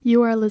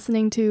You are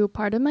listening to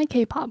Part of My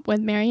K-Pop with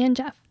Mary and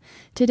Jeff.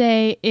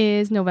 Today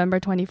is November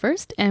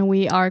 21st, and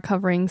we are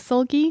covering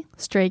SEULGI,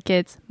 Stray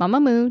Kids,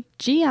 MAMAMOO,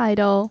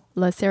 I-DLE,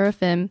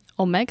 SSERAFIM,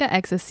 Omega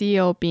X's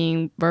CEO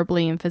being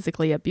verbally and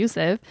physically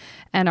abusive,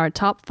 and our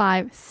top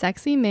 5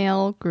 sexy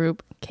male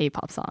group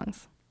K-pop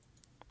songs.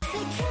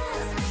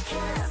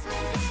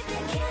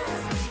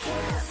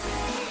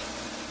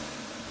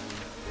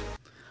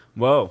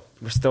 Whoa,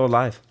 we're still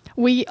alive.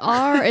 We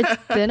are. It's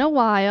been a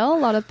while. A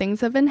lot of things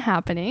have been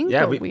happening,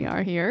 Yeah, but we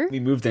are here. We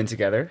moved in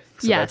together,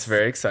 so Yes. that's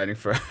very exciting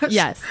for us.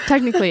 Yes,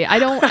 technically. I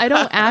don't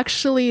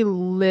actually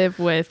live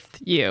with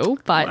you,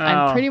 but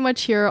Wow. I'm pretty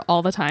much here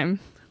all the time.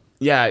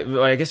 Yeah,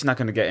 well, I guess you're not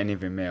going to get any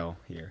of your mail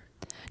here.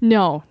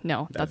 No,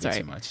 That'd that's be right.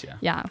 too much, yeah.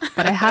 Yeah,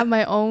 but I have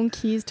my own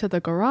keys to the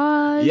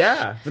garage.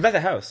 Yeah, but not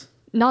the house.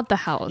 Not the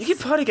house. You can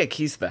probably get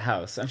keys to the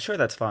house. I'm sure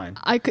that's fine.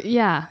 I could,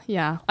 yeah.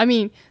 I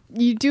mean,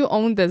 you do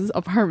own this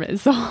apartment,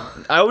 so.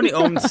 I only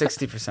own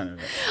 60% of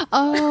it.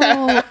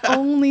 Oh,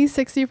 only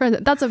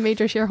 60%. That's a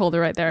major shareholder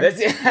right there.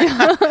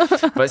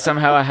 But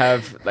somehow I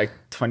have like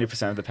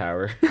 20% of the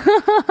power.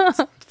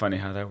 It's funny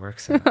how that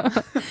works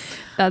out.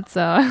 That's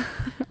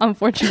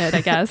unfortunate, I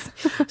guess.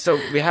 So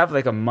we have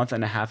like a month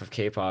and a half of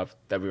K-pop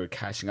that we were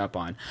catching up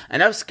on.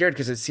 And I was scared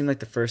because it seemed like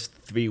the first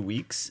 3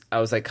 weeks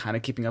I was like kind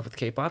of keeping up with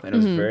K-pop and I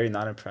was very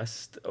not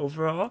impressed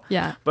overall.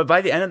 Yeah. But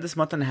by the end of this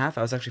month and a half,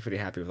 I was actually pretty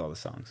happy with all the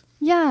songs.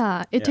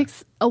 Yeah, it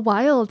takes a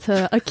while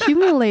to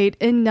accumulate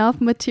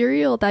enough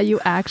material that you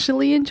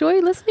actually enjoy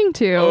listening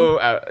to.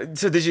 Oh,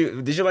 so did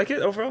you like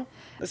it overall?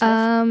 This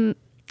month?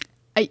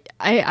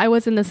 I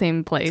was in the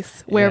same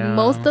place where Yeah.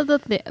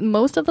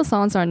 most of the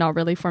songs are not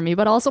really for me,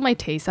 but also my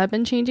tastes have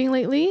been changing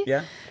lately.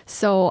 Yeah.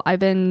 So I've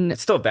been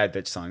It's still bad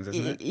bitch songs,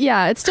 isn't it?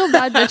 yeah, it's still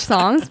bad bitch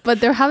songs, but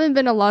there haven't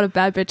been a lot of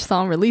bad bitch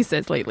song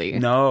releases lately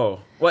No.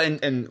 Well,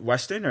 in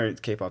Western or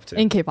K-pop too?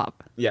 in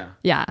K-pop. Yeah.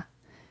 Yeah.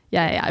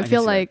 I can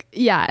feel see like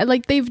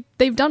like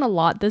they've done a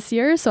lot this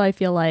year, so I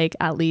feel like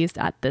at least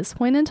at this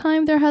point in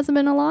time there hasn't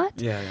been a lot.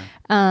 Yeah.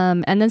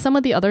 And then some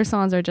of the other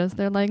songs are just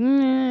they're like,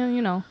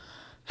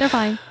 they're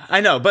fine.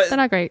 I know, but They're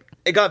not great.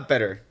 it got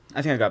better.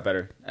 I think it got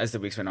better as the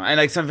weeks went on. And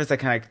like some of it's like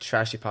kind of like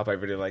trashy pop I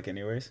really like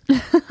anyways.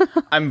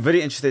 I'm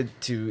really interested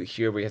to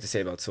hear what you have to say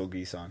about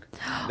SEULGI's song.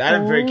 That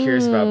I'm very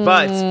curious about.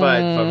 But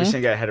we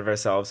shouldn't get ahead of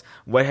ourselves.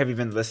 What have you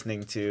been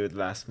listening to the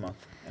last month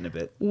and a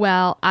bit?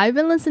 Well, I've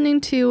been listening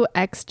to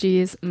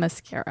XG's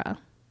Mascara.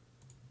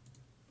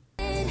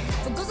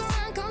 What goes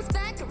around comes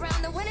back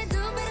around. And when it do,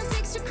 better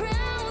fix your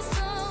crown.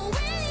 So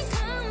when it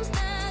comes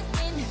back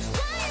in,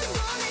 what you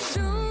gonna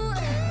do?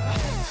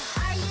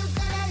 Are you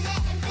gonna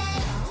let him stay?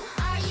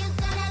 Are you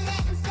gonna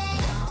let him stay?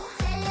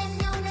 Tell him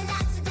no,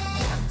 not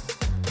today.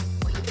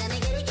 When you gonna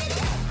get it?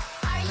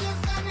 Are you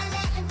gonna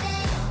let him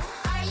stay?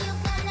 Are you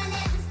gonna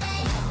let him stay?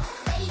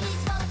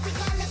 Ladies, what we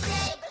gonna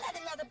say? Let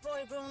another boy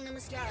ruin the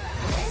mascara.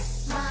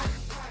 This my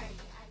party.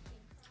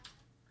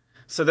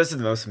 So this is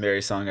the most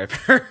Mary song I've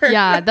heard.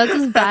 Yeah, that's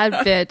his bad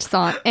bitch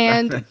song.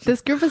 And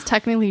this group is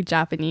technically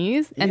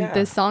Japanese, and Yeah.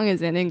 this song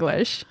is in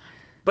English.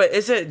 But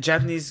is it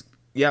Japanese?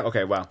 Yeah,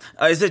 okay, wow.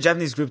 Is it a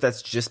Japanese group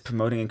that's just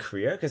promoting in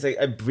Korea? Because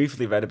I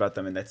briefly read about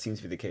them and that seems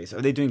to be the case.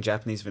 Are they doing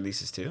Japanese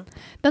releases too?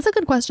 That's a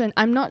good question.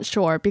 I'm not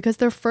sure because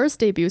their first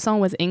debut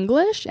song was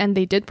English, and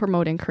they did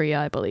promote in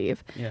Korea, I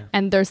believe. Yeah.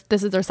 And this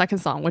is their second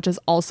song, which is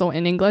also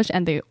in English,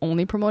 and they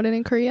only promoted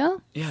in Korea.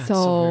 Yeah, it's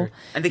so weird.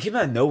 And they came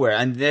out of nowhere.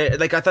 And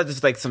like I thought this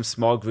was like some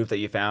small group that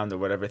you found or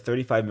whatever.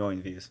 35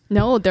 million views.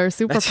 No, they're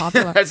super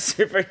popular. That's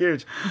super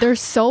huge. They're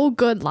so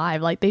good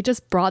live. Like they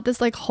just brought this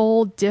like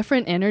whole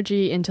different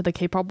energy into the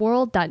K-pop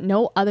world that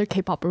no other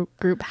K-pop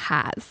group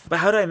has. But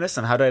how did I miss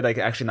them? How did I like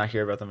actually not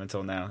hear about them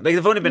until now? Like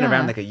they've only been Yeah.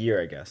 around like a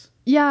year, I guess.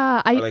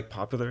 Yeah, Or like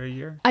popular a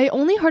year. I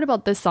only heard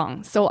about this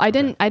song, so I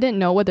didn't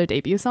know what their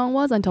debut song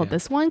was until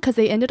this one because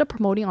they ended up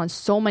promoting on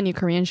so many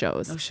Korean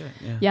shows. Oh shit,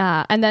 yeah.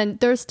 Yeah, and then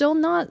they're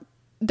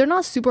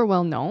not super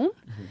well known,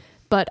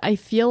 but I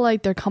feel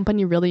like their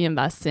company really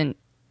invests in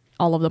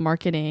all of the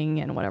marketing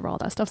and whatever, all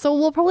that stuff. So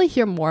we'll probably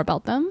hear more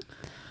about them.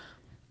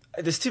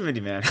 There's too many,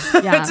 man.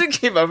 Yeah. To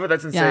keep up with,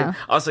 that's insane. Yeah.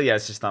 Also, yeah,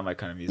 it's just not my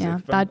kind of music. Yeah,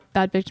 but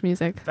bad bitch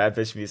music. bad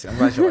bitch music. I'm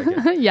glad you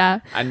like it.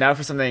 Yeah. And now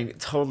for something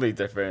totally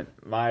different.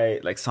 My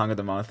like song of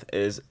the month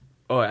is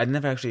I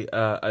never actually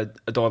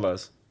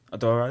Adoras,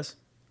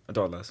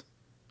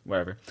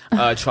 wherever.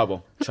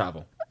 Travel.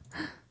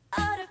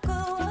 어렵고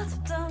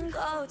어둡던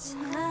곳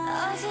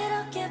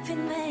어지럽게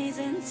핀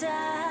매진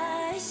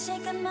달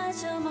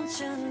시간마저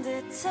멈춘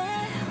듯해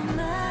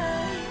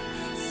날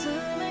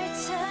숨을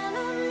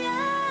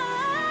참으면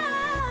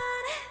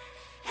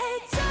Hey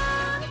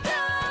don't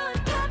go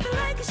pop it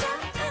like a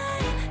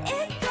champagne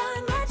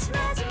이건 마치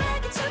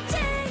마지막의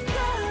축제인 걸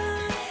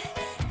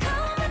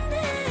Come on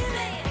in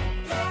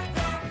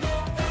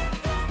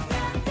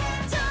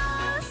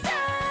Don't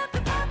stop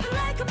and pop it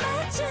like a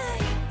magic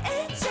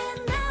이제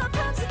나와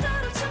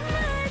밤새도록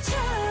춤을 춰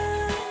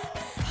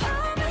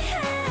Hold my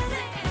hand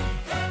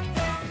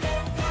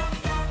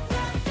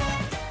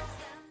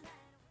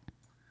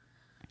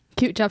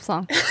Cute Jeff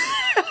song.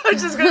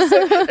 was just gonna say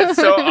it's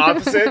so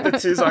opposite the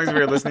two songs we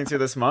were listening to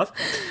this month.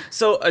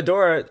 So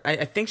Adora,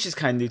 I think she's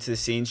kind of new to the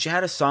scene. She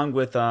had a song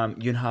with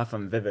Yoonha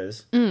from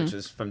Viviz, which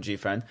was from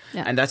G-Friend,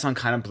 and that song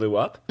kind of blew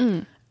up.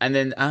 And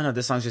then, I don't know,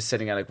 this song's just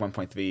sitting at like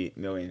 1.3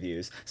 million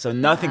views. So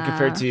nothing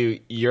compared to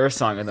your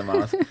song of the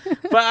month.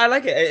 But I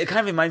like it. It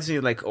kind of reminds me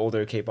of like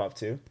older K-pop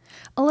too.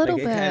 A little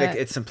like, bit. Like,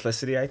 it's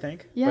simplicity, I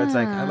think. Yeah. But it's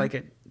like, I like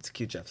it. It's a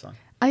cute Jeff song.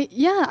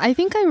 I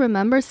think I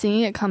remember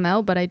seeing it come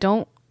out, but I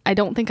don't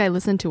think I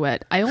listened to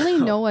it. I only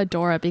know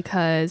Adora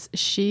because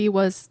she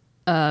was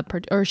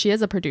she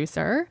is a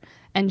producer.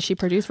 And she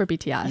produced for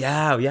BTS.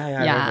 Yeah. I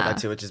remember that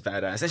too, which is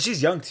badass. And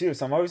she's young too,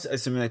 so I'm always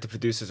assuming like the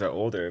producers are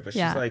older, but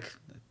she's like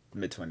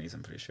mid-20s,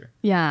 I'm pretty sure.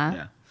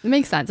 Yeah. It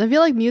makes sense. I feel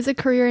like music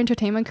career,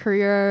 entertainment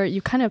career, you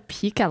kind of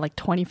peak at like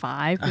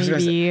 25,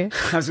 maybe.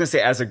 I was gonna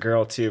say as a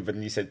girl too, but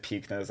then you said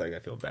peak, and I was like, I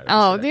feel bad.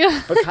 Oh,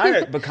 yeah. But kind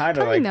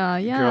of like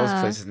yeah. girls'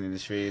 places in the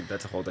industry.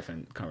 That's a whole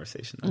different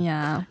conversation. Though.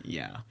 Yeah.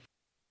 Yeah.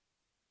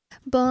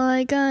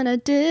 Boy gonna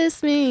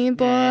diss me,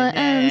 boy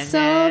I'm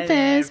so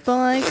pissed,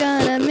 boy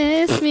gonna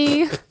miss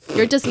me.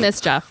 You're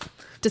dismissed, Jeff.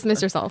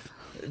 Dismiss yourself.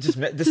 Just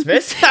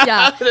dismiss?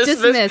 Yeah,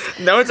 dismiss.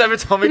 No one's ever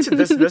told me to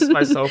dismiss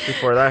myself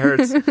before. That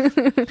hurts.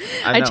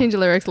 I changed the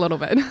lyrics a little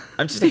bit.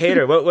 I'm just a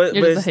hater. What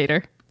You're just a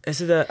hater. Is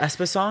it the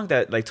aespa song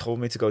that like told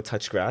me to go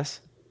touch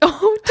grass?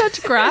 Oh,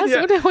 touch grass?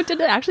 Yeah. What did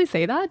it actually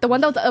say that? The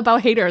one that was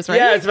about haters, right?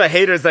 Yeah, it's about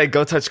haters like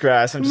go touch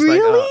grass. I'm just like,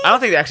 oh. I don't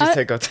think they actually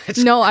said go touch grass.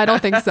 No, I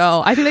don't think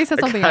so. I think they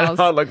said something else.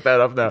 I'll look that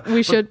up now.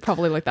 We should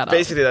probably look that up.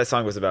 Basically, that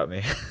song was about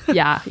me.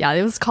 Yeah.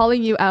 It was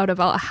calling you out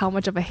about how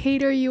much of a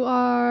hater you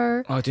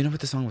are. Oh, do you know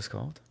what the song was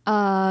called?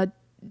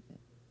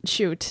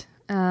 Shoot.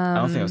 I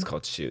don't think it was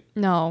called Shoot.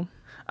 No.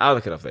 I'll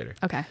look it up later.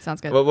 Okay,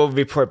 sounds good. We'll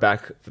report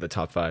back for the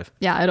top 5.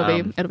 Yeah,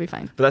 it'll be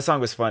fine. But that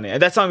song was funny,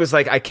 and that song was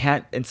like, I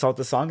can't insult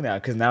the song now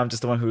because now I'm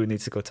just the one who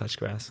needs to go touch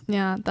grass.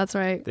 Yeah, that's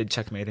right. They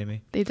checkmated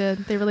me. They did.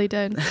 They really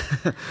did.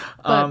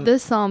 But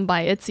this song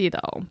by ITZY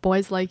though,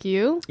 "Boys Like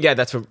You." Yeah,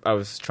 that's what I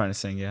was trying to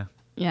sing. Yeah.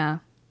 Yeah.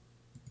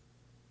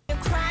 You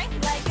cry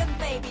like a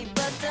baby,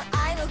 but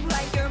I look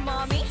like your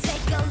mommy.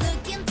 Take a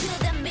look into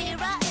the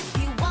mirror if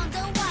you wonder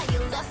why you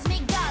lost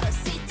me. Gotta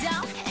sit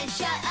down and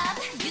shut up.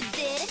 You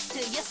did it to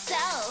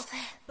yourself.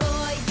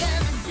 Boy,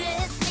 gonna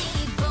diss me.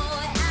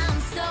 Boy, I'm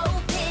so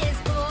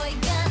pissed. Boy,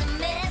 gonna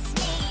miss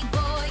me.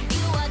 Boy,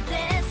 you are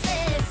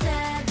dismissed.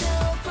 I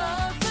don't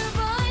fall for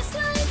boys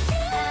like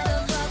you.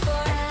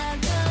 I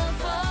don't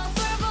fall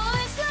for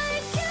boys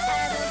like you.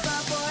 I don't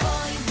fall for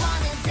boy,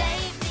 wanna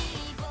date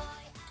me.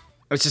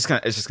 Boy. It's just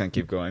gonna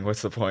keep going.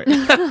 What's the point?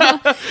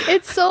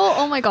 It's so,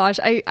 oh my gosh,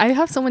 I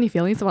have so many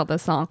feelings about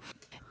this song.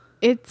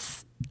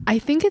 I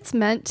think it's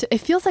meant to, it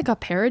feels like a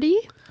parody,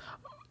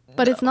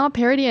 but it's not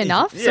parody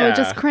enough, so Yeah. it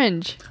just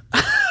cringe.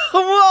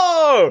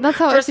 Whoa! That's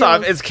how it First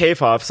off, feels. it's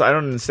K-pop, so I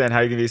don't understand how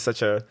you can be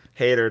such a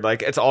hater.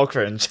 Like, it's all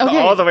cringe, Okay.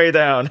 all the way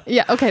down.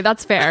 Yeah, okay,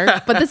 that's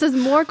fair. But this is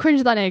more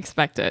cringe than I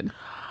expected.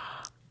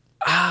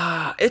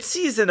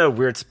 ITZY's in a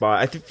weird spot.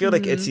 I feel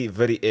like Mm-hmm. ITZY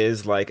really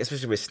is like,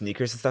 especially with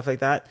sneakers and stuff like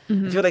that.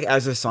 I feel like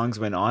as the songs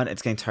went on,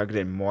 it's getting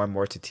targeted more and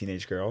more to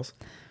teenage girls.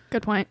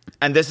 Good point.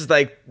 And this is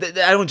like,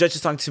 I don't judge the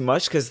song too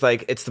much because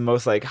like it's the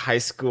most like high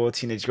school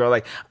teenage girl.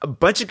 Like a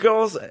bunch of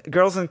girls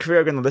in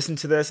Korea are gonna listen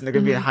to this and they're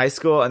gonna be in high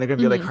school and they're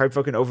gonna be like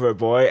heartbroken over a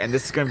boy and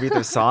this is gonna be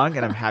their song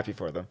and I'm happy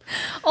for them.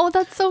 Oh,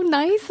 that's so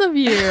nice of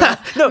you.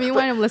 No,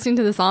 Meanwhile, I'm listening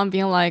to the song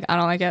being like, I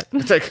don't like it.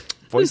 It's like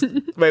boys.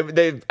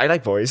 I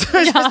like boys.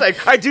 It's just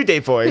like I do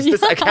date boys.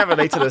 I can't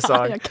relate to the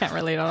song. I can't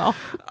relate at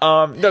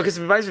all. No, because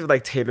it reminds me of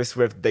like Taylor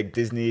Swift, like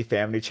Disney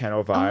Family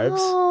Channel vibes.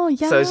 Oh,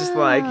 yeah. So it's just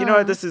like, you know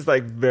what, this is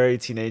like very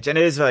teenage, and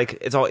it is like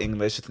it's all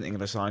English. It's an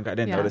English song. I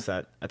didn't Yeah. notice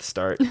that at the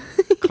start.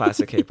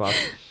 Classic K-pop.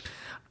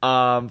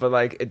 But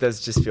like it does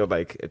just feel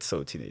like it's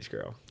so teenage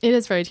girl. It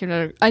is very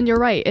teenage. And you're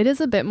right. It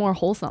is a bit more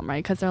wholesome,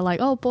 right? Because they're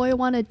like, oh, boy,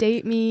 want to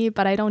date me,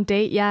 but I don't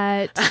date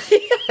yet.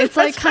 It's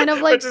like kind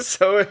of like, Which is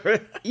so.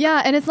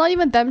 yeah. And it's not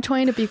even them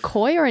trying to be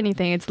coy or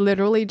anything. It's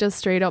literally just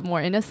straight up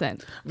more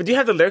innocent. But do you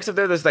have the lyrics up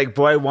there? That's like,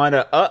 boy,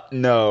 wanna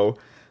no.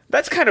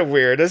 That's kind of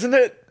weird, isn't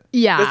it?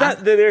 Yeah. Does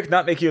that the lyric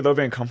not make you a little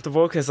bit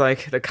uncomfortable? Because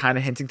like they're kind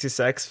of hinting to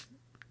sex,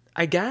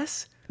 I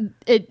guess.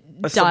 It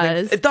Or something.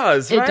 does. It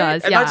does. It Right?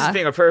 does, And yeah. not just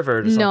being a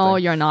pervert or something. No,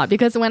 you're not.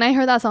 Because when I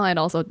heard that song, it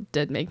also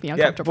did make me Yeah,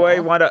 uncomfortable.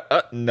 boy, wanna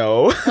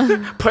no.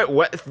 Put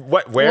what?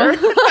 Where?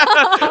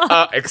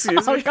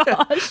 Excuse me. Oh,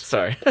 gosh.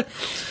 Sorry.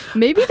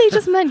 Maybe they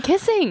just meant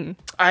kissing.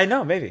 I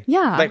know, maybe.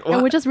 Yeah. Like,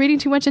 and we're just reading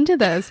too much into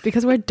this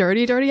because we're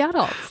dirty, dirty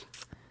adults.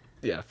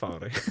 yeah,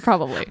 probably.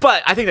 Probably.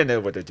 But I think they know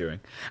what they're doing.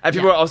 And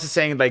people Yeah. are also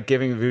saying like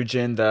giving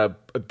Woojin the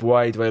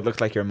boy, do I look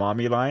like your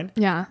mommy line?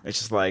 Yeah. It's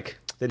just like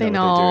they They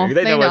know what know. they're doing.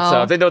 They They know what's know.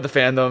 up. They know the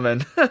fandom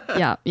and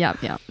Yeah.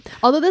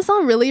 Although this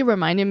song really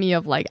reminded me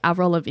of like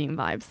Avril Lavigne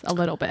vibes a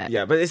little bit.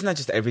 yeah, but isn't that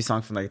just every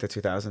song from like the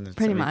 2000s?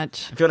 Pretty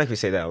much. I feel like we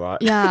say that a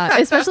lot. Yeah,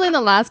 especially in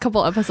the last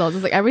couple episodes.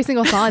 It's like every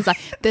single song is like,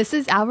 this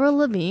is Avril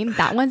Lavigne,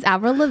 that one's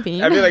Avril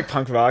Lavigne. I feel like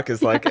punk rock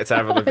is like it's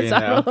Avril Lavigne it's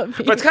now, Avril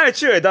Lavigne. but it's kind of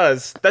true. It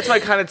does. That's why I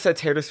kind of said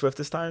Taylor Swift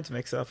this time to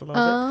mix it up a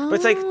little bit. But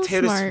it's like Oh,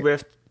 Taylor smart.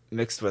 Swift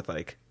mixed with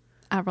like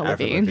Avril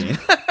Avril Lavigne.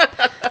 Lavigne.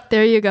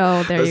 There you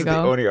go. There Those you are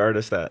the go. only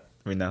artists that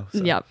we know.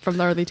 So. Yeah, from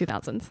the early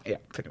 2000s. Yeah,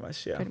 pretty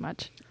much. Yeah. Pretty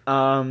much.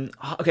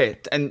 Okay,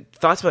 and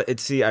thoughts about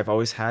ITZY I've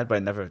always had, but I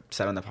never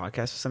said on the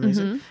podcast for some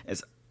reason,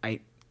 is I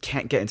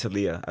can't get into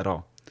Leah at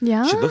all.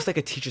 Yeah? She looks like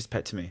a teacher's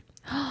pet to me.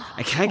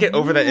 I can't get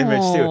over that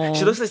image too.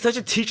 She looks like such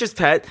a teacher's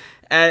pet,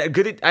 and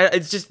it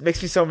just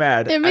makes me so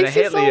mad. It and makes I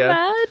hate you so Leah.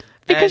 mad?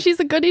 Because And- she's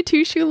a goody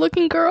two-shoe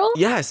looking girl?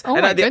 Yes, Oh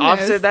and my the goodness.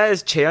 opposite of that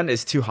is Cheon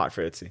is too hot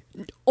for ITZY.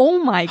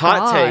 Oh my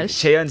Hot take. gosh.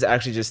 Cheon's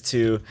actually just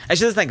too, and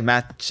she doesn't like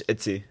match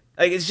ITZY.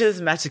 Like she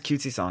doesn't match the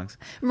cutesy songs.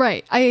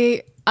 Right.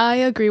 I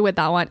agree with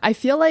that one. I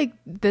feel like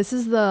this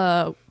is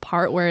the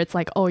part where it's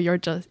like, oh, you're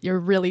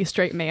really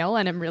straight male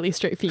and I'm really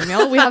straight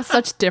female. We have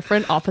such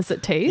different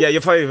opposite tastes. Yeah,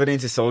 you're probably really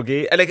into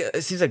SEULGI. And like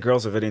it seems like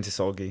girls are really into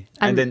SEULGI.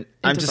 I'm And then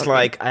I'm into just SEULGI.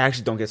 like, I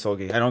actually don't get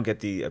SEULGI. I don't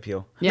get the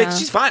appeal. Yeah. Like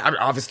she's fine. I mean,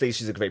 obviously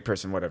she's a great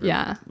person, whatever.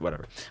 Yeah.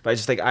 Whatever. But I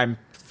just like I'm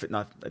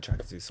not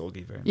attracted to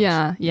SEULGI very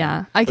much.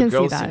 Yeah. I But can see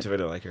girls seem that. to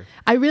really like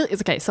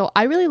her. So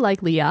I really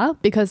like Leah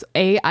because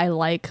I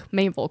like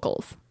main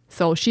vocals.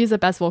 So she's the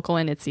best vocal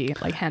in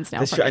ITZY, like hands down.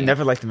 That's for true. I me.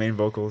 never liked the main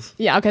vocals.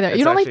 Yeah, okay. There. It's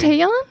You don't like actually-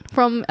 Taeyeon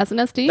from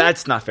SNSD?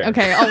 That's not fair.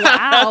 Okay. Oh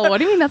wow. What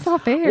do you mean that's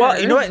not fair? Well,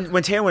 you know what?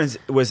 When Taeyeon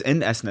was in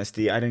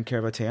SNSD, I didn't care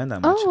about Taeyeon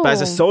that much. But as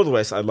a Oh.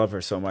 soloist, I love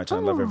her so much. I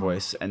love her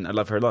voice, and I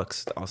love her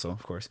looks also,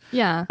 of course.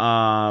 Yeah.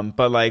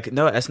 But like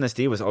no,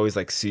 SNSD was always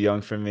like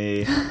Sooyoung for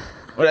me.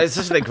 Well,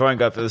 especially like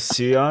growing up, it was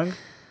Sooyoung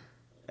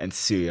and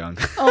Sooyoung.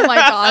 Oh my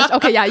gosh.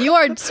 Okay, yeah, you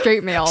are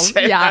straight male.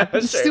 Yeah.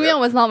 Straight Sooyoung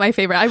was not my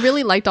favorite. I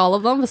really liked all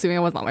of them, but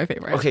Sooyoung was not my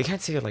favorite. Okay, you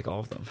can't say it like all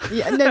of them.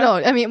 Yeah, no.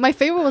 I mean, my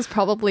favorite was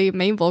probably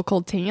main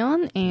vocal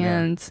Taeyeon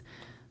and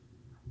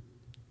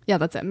yeah,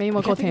 that's it. Main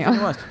vocal Can't think of Taeyeon.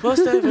 anyone else. Who else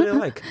did I really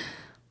like?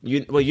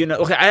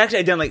 Okay, I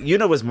didn't like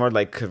Yuna was more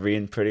like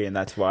Korean pretty, and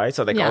that's why.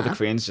 So like all the Yeah.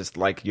 Koreans just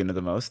like Yuna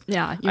the most.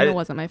 Yeah, I- Yuna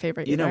wasn't my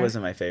favorite either. Yuna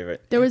wasn't my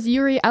favorite. There was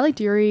Yuri. I liked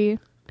Yuri.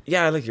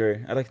 Yeah, I like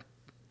Yuri. I like.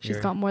 She's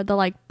Yuri. got more the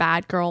like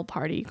bad girl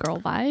party girl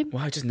vibe.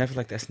 Well, I just never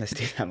liked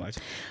SNSD that much.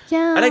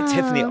 Yeah. I like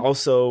Tiffany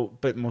also,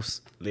 but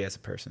mostly as a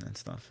person and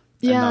stuff.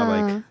 And not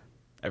Yeah. like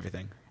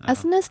everything. I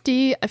don't know.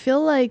 SNSD, I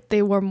feel like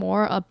they were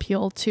more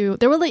appeal to.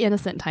 They were the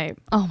innocent type.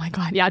 Oh my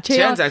god, yeah.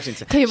 Cheon's Cheon actually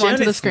came Cheon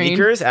onto in the screen.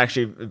 Sneakers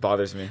actually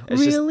bothers me. It's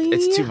Really?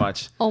 just it's too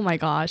much. Oh my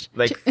gosh.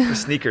 Like for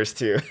sneakers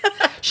too.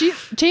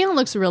 Cheon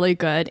looks really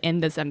good in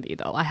this MV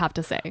though, I have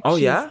to say. Oh,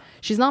 yeah?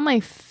 She's not my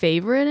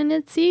favorite in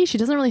ITZY. She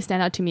doesn't really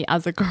stand out to me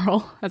as a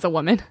girl, as a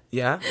woman.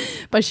 Yeah.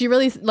 But she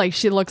really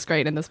she looks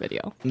great in this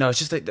video. No, it's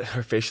just like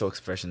her facial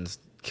expressions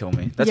kill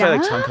me. That's why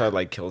like Yeah? Chungha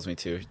like kills me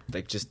too.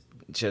 Like just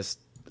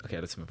okay.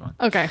 Let's move on.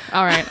 Okay.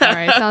 All right.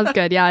 Sounds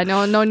good. Yeah,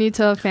 no need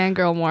to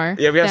fangirl more.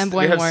 Yeah, we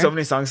Fanboy have more. so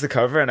many songs to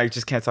cover, and I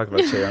just can't talk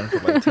about Cheon for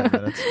like 10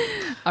 minutes.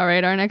 All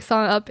right, our next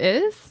song up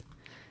is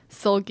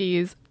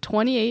SEULGI's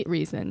 28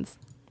 Reasons.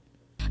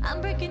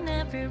 I'm breaking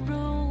every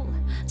rule.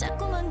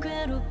 자꾸만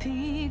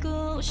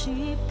괴롭히고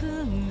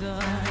싶은 걸.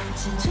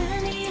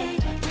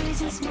 28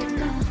 reasons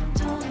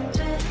몰라도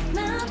돼.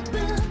 나쁜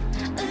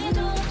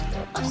의도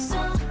없어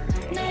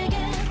내게.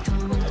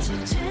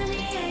 도무지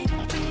 28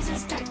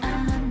 reasons 다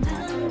아는데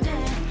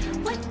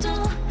왜 또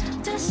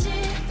다시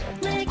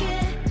내게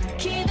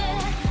기대.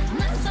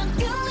 낯선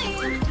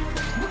끌림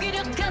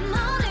무기력한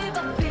너를 봐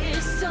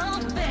feel so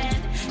bad.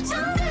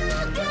 정글을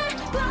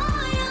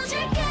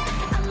보여줄게.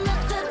 I'm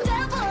not the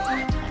devil.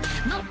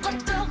 너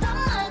것도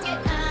원망해.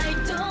 I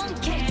don't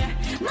care.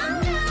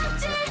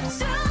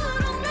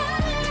 망가질수록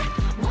나를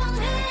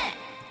원해.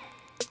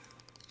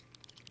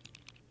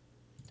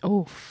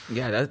 Oh,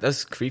 Yeah,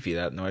 that's creepy.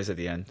 That noise at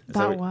the end. Is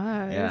that what-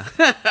 was.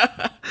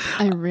 Yeah.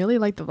 I really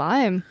like the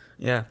vibe.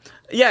 Yeah.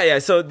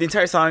 So the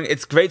entire song,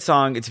 it's a great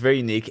song. It's very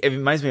unique. It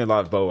reminds me a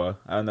lot of Boa.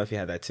 I don't know if you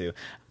had that too.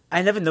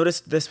 I never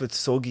noticed this with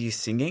SEULGI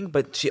singing,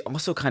 but she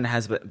also kind of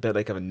has a bit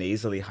like of a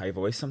nasally high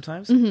voice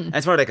sometimes. And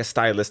it's more like a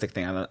stylistic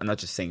thing. I'm not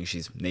just saying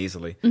she's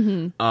nasally.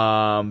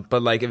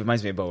 But like it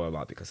reminds me of Boa a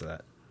lot because of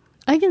that.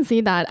 I can see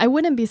that. I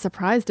wouldn't be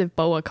surprised if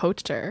Boa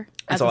coached her.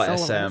 It's as a all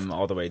soloist. SM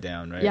all the way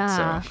down, right?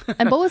 Yeah. So.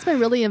 And Boa's been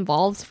really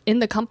involved in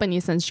the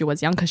company since she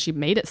was young because she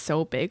made it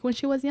so big when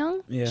she was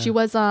young. Yeah. She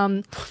was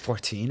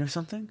 14 or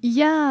something?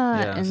 yeah,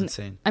 Yeah, that's and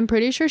insane. I'm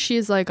pretty sure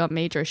she's like a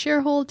major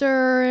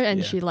shareholder and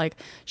Yeah.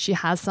 she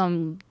has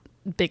some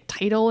big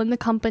title in the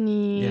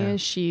company. Yeah.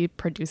 She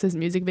produces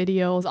music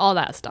videos, all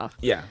that stuff.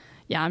 Yeah.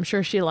 Yeah, I'm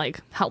sure she like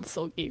helped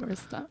SEULGI or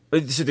stuff.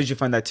 So did you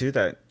find that too,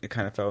 that it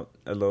kind of felt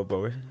a little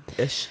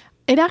Boa-ish?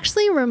 It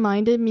actually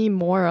reminded me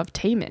more of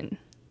Taemin.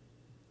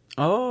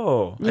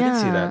 Oh, I can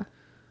see that.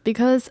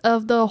 Because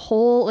of the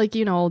whole, like,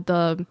 you know,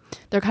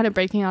 they're kind of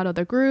breaking out of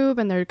the group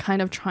and they're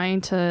kind of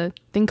trying to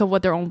think of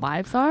what their own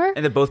vibes are.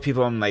 And they're both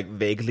people I'm like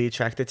vaguely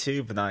attracted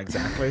to, but not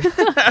exactly.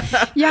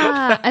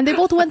 Yeah, and they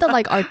both went the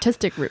like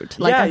artistic route.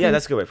 Like, I yeah, think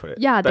that's a good way to put it.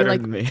 Yeah, they're better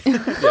like- than me.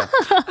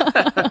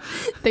 Yeah.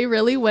 they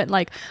really went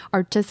like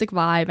artistic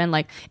vibe and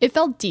like it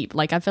felt deep.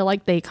 Like I feel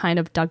like they kind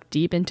of dug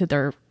deep into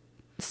their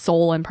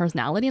soul and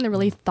personality and they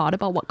really thought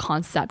about what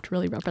concept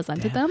really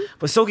represented them.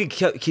 But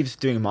SEULGI keeps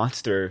doing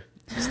monster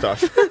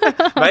stuff,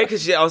 right?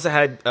 Because she also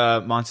had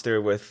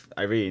Monster with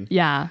Irene.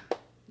 Yeah.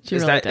 She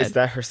is really that did. is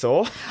that her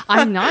soul?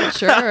 I'm not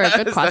sure.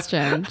 Good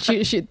question.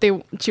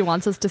 She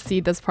wants us to see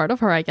this part of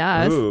her, I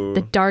guess. Ooh.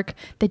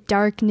 The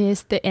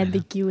darkness, the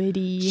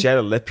ambiguity. She had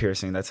a lip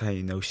piercing. That's how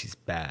you know she's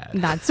bad.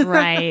 That's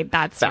right.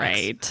 That's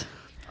Facts.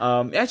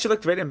 right. Yeah, she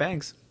looked great in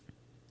bangs.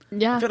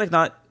 Yeah. I feel like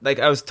not like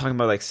I was talking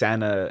about like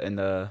Santa in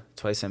the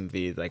Twice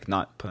MV, like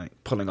not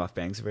pulling off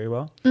bangs very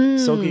well.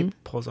 SEULGI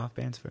pulls off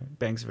bangs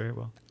very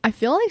well. I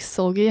feel like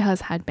SEULGI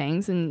has had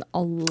bangs in a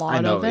lot I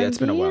know, of yeah, MVs. it's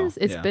been a while.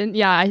 It's Yeah. been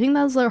I think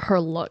that was her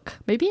look.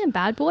 Maybe in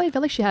Bad Boy, I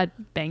feel like she had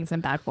bangs in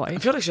Bad Boy. I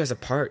feel like she has a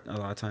part a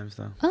lot of times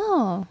though.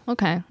 Oh,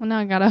 okay. Well, now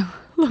I gotta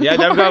look Yeah, up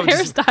now her go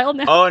just- hairstyle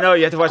now. Oh no,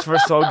 you have to watch more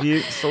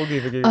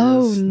SEULGI videos.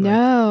 Oh Like,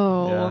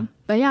 no. yeah.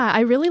 But yeah, I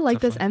really like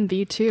this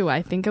Definitely. MV too.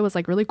 I think it was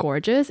like really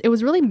gorgeous. It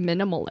was really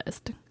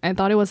minimalist. I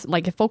thought it was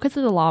like it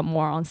focuses a lot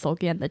more on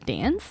SEULGI and the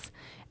dance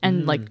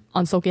and like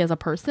on SEULGI as a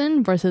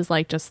person versus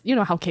like just, you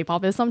know, how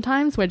K-pop is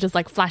sometimes where just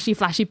like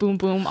flashy, boom,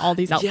 boom, all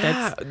these outfits.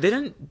 Yeah, they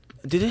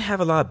didn't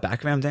have a lot of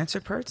background dancer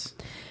parts.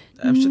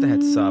 I'm sure they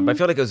had some, but I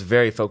feel like it was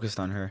very focused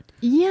on her.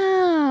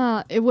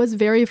 Yeah, it was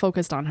very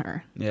focused on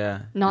her.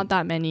 Yeah. Not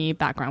that many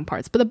background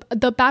parts, but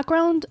the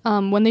background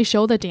when they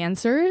show the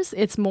dancers,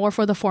 it's more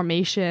for the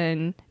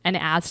formation and it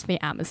adds to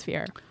the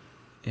atmosphere.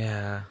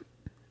 Yeah.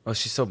 Oh,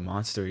 she's so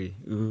monstery.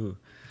 Ooh.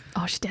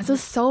 Oh, she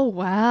dances so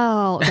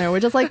well. There, we're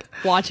just like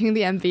watching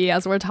the MV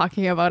as we're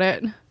talking about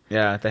it.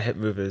 Yeah, the hip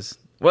move is.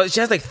 Well,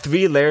 she has like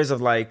 3 layers of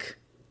like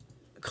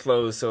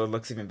clothes, so it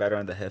looks even better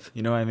on the hip.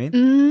 You know what I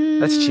mean?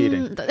 That's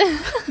cheating.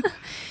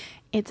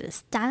 It's a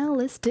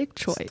stylistic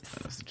choice.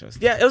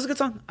 Yeah, it was a good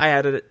song. I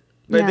added it,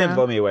 but it didn't Yeah.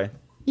 blow me away.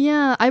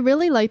 Yeah, I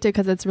really liked it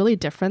because it's really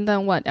different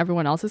than what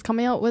everyone else is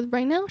coming out with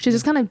right now. She's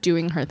just kind of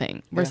doing her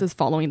thing versus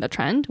following the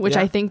trend, which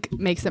Yeah. I think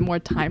makes it more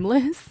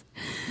timeless.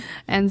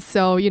 And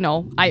so, you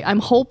know, I'm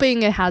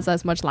hoping it has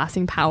as much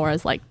lasting power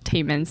as like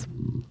Taemin's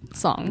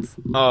songs.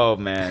 Oh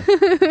man,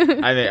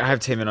 I have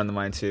Taemin on the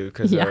mind too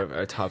because Yeah. they're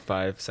our top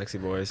 5 sexy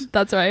boys.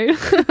 That's right.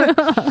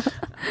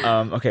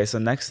 Okay, so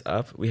next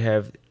up we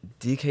have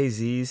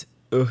DKZ's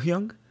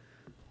Euhyung.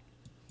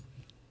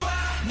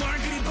 널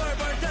그리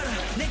벌벌 떨어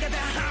내가 다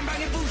한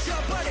방에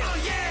부셔버려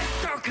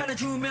떡 하나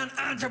주면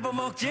안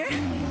잡아먹지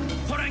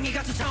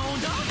호랑이가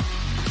쫓아온다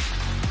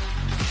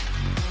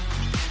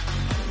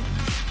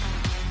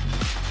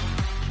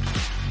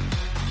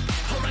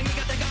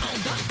호랑이가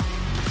다가온다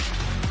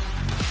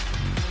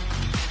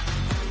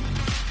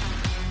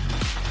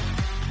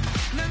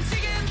넌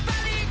지금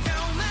빨리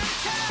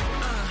도망쳐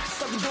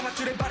썩은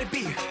동아줄의 발이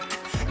비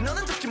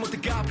너는 잡지 못해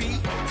가비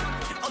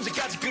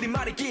언제까지 그리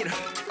말이 길어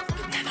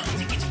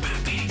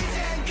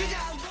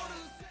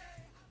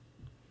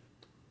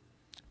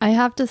I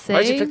have to say,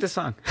 Why'd you pick this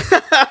song?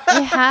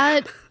 it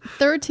had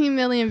 13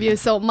 million views.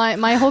 So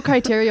my whole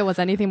criteria was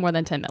anything more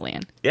than 10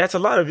 million. Yeah, it's a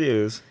lot of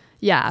views.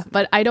 Yeah,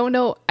 but I don't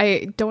know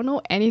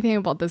anything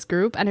about this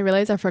group, and I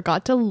realized I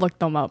forgot to look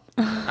them up.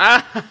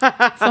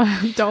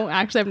 So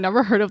I've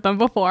never heard of them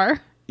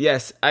before.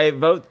 Yes, I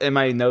wrote in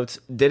my notes,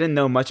 didn't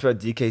know much about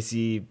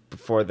DKC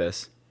before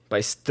this, but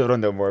I still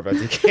don't know more about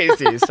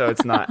DKC, so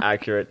it's not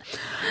accurate.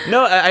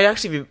 No, I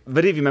actually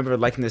really remember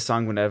liking this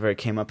song whenever it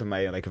came up in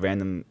my like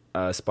random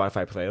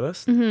Spotify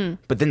playlist. Mm-hmm.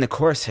 But then the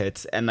chorus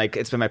hits, and like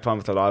it's been my problem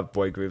with a lot of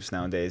boy groups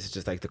nowadays. It's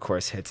just like the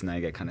chorus hits, and I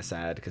get kind of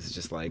sad because it's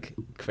just like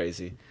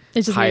crazy.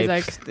 It's just hype.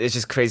 music. It's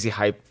just crazy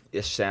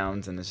hype-ish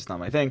sounds, and it's just not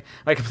my thing.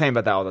 I complain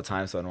about that all the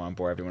time, so I don't want to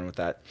bore everyone with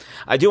that.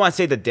 I do want to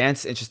say the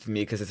dance interested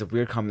me because it's a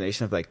weird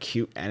combination of like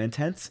cute and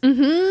intense.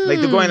 Mm-hmm. Like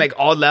they're going like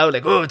all loud,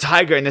 like oh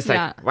tiger, and it's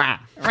Yeah. like wow.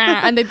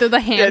 And they do the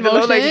hand Yeah, the motion.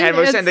 little like hand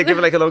motion, and they It's give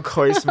it like a little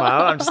coy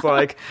smile. I'm just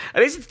like,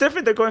 at least it's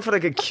different. They're going for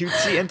like a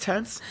cutesy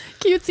intense.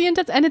 cutesy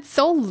intense, and it's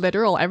so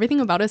literal. Everything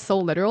about it is so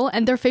literal,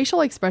 and their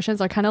facial expressions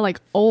are kind of like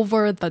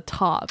over the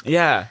top.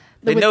 Yeah,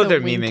 they With know the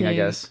they're memeing, I winking.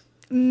 guess.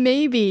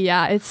 Maybe,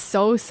 yeah. It's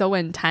so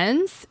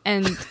intense,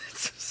 and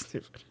It's so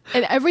stupid.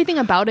 and everything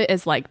about it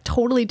is like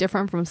totally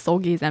different from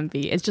SEULGI's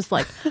MV. It's just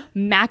like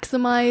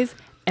maximize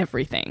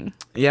everything.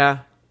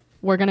 Yeah,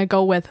 We're gonna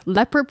go with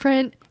leopard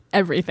print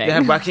everything. they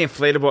have wacky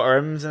inflatable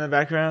arms in the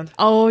background.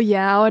 Oh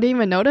yeah, I didn't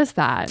even notice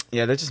that.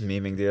 Yeah, they're just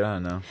memeing, dude. I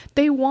don't know.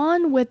 They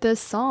won with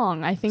this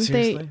song. I think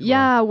Seriously?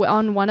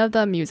 on one of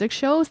the music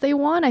shows they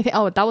won. I think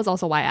that was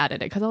also why I added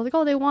it because I was like,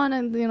 oh, they won,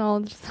 and you know,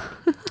 just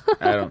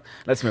I don't.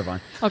 Let's move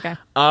on. okay.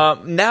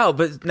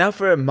 Now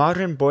for a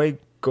modern boy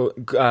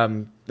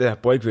the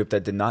boy group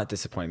that did not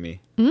disappoint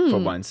me for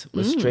once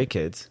was Stray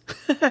Kids,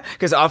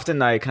 because often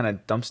I kind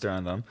of dumpster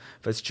on them.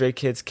 But Stray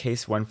Kids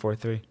Case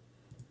 143.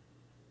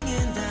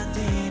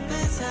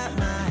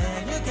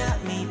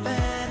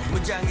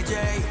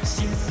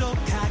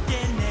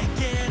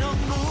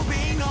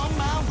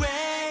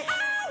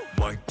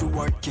 Why do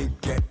I keep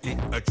getting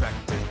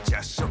attracted?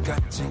 Just so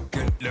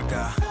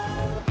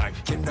I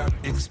cannot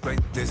explain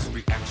this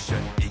reaction.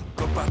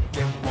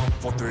 이거밖에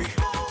 143.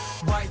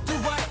 Why do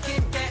I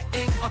keep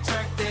getting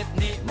attracted?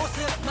 네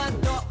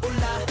모습만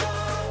떠올라.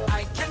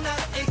 I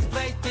cannot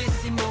explain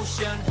this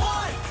emotion.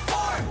 1,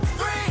 4,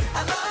 3,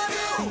 I love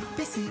you. A,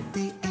 B, C,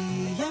 D,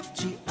 E, F,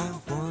 G, I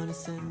wanna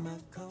send my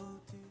code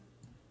to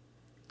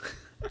you.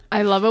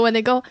 I love it when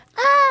they go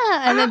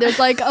yeah. And then there's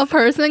like a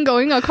person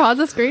going across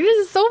the screen.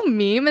 It's so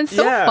meme and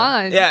so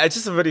fun. Yeah, it's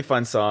just a really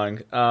fun song.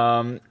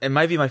 It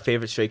might be my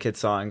favorite Stray Kids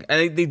song.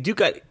 And they do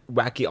get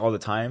wacky all the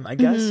time, I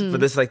guess. But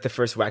this is like the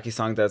first wacky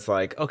song that's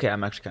like, okay,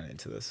 I'm actually kind of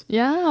into this.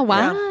 Yeah,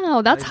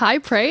 wow. That's high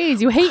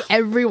praise. You hate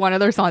every one of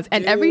their songs.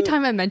 And every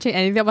time I mention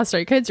anything about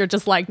Stray Kids, you're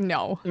just like,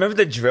 no. Remember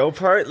the drill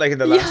part, like in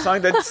the last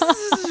song?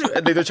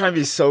 They're trying to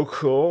be so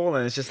cool,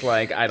 and it's just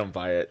like, I don't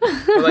buy it.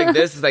 But like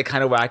this is like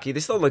kind of wacky. They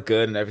still look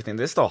good and everything.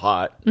 They're still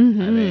hot. I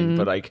mean,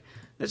 but like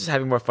they're just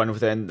having more fun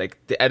with it. And like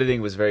the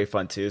editing was very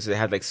fun too. So they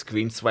had like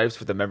screen swipes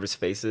with the members'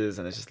 faces,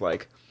 and it's just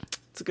like,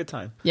 it's a good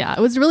time. Yeah, it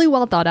was really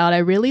well thought out. I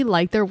really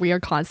like their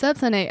weird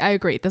concepts, and I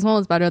agree. This one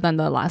was better than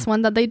the last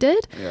one that they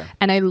did. Yeah.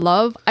 And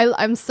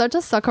I'm such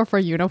a sucker for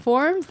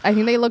uniforms. I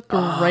think they look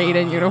great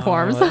in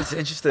uniforms. That's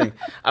interesting.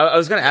 I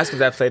was going to ask if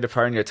that played a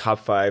part in your top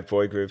 5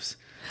 boy groups.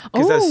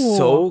 Because that's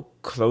so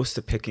close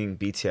to picking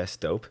BTS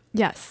dope.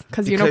 Yes,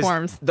 because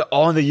uniforms.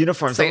 All in the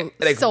uniforms. So,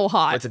 like so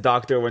hot. It's a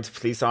doctor, one's a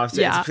police officer.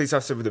 Yeah. It's a police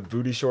officer with the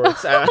booty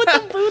shorts. With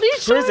the booty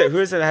shorts. Who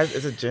is it?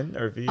 Is it Jin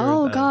or V?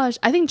 Oh, gosh.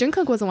 I think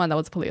Jungkook was the one that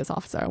was a police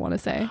officer, I want to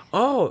say.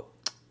 Oh.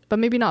 But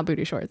maybe not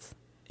booty shorts.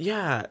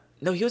 Yeah.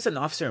 No, he was an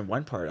officer in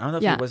one part. I don't know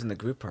if he was in the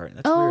group part.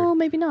 That's Oh, weird.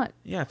 maybe not.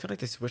 Yeah, I feel like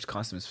they switched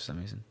costumes for some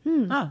reason.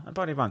 I'm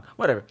probably wrong.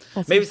 Whatever.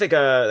 We'll see. Maybe it's like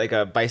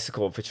a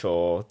bicycle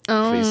patrol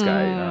police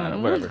guy.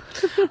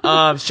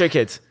 Whatever. Stray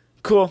Kids.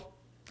 Cool.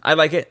 I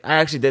like it. I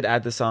actually did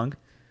add the song.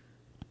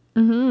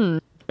 Do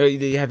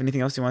you have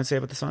anything else you want to say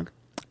about the song?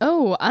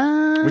 Oh,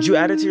 Would you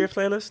add it to your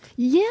playlist?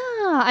 Yeah,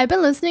 I've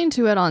been listening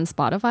to it on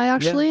Spotify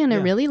actually, and I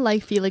yeah. really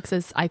like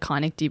Felix's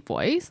iconic deep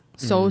voice.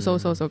 So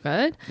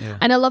good. Yeah.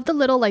 And I love the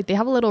little they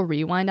have a little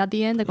rewind at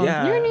the end. They go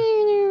Yeah. and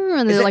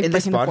Is they're it like in the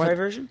breaking the Spotify fourth.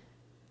 version?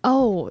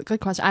 Oh, good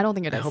question. I don't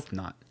think it I is. hope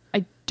not.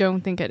 I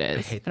don't think it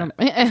is. hate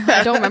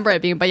I don't remember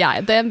it being, but yeah,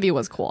 the MV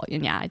was cool,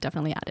 and yeah, I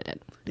definitely added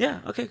it. Yeah.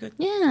 Okay. Good.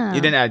 Yeah.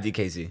 You didn't add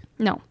DKZ.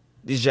 No.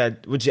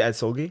 Would you add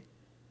SEULGI?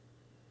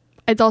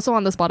 It's also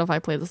on the Spotify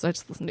playlist. I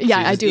just listen to it. Yeah,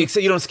 I do. So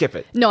you don't skip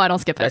it. No, I don't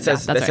skip it. That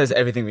says yeah, that's right. says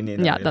everything we need.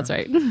 Yeah, now, you that's know?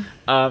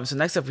 right. So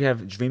next up we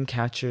have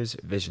Dreamcatcher's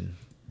Vision.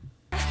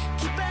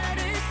 깃발을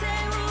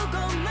세우고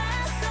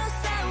맞서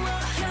싸워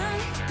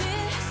견딜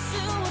수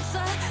없어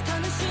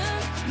더는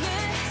숨길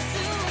수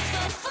없어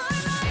for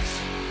life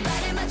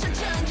발에 맞춰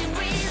전진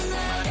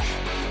reload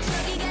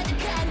저기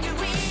가득한 your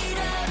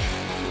reload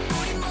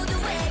우리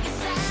모두에게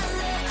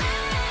silent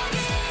I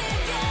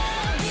give you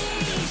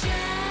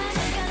vision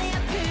잠깐의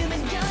아픔은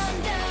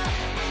견뎌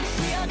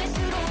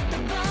쉬어갈수록 더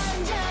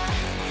번져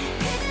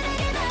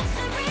그들에게 that's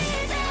the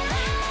reason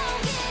I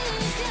give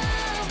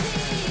you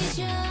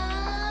vision.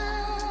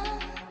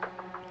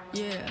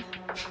 Yeah.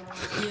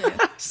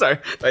 Sorry.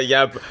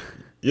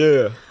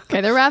 Yeah.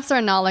 Okay, the raps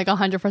are not like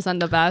 100%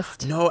 the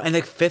best. No, and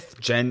like 5th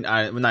gen,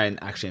 well, not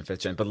actually in 5th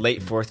gen, but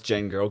late 4th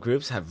gen girl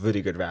groups have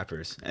really good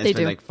rappers. And They it's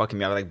been do. like fucking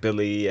me out, like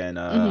Billy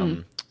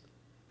and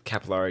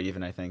Capillary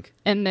even, I think.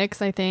 And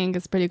Nyx, I think,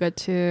 is pretty good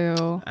too.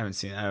 I haven't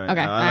seen it. Okay,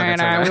 No, all I'm right.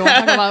 not We gonna won't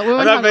talk about. We I'm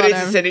won't not talk ready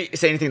about to them.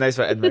 say anything nice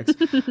about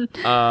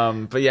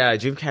Edmix. But yeah,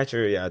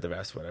 Dreamcatcher, yeah, the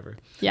rest, whatever.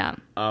 Yeah,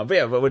 But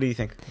yeah, what do you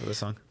think of the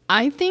song?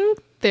 I think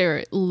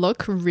they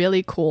look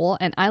really cool,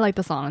 and I like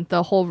the song.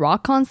 The whole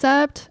rock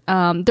concept.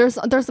 There's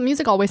the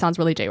music always sounds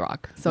really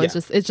J-rock, so Yeah.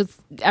 it's just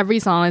every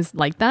song is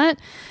like that.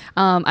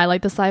 I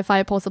like the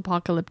sci-fi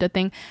post-apocalyptic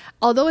thing,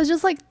 although it's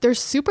just like they're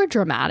super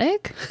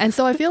dramatic, and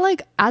so I feel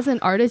like as an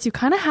artist, you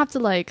kind of have to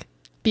like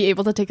be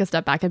able to take a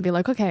step back and be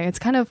like, okay,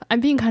 I'm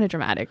being kind of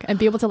dramatic, and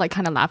be able to like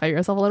kind of laugh at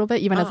yourself a little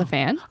bit, even as a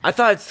fan. I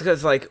thought it's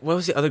because like, what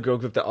was the other girl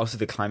group that also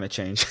did climate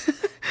change?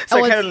 So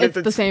I kinda It's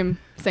lived the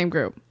same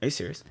group. Are you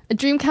serious?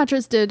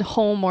 Dreamcatchers did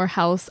Home or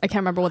House. I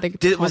can't remember what they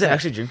Was called it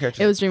actually Dreamcatcher?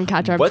 It was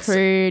Dreamcatcher. I'm What's-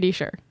 pretty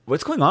sure.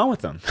 What's going on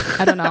with them?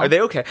 I don't know. Are they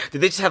okay? Did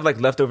they just have like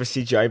leftover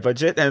CGI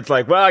budget? And it's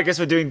like, well, I guess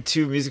we're doing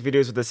 2 music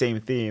videos with the same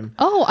theme.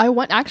 Oh, I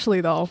went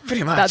actually though.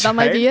 Pretty much, That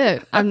might be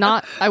right?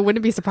 it. I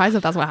wouldn't be surprised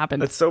if that's what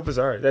happened. That's so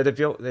bizarre.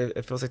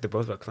 It feels like they're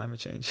both about climate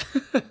change.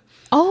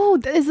 Oh,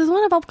 is this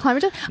one about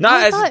climate change? Not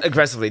I as thought-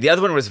 aggressively. The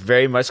other one was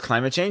very much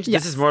climate change.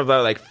 Yes. This is more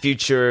about like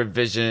future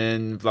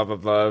vision, blah blah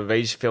blah.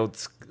 Rage filled.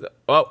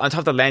 Well, on top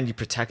of the land you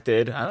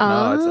protected. I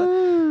don't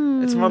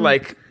know.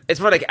 It's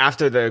more like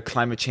after the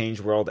climate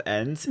change world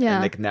ends, Yeah.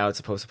 and like now it's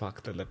a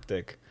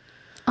post-apocalyptic.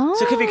 Oh,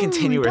 So it could be a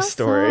continuous that's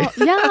story.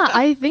 Yeah,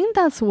 I think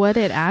that's what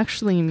it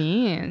actually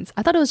means.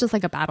 I thought it was just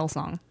like a battle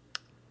song.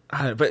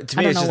 But to I me, don't it's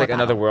know just what like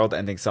another battle.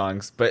 world-ending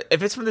songs. But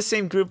if it's from the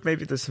same group,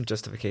 maybe there's some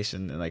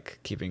justification in like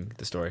keeping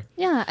the story.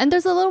 Yeah, and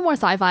there's a little more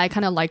sci-fi. I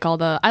kind of like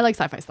I like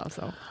sci-fi stuff,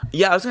 so.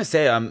 Yeah, I was gonna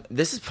say,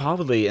 this is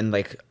probably in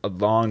like a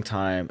long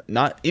time,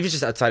 not even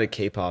just outside of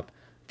K-pop,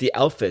 the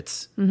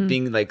outfits Mm-hmm.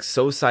 being like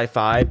so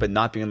sci-fi, but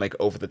not being like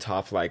over the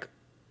top, like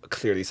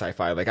clearly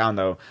sci-fi. Like I don't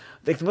know,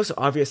 like the most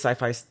obvious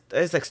sci-fi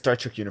is like Star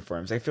Trek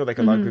uniforms. I feel like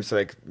a Mm-hmm. lot of groups are,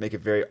 like make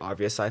it very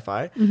obvious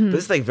sci-fi, but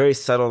this is like very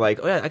subtle. Like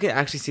oh yeah, I can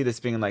actually see this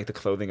being like the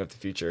clothing of the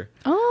future.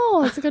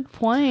 Oh, that's a good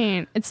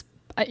point. It's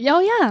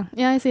yeah,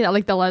 I see that,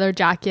 like the leather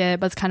jacket,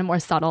 but it's kind of more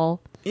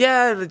subtle.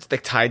 Yeah, it's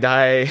like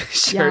tie-dye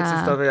shirts and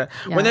Yeah. stuff like that.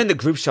 Yeah. When they're in the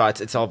group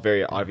shots, it's all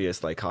very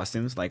obvious, like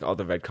costumes. Like all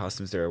the red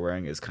costumes they're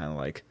wearing is kind of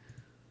like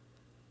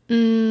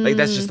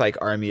that's just like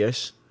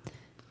army-ish.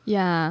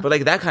 Yeah. But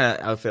like that kind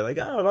of outfit, like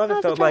I don't know, a lot of it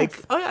That's a felt like,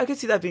 dress. oh yeah, I could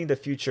see that being the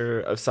future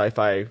of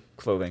sci-fi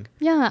clothing.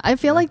 Yeah, I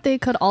feel like they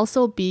could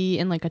also be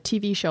in like a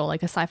TV show,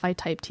 like a sci-fi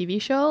type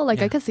TV show.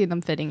 Like I could see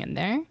them fitting in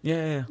there.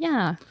 Yeah.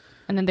 Yeah.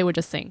 And then they would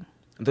just sing.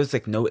 There's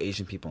like no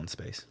Asian people in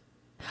space.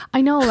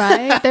 I know,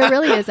 right? There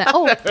really isn't.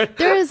 Oh,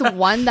 there is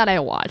one that I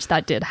watched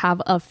that did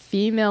have a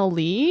female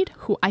lead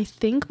who I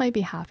think might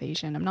be half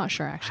Asian. I'm not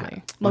sure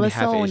actually. Only Melissa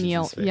half Asians in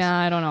O'Neill. space. Yeah,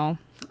 I don't know.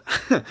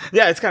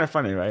 Yeah, it's kind of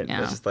funny, right?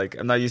 Yeah. It's just like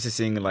I'm not used to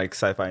seeing like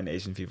sci-fi and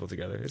Asian people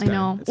together. It's I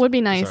know. it's Would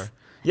be nice. bizarre.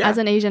 Yeah. As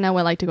an Asian, I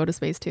would like to go to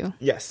space too.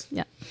 Yes.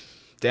 Yeah.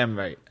 Damn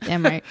right.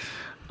 Damn right.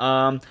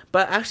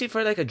 But actually,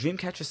 for like a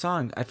Dreamcatcher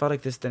song, I felt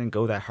like this didn't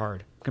go that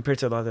hard compared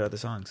to a lot of the other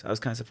songs. I was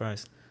kind of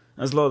surprised.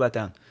 I was a little let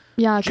down.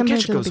 Yeah, compared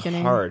Dreamcatcher to the goes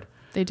beginning. hard,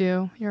 They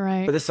do. You're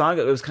right. but the song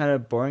it was kind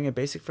of boring and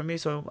basic for me,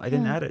 so I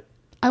didn't add it.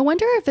 I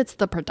wonder if it's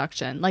the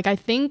production. Like, I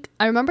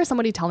remember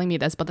somebody telling me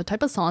this, but the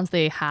type of songs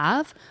they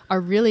have are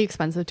really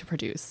expensive to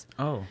produce.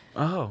 Oh.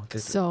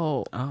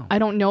 So Oh. I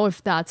don't know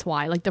if that's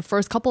why. Like the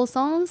first couple of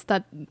songs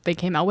that they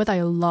came out with,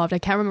 I loved. I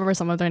can't remember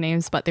some of their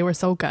names, but they were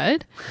so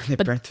good. They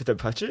But burnt through the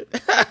budget.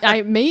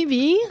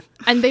 maybe,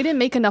 and they didn't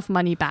make enough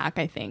money back.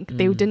 I think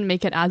they Mm. didn't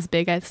make it as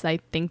big as I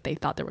think they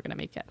thought they were gonna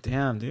make it.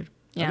 Damn, dude.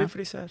 Yeah. That'd be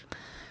pretty sad.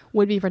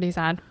 Would be pretty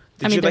sad.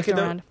 Did you they're like it still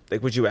though? around.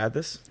 Like, would you add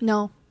this?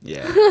 No.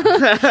 Yeah.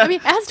 I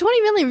mean, it has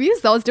 20 million views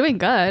though. It's doing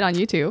good on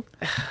YouTube.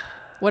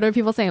 What are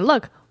people saying?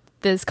 Look,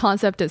 this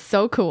concept is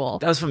so cool.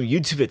 That was from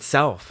YouTube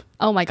itself,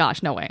 Oh my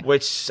gosh, no way.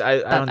 which I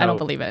don't know. I don't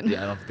believe it.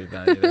 Yeah, I don't believe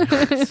that either.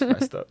 It's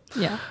messed up.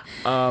 Yeah.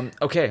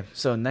 Okay,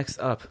 so next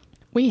up.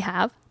 We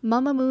have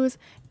Mamamoo's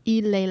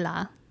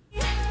I-DLE.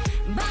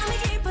 밤이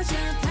깊어져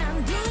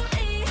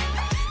단둘이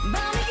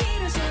밤이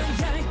길어져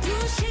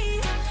 12시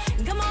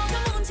네가 뭐가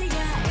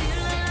문제야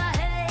일어나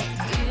해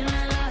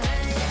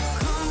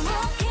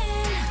겁먹긴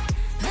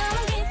밤은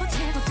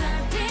깊어지고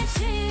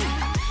달빛이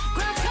꽉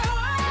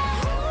차와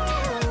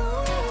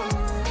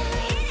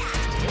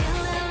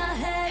일어나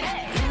해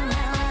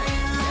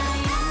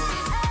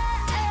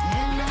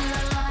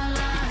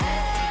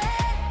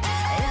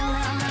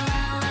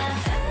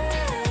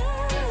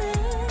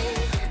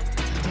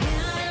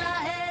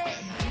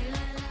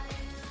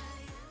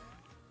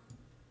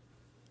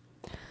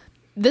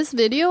This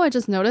video I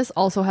just noticed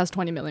also has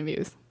 20 million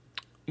views.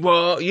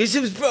 Whoa,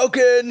 YouTube's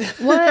broken.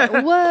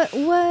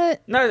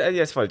 What? No,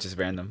 yeah, it's probably just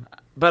random.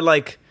 But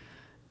like,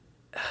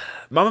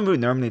 Mamamoo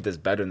normally does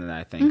better than that,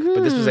 I think.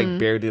 But this was like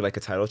barely like a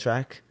title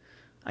track,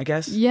 I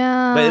guess.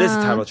 Yeah. But it is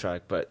a title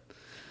track. But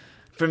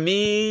for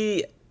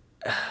me,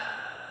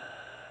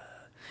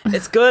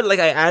 it's good. Like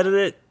I added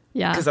it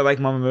Yeah. because I like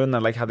Mamamoo and I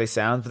like how they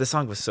sound. But the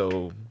song was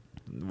so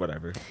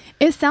whatever.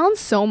 It sounds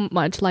so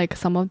much like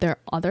some of their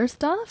other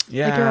stuff. Like it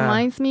Yeah.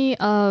 reminds me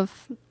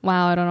of,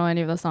 wow, I don't know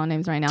any of the song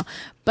names right now,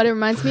 but it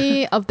reminds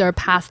me of their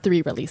past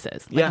 3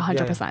 releases, like Yeah,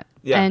 100%.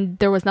 yeah. And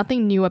there was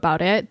nothing new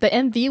about it. The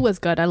MV was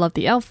good. I love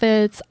the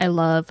outfits. I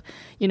love,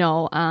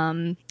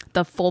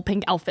 the full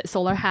pink outfit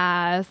Solar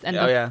has and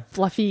Oh, the yeah.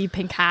 fluffy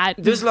pink hat.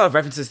 There's a lot of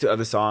references to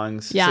other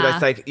songs. Yeah. So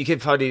that's like, you could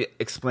probably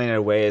explain it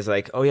away as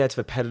like, oh yeah, it's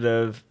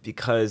repetitive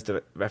because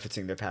they're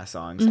referencing their past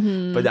songs.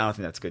 Mm-hmm. But I don't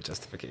think that's good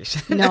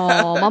justification. No,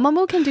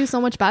 Mamamoo can do so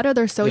much better.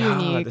 They're so Yeah,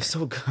 unique. they're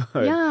so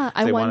good. Yeah,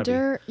 I They wanna be.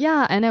 wonder.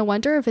 Yeah, and I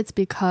wonder if it's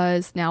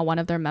because now one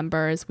of their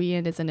members,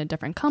 Wheein, is in a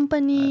different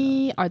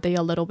company. Are they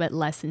a little bit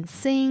less in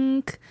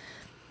sync?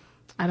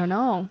 I don't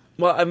know.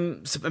 Well,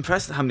 I'm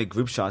impressed how many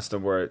group shots there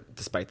were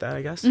despite that,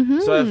 I guess.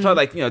 Mm-hmm. So I felt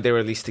like, they were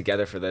at least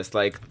together for this.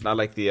 Like, not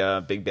like the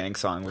Big Bang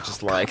song, which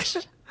is like...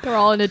 They're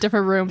all in a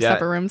different room, Yeah,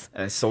 separate rooms.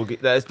 And Seulgi,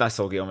 that's not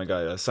Seulgi, oh my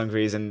god.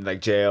 Seungri's in like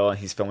jail and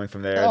he's filming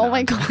from there. Oh No.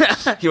 my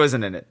gosh. He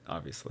wasn't in it,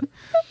 obviously.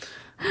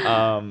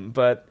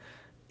 But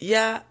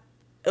yeah,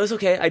 it was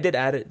okay. I did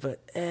add it, but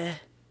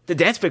the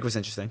dance break was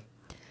interesting.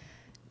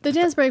 The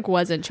dance break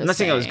was interesting. I'm not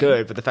saying it was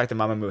good, but the fact that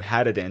Mamamoo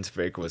had a dance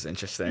break was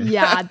interesting.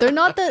 Yeah, they're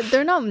not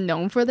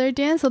known for their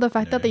dance, so the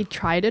fact that they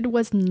tried it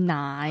was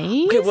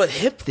nice. Okay, well,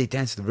 hip, they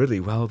danced really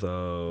well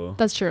though.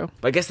 That's true.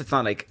 But I guess it's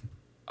not like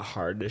a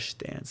hardish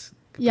dance.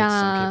 compared to Yeah.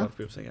 Some K-pop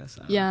groups, I guess. I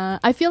don't know. Yeah,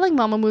 I feel like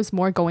Mamamoo's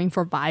more going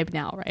for vibe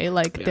now, right?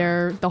 Like Yeah.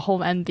 they're the whole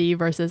MV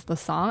versus the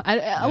song.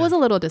 I was a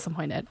little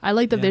disappointed. I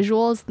like the Yeah.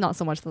 visuals, not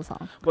so much the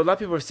song. Well, a lot of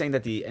people were saying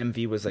that the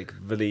MV was like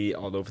really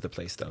all over the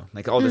place though.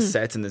 Like all the Mm.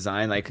 sets and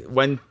design. Like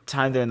one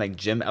time they're in like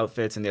gym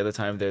outfits and the other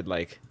time they're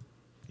like,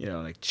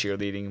 like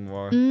cheerleading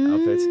more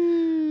outfits.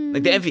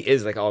 Like the MV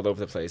is like all over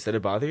the place. Did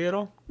it bother you at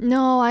all?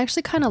 No, I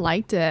actually kind of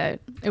liked it.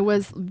 It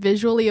was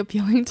visually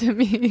appealing to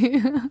me.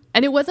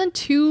 And it wasn't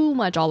too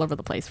much all over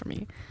the place for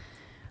me.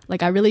 Like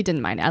I really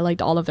didn't mind it. I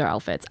liked all of their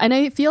outfits. And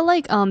I feel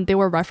like they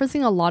were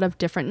referencing a lot of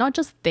different, not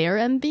just their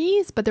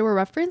MVs, but they were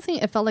referencing,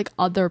 it felt like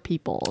other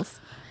people's.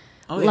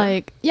 Oh,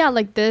 Like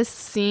this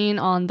scene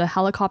on the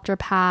helicopter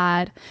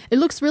pad. It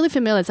looks really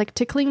familiar. It's like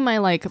tickling my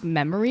like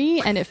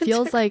memory, and it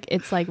feels like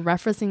it's like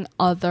referencing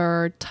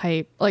other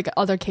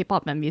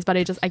K-pop MVs, but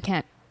I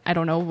can't I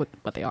don't know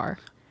what they are.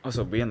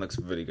 Also, Rian looks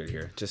really good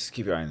here. Just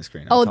keep your eye on the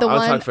screen. Oh, I'll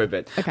one- talk for a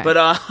bit. Okay. But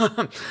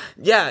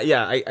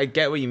I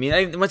get what you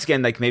mean. Once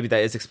again, like maybe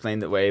that is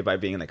explained away by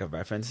being like a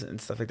reference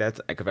and stuff like that,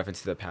 like a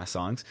reference to the past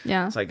songs.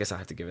 Yeah. So I guess I'll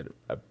have to give it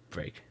a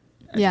break.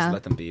 And Yeah. Just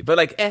let them be. But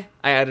like, I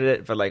added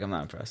it, but like I'm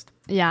not impressed.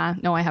 Yeah,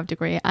 no, I have to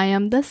agree. I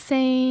am the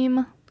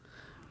same.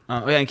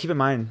 And keep in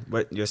mind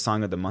what your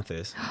song of the month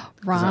is.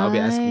 'Cause Right. I'll be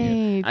asking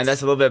you. And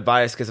that's a little bit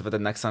biased because the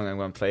next song I'm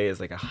going to play is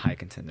like a high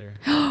contender.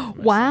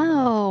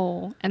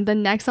 Wow. And the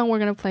next song we're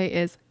going to play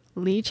is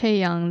Lee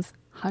Chae-young's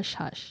Hush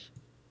Hush.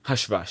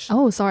 Hush Rush.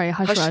 Oh, sorry,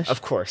 Hush Rush.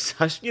 Of course.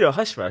 Hush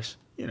Rush.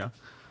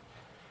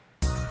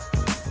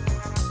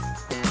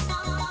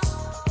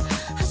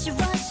 Hush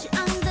rush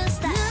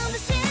understand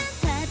눈부신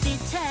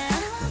달빛에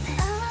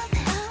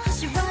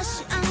Hush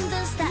rush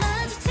understand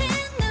마주친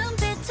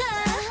눈빛에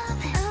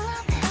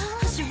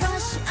Hush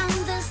rush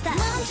understand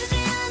멈추지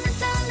않는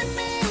떨림이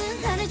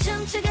나를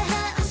춤추게 해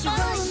Hush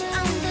rush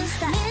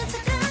understand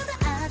미쳐가다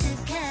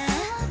아득해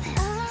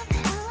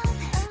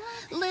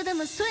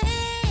Rhythm is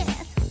sweet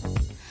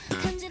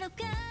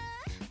간지럽게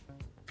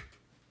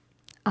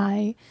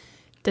I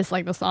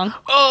dislike the song.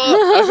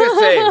 Oh, I was gonna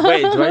say,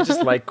 wait, do I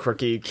just like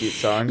quirky, cute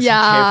songs?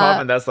 Yeah.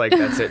 K-pop, and that's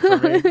it for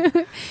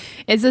me.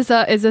 Is this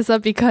a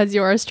because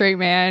you're a straight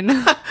man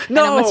and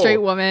No. I'm a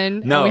straight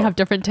woman No. and we have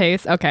different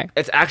tastes? Okay.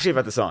 It's actually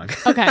about the song.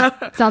 Okay.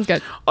 Sounds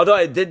good. Although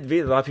I did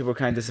read a lot of people were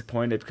kind of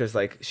disappointed because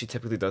like she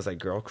typically does like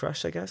girl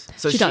crush, I guess.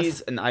 So She she's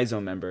does. an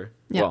I-Zone member.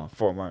 Yeah. Well,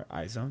 former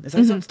I-Zone. Is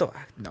I-Zone still?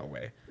 No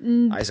way.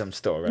 I-Zone's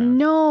still around.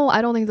 No,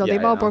 I don't think so. Yeah,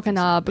 They've I all don't broken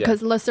think so. up Yeah.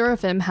 because Le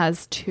Sserafim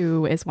has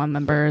 2 is1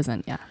 members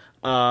and yeah.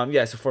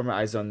 So former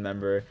I-Zone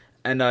member.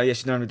 And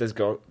she normally does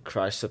Girl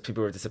Crush, so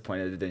people were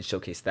disappointed it didn't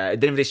showcase that.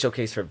 It didn't really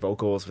showcase her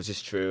vocals, which is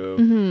true.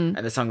 Mm-hmm.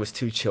 And the song was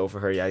too chill for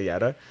her, yada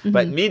yada.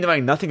 But me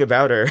knowing nothing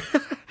about her,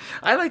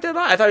 I liked it a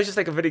lot. I thought it was just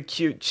like a really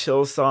cute,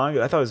 chill song.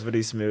 I thought it was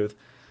really smooth.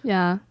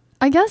 Yeah.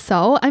 I guess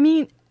so. I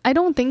mean, I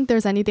don't think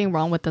there's anything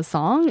wrong with the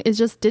song. It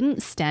just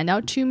didn't stand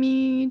out to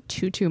me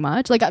too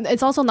much. Like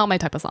it's also not my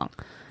type of song.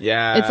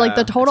 Yeah. It's like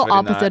the total really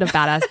opposite not. of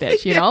badass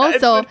bitch, you know?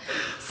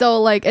 So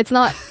like it's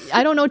not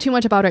I don't know too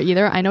much about her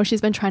either. I know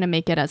she's been trying to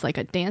make it as like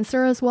a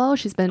dancer as well.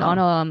 She's been on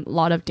a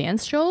lot of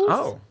dance shows.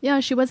 Oh. Yeah,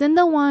 she was in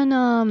the one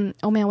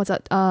oh man, what's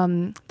that?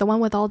 The one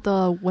with all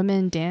the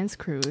women dance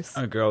crews.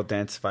 A girl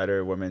dance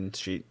fighter, woman,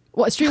 street.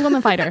 What Street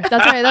Woman Fighter?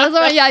 That's right. That was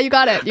right. Yeah, you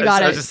got it. You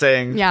got it. I was just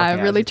saying. Yeah, fucking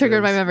it really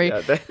triggered my memory.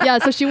 adjectives. Yeah,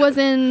 so she was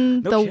in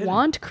No the kidding.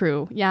 Want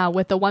crew. Yeah,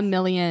 with the 1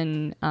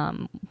 million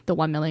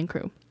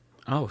crew.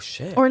 Oh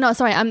shit. Or no,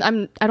 sorry, I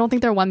don't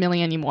think they're 1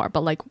 million anymore.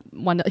 But like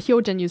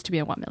Hyojin used to be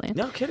in 1 million.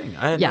 No kidding.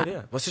 I had Yeah. no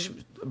idea. Well,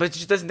 but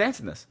she doesn't dance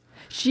in this.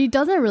 She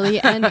doesn't really,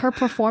 and her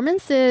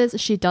performances,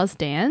 she does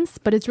dance,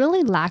 but it's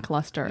really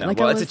lackluster. No, like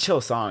well, I it's a was-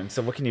 chill song,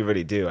 so what can you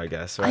really do? I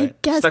guess, right?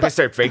 guess, She's not gonna but-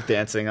 start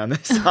breakdancing on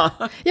this song.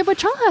 Yeah, but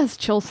Chung has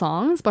chill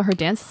songs, but her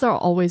dances are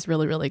always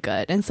really, really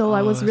good. And so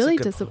I was that's a really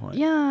good disappointed. point.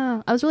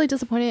 Yeah, I was really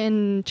disappointed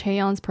in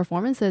Chaeyeon's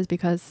performances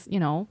because, you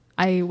know,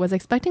 I was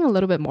expecting a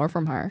little bit more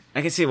from her.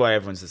 I can see why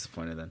everyone's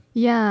disappointed then.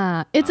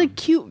 Yeah, it's a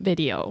cute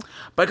video.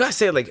 But I gotta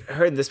say, like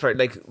her in this part,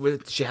 like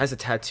she has the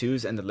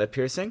tattoos and the lip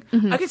piercing.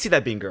 I can see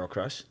that being girl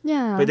crush. Mm-hmm.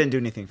 Yeah. But it didn't do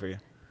anything for you.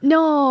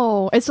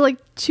 No, it's like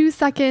 2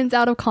 seconds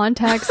out of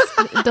context.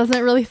 It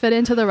doesn't really fit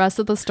into the rest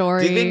of the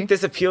story. Do you think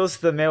this appeals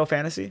to the male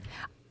fantasy?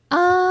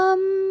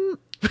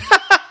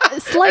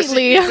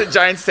 Slightly. It's a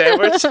giant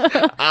sandwich.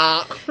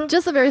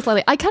 Just a very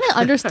slightly. I kind of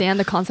understand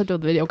the concept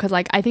of the video because,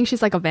 like, I think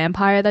she's like a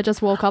vampire that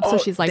just woke up, so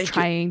she's like thank you.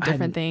 trying I had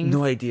different things.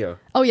 No idea.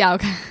 Oh yeah,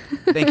 okay.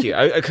 Thank you.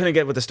 I couldn't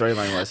get what the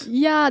storyline was.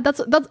 Yeah,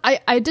 that's.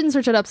 I didn't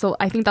search it up, so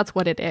I think that's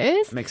what it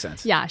is. Makes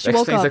sense. Yeah, she that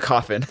woke explains up. the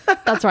coffin.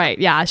 That's right.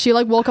 Yeah, she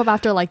like woke up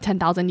after like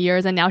 10,000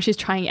 years, and now she's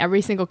trying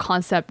every single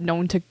concept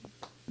known to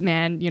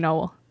man. You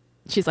know,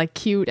 she's like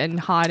cute and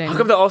hot and. How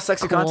come they're all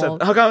sexy cool.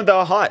 concepts? How come they're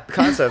all hot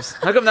concepts?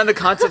 How come none of the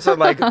concepts are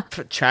like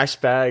trash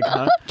bag?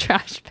 Huh?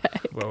 Trash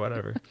bag. Well,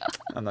 whatever.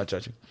 I'm not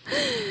judging.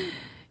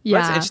 Yeah,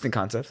 That's an interesting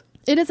concept.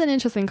 it is an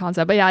interesting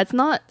concept, but yeah, it's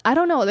not. I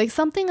don't know. Like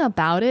something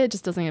about it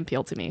just doesn't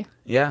appeal to me.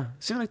 Yeah.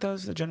 Seemed like that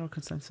was the general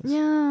consensus.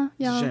 Yeah, It's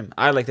a yeah. shame.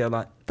 I liked it a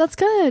lot. That's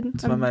good.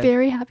 one of I'm my-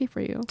 very happy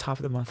for you. Top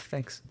of the month.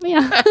 Thanks.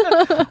 Yeah.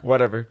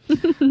 Whatever.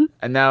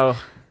 And now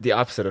the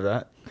opposite of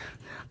that.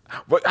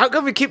 What? How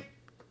come we keep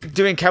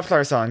doing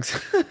Kepler songs?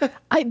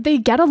 They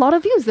get a lot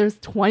of views. There's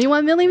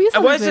 21 million views.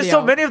 on Why this is there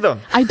so video. many of them?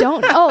 I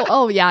don't.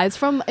 Oh yeah. It's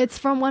from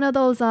one of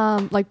those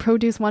like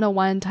Produce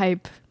 101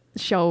 type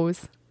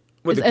shows.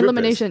 What, It's the group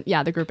elimination.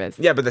 Yeah, the group is.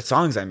 Yeah, but the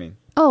songs, I mean.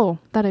 Oh,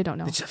 that I don't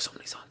know. They just have so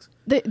many songs.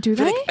 Do I feel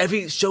they? like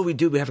every show we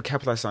do, we have a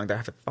Kepler song that I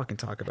have to fucking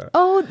talk about.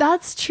 Oh,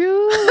 that's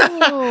true.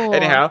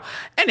 Anyhow,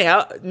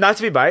 not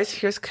to be biased,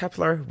 here's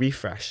Kepler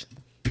Refresh.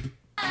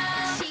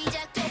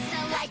 시작됐어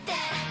like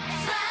that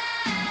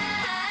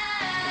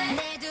fine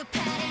내 두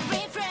팔을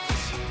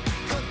refresh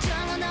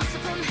걱정은 없어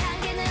품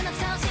한 개는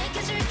없어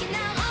지켜줄게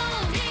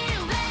now 우리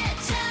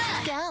외쳐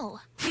go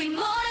we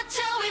몰아쳐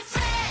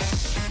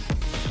refresh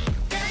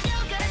gotta go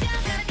gotta go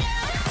gotta go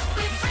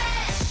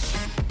refresh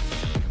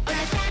오늘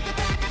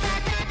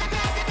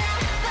따따따따따따따따따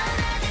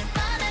뻔하지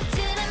뻔한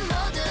틀은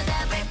모두 다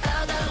break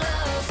for the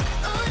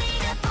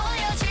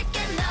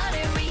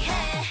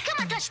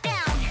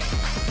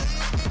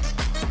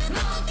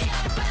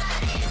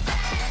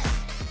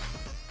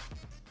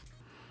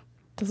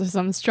Those are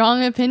some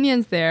strong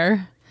opinions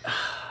there.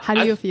 How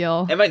do you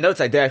feel? In my notes,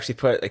 I did actually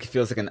put like it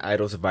feels like an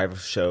Idol Survival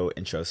Show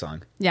intro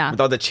song. Yeah. With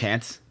all the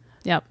chants.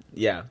 Yep.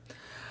 Yeah.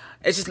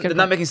 It's just Good they're point.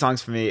 not making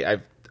songs for me.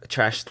 I've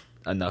trashed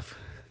enough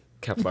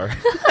Kepler.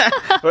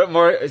 What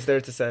more is there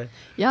to say?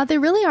 Yeah, they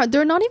really are.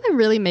 They're not even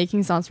really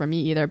making songs for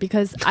me either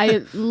because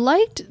I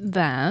liked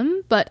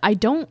them, but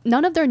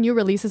none of their new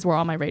releases were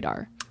on my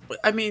radar.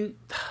 I mean,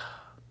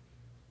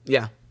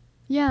 yeah.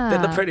 Yeah. They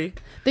look pretty.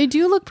 They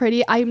do look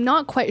pretty. I'm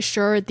not quite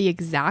sure the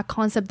exact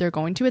concept they're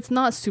going to. It's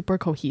not super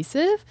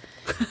cohesive.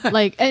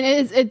 Like, and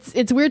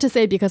it's weird to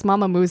say because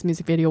Mamamoo's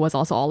music video was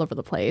also all over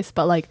the place,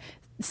 but like,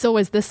 so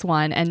is this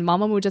one, and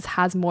Mamamoo just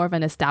has more of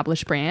an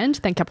established brand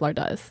than Kepler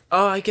does.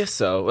 Oh, I guess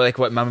so. Like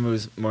what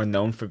Mamamoo's more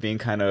known for being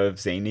kind of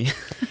zany.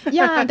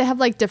 Yeah, they have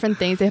like different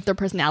things. They have their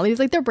personalities,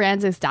 like their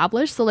brand's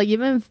established. So like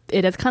even if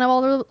it is kind of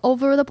all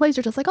over the place,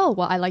 you're just like, oh,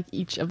 well, I like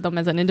each of them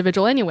as an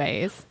individual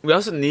anyways. We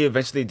also need to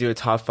eventually do a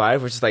top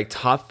 5, which is like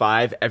top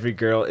 5. Every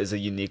girl is a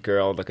unique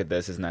girl. Look at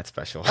this. Isn't that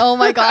special? Oh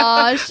my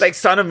gosh. Like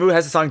Sonamoo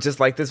has a song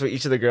just like this where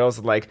each of the girls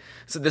are like,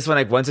 so this one,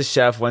 like one's a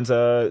chef, one's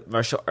a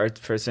martial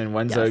arts person,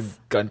 one's a Yes.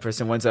 gun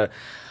person, one's a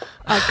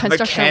construction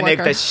mechanic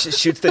worker. that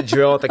shoots the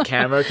drill at the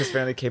camera because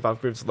apparently K-pop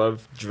groups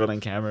love drilling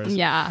cameras.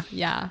 Yeah.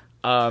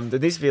 There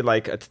needs to be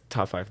like a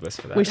top 5 list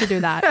for that. We should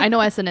do that. I know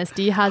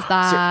SNSD has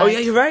that. Oh yeah,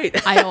 you're right.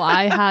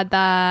 IOI had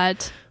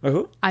that. Wait,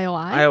 who?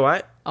 IOI?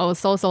 IOI? Oh,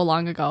 so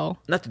long ago.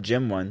 Not the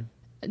gym one.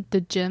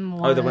 The gym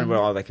one. Oh, the one where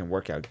all like in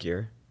workout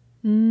gear.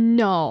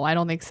 No, I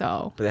don't think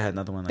so. But they had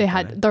another one. Like They that,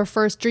 had right? their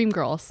first Dream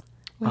Girls.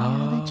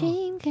 Oh.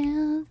 Dream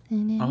Girls.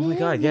 Oh my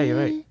god, yeah, you're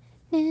right.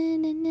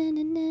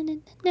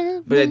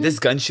 But this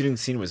gun shooting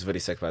scene was really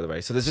sick, by the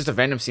way. So there's just a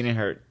random scene in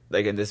her,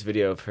 like in this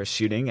video of her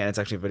shooting, and it's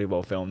actually really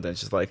well filmed. And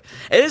it's just like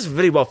it is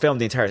really well filmed,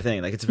 the entire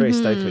thing. Like it's very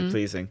aesthetically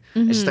pleasing.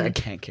 It's just like I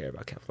can't care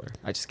about Kepler.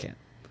 I just can't.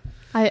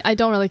 I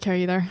don't really care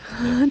either,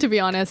 to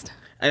be honest.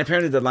 And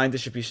apparently the line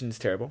distribution is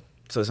terrible.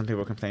 So some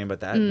people are complaining about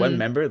that. One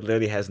member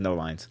literally has no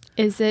lines.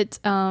 Is it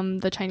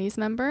the Chinese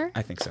member?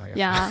 I think so.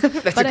 Yeah.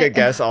 That's But a good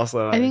guess.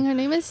 Also, I think her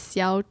name is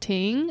Xiao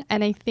Ting,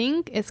 and I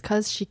think it's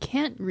because she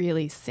can't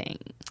really sing.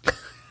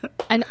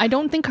 And I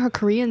don't think her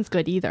Korean's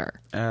good either.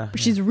 But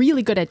she's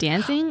really good at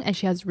dancing, and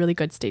she has really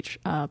good stage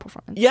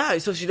performance. Yeah,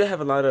 so she did have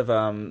a lot of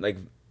like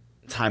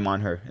time on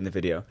her in the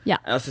video. Yeah.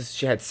 And also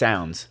she had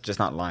sounds, just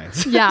not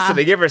lines. Yeah. So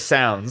they give her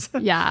sounds.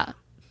 Yeah,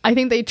 I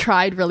think they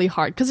tried really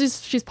hard because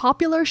she's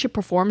popular. She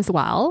performs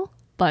well,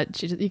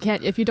 but you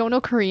can't if you don't know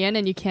Korean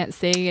and you can't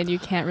sing and you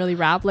can't really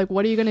rap. Like,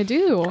 what are you gonna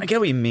do? I get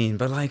what you mean,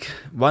 but like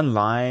one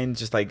line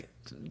just like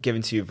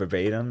given to you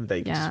verbatim that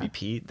you can just Yeah.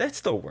 repeat, that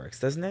still works,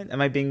 doesn't it?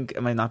 Am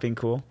I not being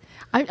cool?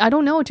 I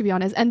don't know, to be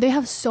honest. And they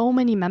have so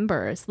many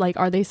members. Like,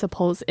 is it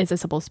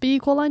supposed to be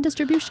equal line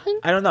distribution?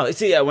 I don't know.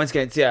 See, once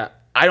again,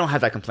 I don't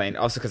have that complaint.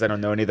 Also, because I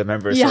don't know any of the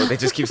members, Yeah. so they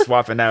just keep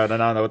swapping out,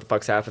 and I don't know what the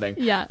fuck's happening.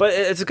 Yeah. But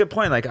it's a good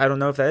point. Like, I don't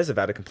know if that is a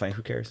valid complaint.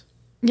 Who cares?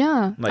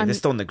 Yeah. Like, they're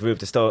still in the group.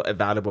 They're still a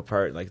valuable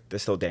part. Like, they're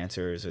still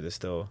dancers, or they're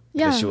still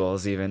Yeah.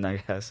 visuals, even. I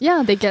guess.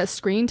 Yeah, they get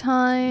screen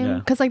time. Yeah.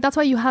 Because, like, that's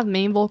why you have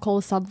main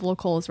vocals, sub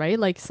vocals, right?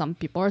 Like, some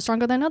people are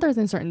stronger than others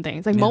in certain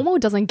things. Like, Momo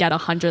doesn't get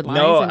 100 lines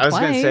No, in I was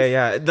twice. gonna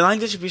say the line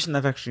distribution.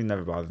 That actually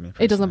never bothered me.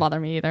 It doesn't personally. bother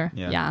me either.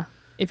 Yeah. Yeah.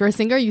 If you're a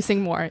singer, you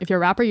sing more. If you're a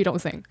rapper, you don't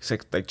sing. It's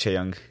like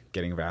Chaeyoung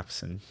getting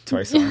raps in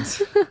Twice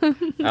songs. I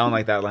don't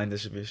like that line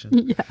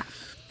distribution.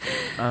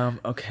 Yeah.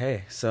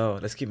 Okay, so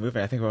let's keep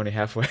moving. I think we're only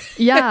halfway.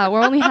 Yeah,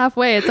 we're only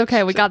halfway. It's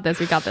okay. We got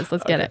this.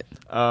 Let's get it.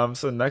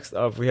 So next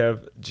up we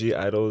have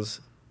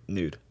G-IDLE's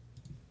Nude.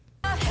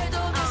 해도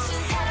다시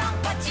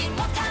사랑받지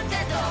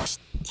못한데도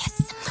Yes,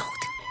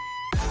 nude.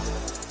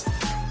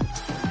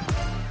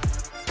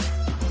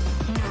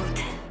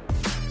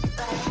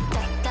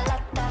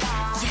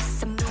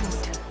 Yes, I'm nude.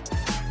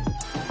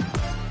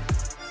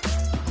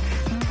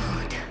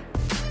 Nude.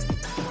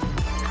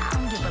 I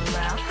don't give a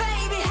love.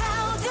 Baby,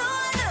 how do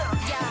I look?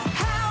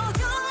 How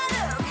do I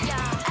look?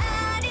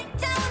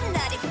 아리따운 날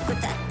입고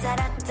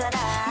따따라따라.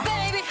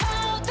 Baby,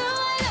 how do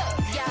I look?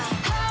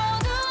 How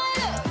do I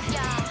look?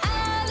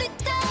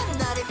 아리따운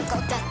날 입고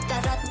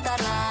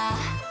따따라따라.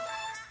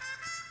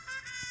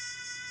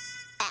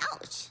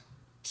 Ouch.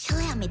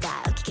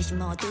 실례합니다. 여기 계신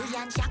모두의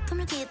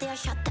작품을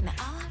기대하셨다면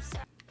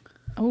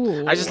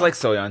Oh. I just like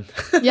Soyeon.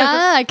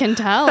 Yeah, I can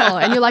tell.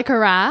 And you like her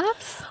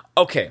raps?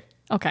 Okay.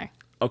 Okay.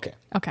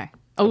 Okay.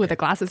 Oh, the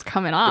glass is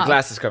coming off. The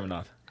glass is coming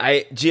off.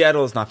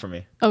 G-IDLE is not for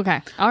me.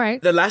 Okay. All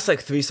right. The last like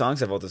 3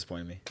 songs have all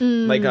disappointed me.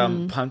 Like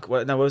Punk.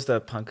 What was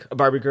the Punk?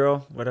 Barbie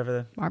Girl.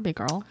 Whatever. Barbie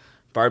girl.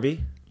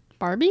 Barbie.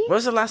 Barbie? What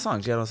was the last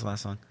song? G-IDLE's the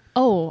last song.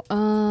 Oh,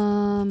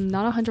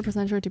 not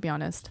 100% sure, to be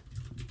honest.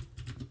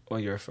 Well,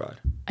 you're a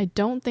fraud. I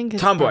don't think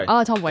it's Tomboy.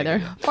 Oh, Tomboy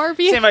there.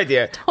 Barbie. Same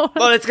idea.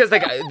 Well, it's because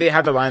like they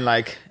have the line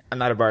like I'm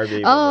not a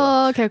Barbie. blah,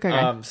 blah, Oh, okay.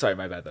 blah. Sorry,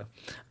 my bad though.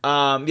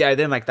 Yeah, I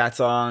didn't like that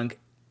song,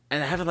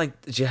 and I haven't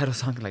liked the G-IDLE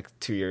song in like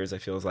 2 years.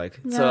 It feels like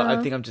so. I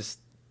Yeah. think I'm just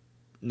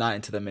not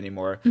into them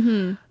anymore.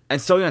 And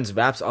Soyeon's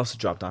raps also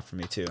dropped off for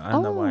me too. I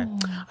don't know why.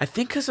 I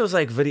think because it was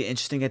like really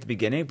interesting at the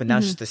beginning, but now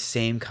it's just the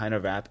same kind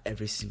of rap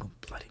every single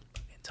bloody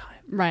fucking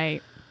time.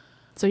 Right.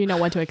 so you know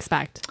what to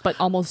expect, but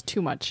almost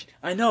too much.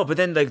 I know, but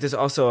then like there's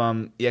also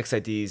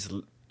EXID's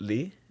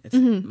Lee. It's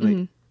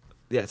Lee.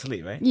 Yeah, it's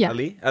Lee, right? Yeah.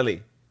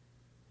 Ali.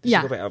 Does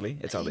Yeah. she go by Ali?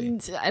 It's Ali.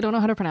 I don't know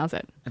how to pronounce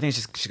it. I think it's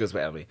just she goes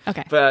by Ali.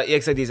 Okay. But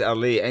EXID's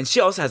Ali, and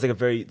she also has like a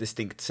very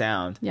distinct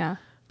sound. Yeah.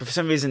 But for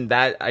some reason,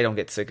 that I don't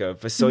get sick of.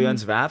 But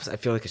Soyeon's raps, I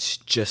feel like it's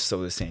just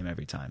so the same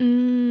every time.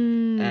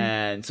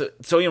 And so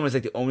Soyeon was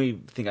like the only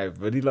thing I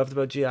really loved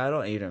about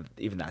G-Idol, and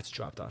even that's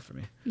dropped off for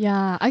me.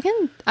 Yeah, I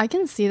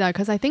can see that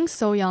because I think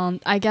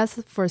Soyeon, I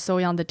guess for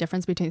Soyeon, the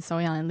difference between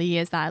Soyeon and Lee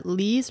is that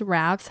Lee's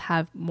raps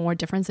have more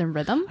difference in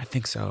rhythm, I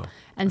think so.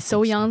 and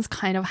Soyeon's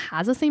kind of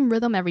has the same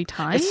rhythm every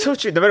time. It's so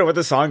true. No matter what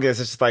the song is,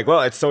 it's just like,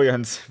 well, it's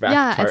Soyeon's rap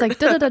Yeah, part. it's like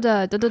da da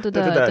da da da da da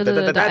da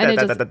da da, and it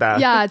just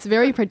yeah, it's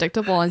very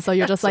predictable, and so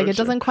you're just like it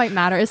doesn't quite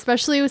matter,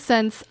 especially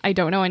since I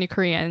don't know any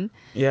Korean.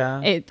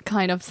 Yeah. It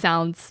kind of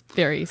sounds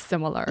very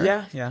similar.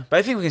 Yeah. But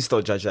I think we can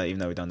still judge that even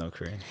though we don't know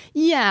Korean.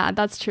 Yeah,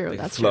 that's true. Like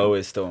That's flow true.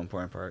 is still an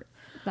important part.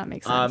 That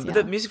makes sense. But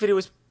Yeah. the music video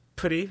was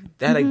pretty.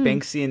 They had like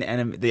Banksy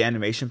and the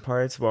animation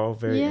parts were all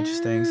very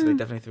interesting. So they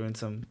definitely threw in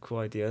some cool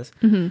ideas.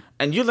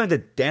 And you learned to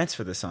dance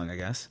for this song, I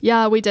guess.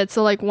 Yeah, we did.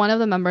 So like one of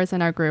the members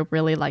in our group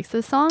really likes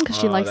this song because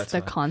she Oh, likes that's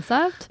the fun.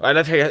 concept. I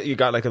love how you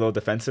got like a little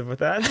defensive with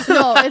that.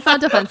 No, it's not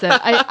defensive.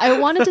 I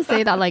wanted to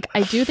say that like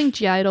I do think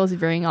G-Idol is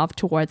veering off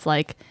towards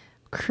like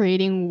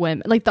creating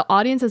women. Like the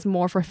audience is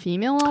more for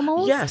female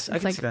almost. Yes, I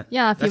It's can like, see that.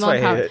 Yeah, That's female why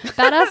I power. hate it.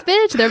 Badass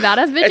bitch. They're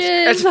badass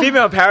bitches. It's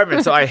female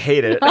empowerment, so I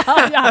hate it.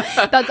 Yeah,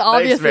 that's Thanks,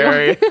 obviously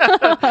Mary.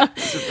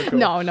 Super cool.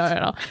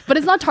 no. But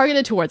it's not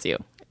targeted towards you.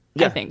 I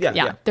Yeah, think.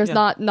 yeah, There's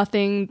yeah.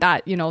 nothing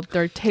that,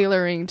 they're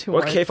tailoring What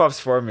towards. K-pop's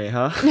for me,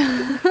 huh?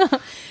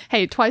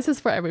 Hey, Twice is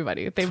for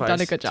everybody. They've done a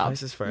Twice- good job.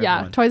 Twice is for Yeah,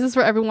 everyone. Twice is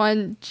for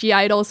everyone.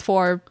 G-Idol's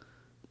for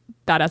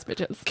badass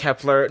bitches.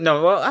 Kepler.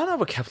 No, well, I don't know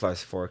what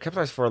Kepler's for.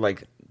 Kepler's for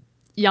like,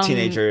 Young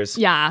Teenagers.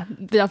 Yeah,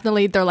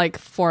 definitely. They're like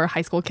for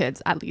high school kids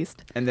at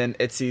least. and then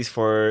ITZY's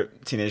for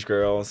teenage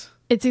girls.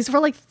 It's these for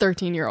like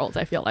 13-year-olds,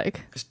 I feel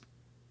like.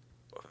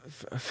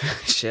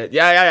 Shit.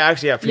 Yeah,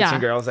 actually, yeah. Preteen Yeah,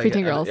 girls. Like,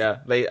 preteen girls. Yeah,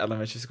 late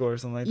elementary school or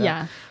something like that.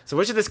 Yeah. So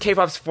which of this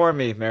K-pop's for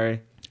me,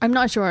 Mary? I'm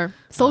not sure.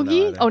 don't know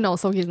Seulgi? either. Oh no,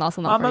 Seulgi's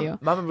also not for you.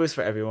 MAMAMOO's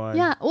for everyone.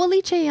 Yeah, well,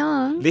 Lee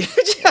Chae-young. Lee Lee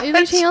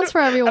Chae-young's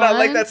for everyone. And I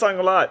like that song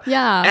a lot.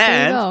 Yeah, there you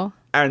And go.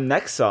 our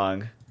next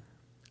song,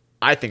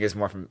 I think is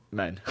more for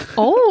men.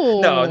 Oh.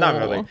 No, not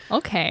really.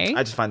 Okay.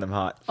 I just find them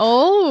hot.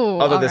 Oh,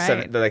 Although all they're,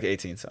 right. they're like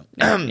 18, so.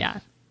 Yeah.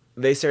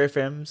 Les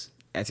Serafim's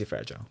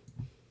Anti-Fragile.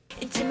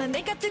 있지만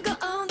내가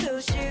뜨거운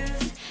those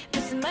shoes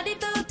무슨 말이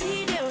더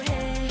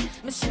필요해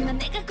무심한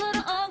내가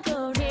걸어온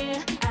거리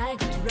I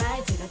got to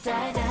ride till I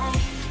die die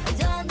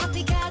어떤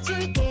높이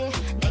가줄게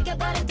내가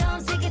바라던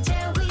세계 제일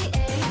위에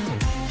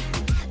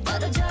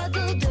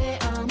떨어져도 돼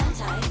I'm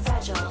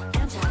anti-fragile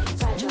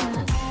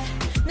anti-fragile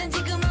난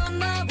지금 on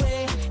my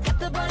way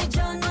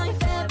갚아버리죠 너의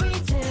fairy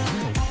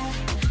tale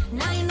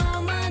Now you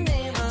know my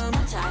name I'm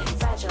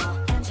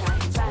anti-fragile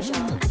anti-fragile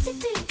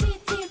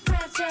anti-fragile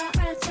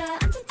fragile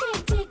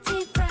anti-fragile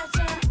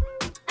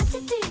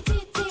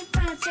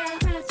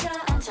anti-fragile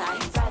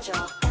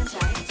anti-fragile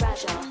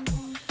anti-fragile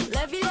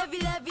Levy, levy,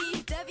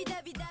 levy, levy,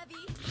 levy,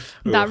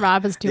 levy. That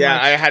rap is too Yeah,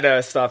 much. I had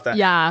to stop that.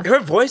 Yeah. Her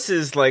voice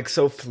is like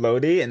so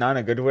floaty and not in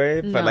a good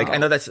way. But like, I No.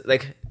 know that's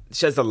like,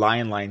 she has the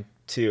lion line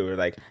too. Or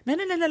like, na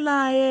na na na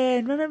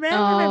lion.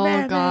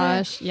 Oh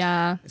gosh,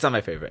 yeah. It's not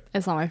my favorite.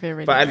 It's not my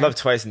favorite. But I either. love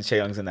Twice and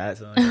Chaeyoung's in that.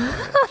 So.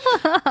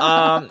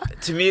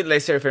 To me, Les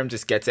Serafim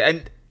just gets it.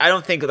 And I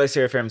don't think Les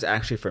Serafim's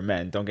actually for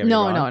men. Don't get me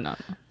wrong. No.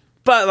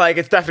 But like,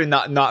 it's definitely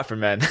not for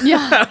men.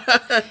 Yeah,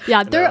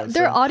 yeah. Their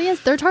so-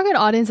 audience, their target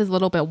audience is a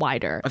little bit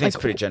wider. I think it's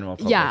pretty general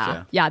public,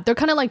 Yeah. They're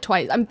kind of like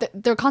Twice.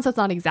 Their concept's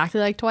not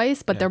exactly like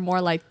Twice, but they're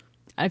more like.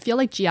 I feel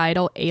like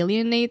G-Idol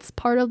alienates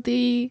part of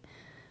the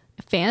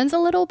fans a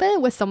little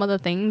bit with some of the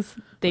things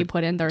they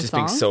put in their Just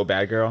being songs. so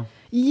bad girl.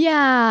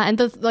 Yeah, and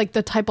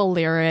the type of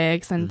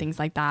lyrics and things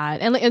like that,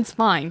 and like, it's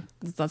fine.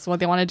 That's what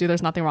they want to do.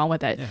 There's nothing wrong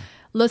with it. Yeah.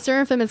 Le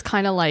Sserafim is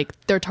kind of like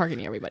they're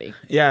targeting everybody.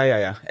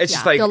 Yeah. It's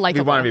just like, they're we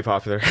likable. want to be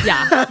popular.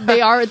 Yeah,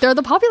 they are. They're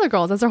the popular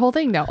girls. That's their whole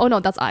thing now. Oh no,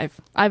 that's Ive.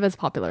 Ive is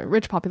popular.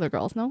 Rich popular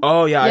girls. No.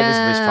 Oh yeah, I just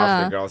Yeah. rich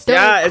popular girls. They're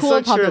yeah, like it's cool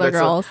so true. popular That's so-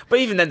 girls. but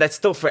even then, that's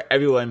still for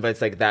everyone. But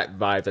it's like that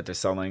vibe that they're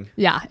selling.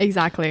 Yeah,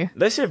 exactly.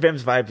 Les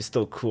Serafim's vibe is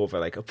still cool, but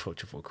like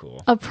approachable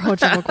cool.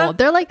 Approachable cool.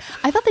 They're like,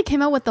 I thought they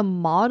came out with the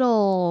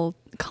model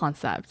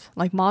concept,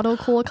 like model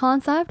cool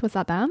concept. Was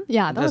that them?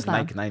 Yeah, that was That's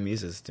them. like Nine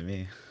Muses to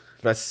me.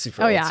 That's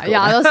super. Oh old yeah, school.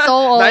 yeah. That's so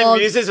old. Nine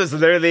Muses was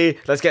literally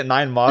let's get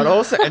 9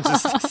 models and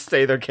just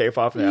stay their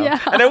K-pop now, Yeah.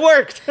 and it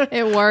worked. It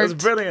It was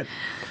worked. brilliant.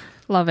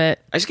 Love it.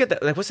 I just get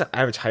that. Like, what's the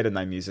average height of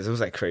 9 Muses? It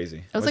was like crazy.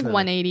 It was like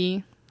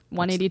 180,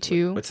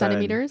 182 What's that in-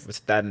 centimeters. What's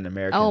that in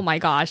American? Oh my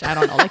gosh, I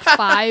don't know, like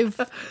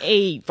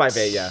 5'8".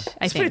 5'8", yeah.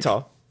 I It's think. pretty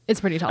tall.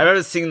 It's pretty tall. I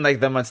remember seeing like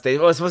them on stage.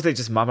 Well, it's mostly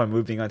just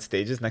MAMAMOO being on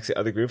stages next to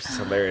other groups. It's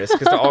hilarious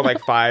because they're all like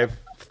 5'3",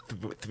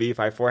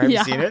 5'4". Have Yeah.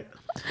 you seen it?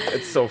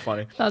 It's so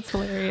funny. That's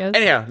hilarious.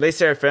 Anyhow, Les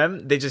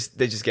Serafim, they just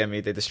get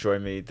me. They destroy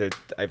me.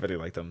 I really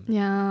like them.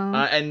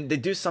 Yeah. And they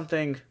do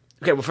something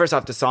Okay, well, first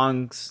off, the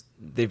songs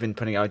they've been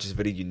putting out are just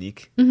really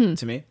unique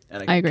to me and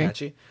like I agree.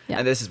 catchy. Yeah.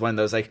 And this is one of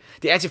those, like,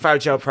 the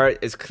anti-fragile part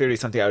is clearly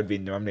something I would be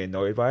normally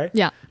annoyed by.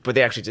 Yeah. But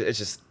they actually, it's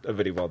just a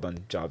really well done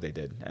job they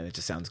did, and it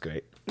just sounds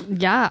great.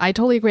 Yeah, I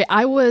totally agree.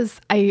 I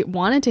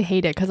wanted to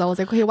hate it because I was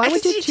like, okay, why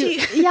would you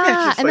choose? STG. Yeah,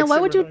 Just and then like why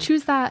super would you annoying.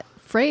 choose that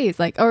phrase,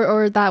 like,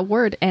 or that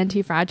word,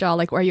 anti-fragile?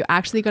 Like, are you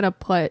actually gonna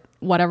put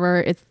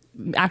whatever its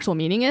actual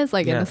meaning is,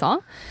 like in Yeah. the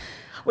song?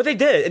 Well, they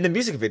did. In the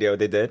music video,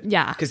 they did.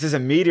 Yeah. Because there's a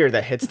meteor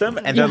that hits them,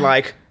 and they're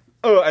like,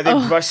 oh, and they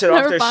brush it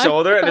off they're their fine.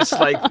 shoulder, and it's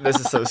like, this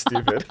is so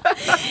stupid.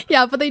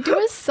 Yeah, but they do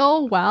it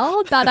so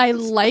well that I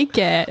like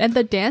it, and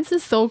the dance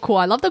is so cool.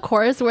 I love the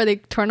chorus where they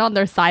turn on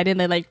their side and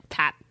they like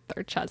pat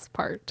their chest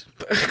part.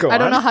 Go I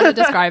don't on. know how to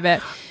describe it.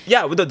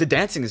 Yeah, well, the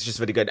dancing is just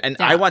really good. And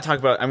Yeah. I want to talk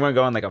about, I'm going to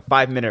go on like a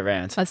 5-minute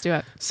rant. Let's do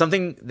it.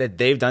 Something that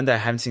they've done that I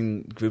haven't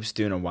seen groups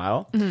do in a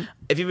while.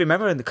 If you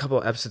remember in a couple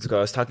of episodes ago,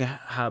 I was talking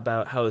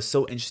about how it's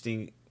so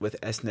interesting with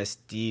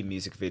SNSD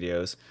music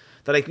videos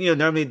that, like, you know,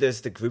 normally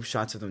there's the group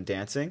shots of them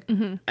dancing,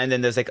 and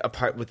then there's like a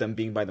part with them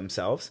being by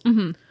themselves.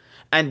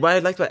 And what I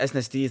liked about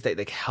SNSD is that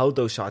like held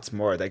those shots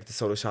more, like the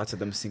solo shots of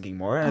them singing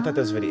more, and I thought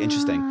that was really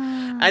interesting.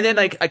 And then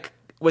like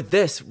with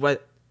this,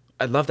 what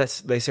I love that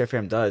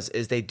SSERAFIM does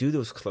is they do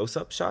those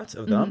close-up shots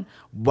of them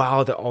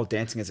while they're all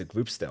dancing as a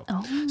group still.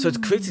 So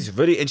it creates these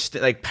really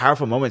interesting, like,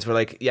 powerful moments where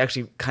like you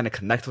actually kind of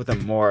connect with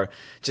them more,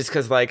 just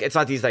because like it's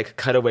not these like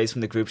cutaways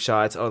from the group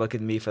shots. Oh, look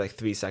at me for like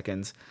 3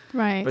 seconds.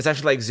 Right. But it's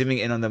actually like zooming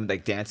in on them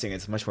like dancing.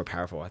 It's much more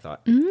powerful, I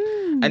thought.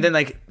 And then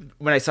like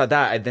when I saw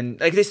that, I then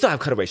like they still have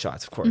cutaway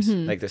shots, of course.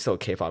 Like they're still a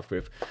K-pop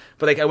group.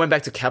 But like I went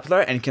back to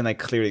Kepler and you can like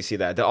clearly see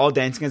that they're all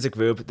dancing as a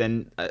group.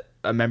 Then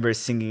a member is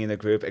singing in the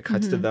group. It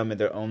cuts to them in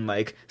their own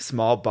like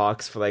small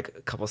box for like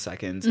a couple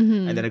seconds,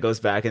 and then it goes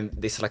back and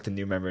they select a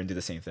new member and do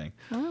the same thing.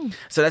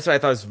 So that's what I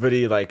thought was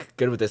really like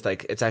good with this.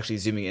 Like it's actually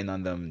zooming in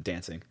on them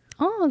dancing.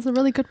 Oh, that's a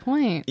really good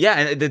point. Yeah,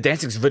 and the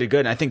dancing is really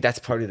good. And I think that's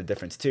part of the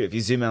difference too. If you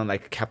zoom in on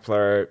like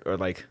Kepler or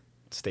like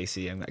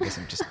Stacy, I guess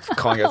I'm just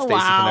calling out Stacy for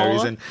Wow. no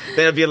reason.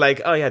 Then it'll be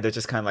like, oh yeah, they're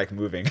just kind of like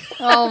moving.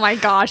 Oh my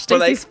gosh, But,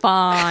 like- Stacey's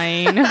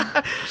fine.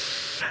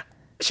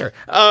 Sure.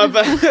 But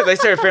like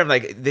SSERAFIM,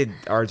 like they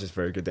are just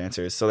very good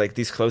dancers. So like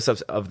these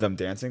close-ups of them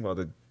dancing while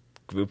the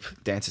group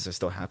dances are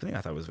still happening,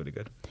 I thought was really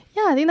good.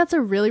 Yeah, I think that's a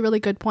really, really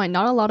good point.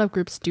 Not a lot of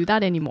groups do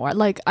that anymore.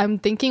 Like, I'm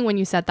thinking when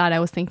you said that, I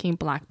was thinking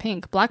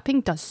Blackpink.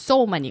 Blackpink does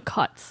so many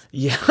cuts.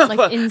 Yeah.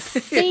 Like,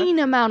 insane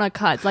amount of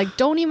cuts. Like,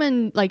 don't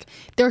even, like,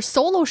 their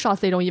solo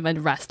shots they don't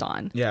even rest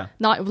on. Yeah.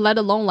 Not, let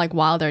alone, like,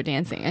 while they're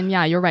dancing. And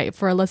yeah, you're right.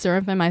 For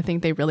SSERAFIM, I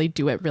think they really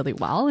do it really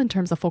well in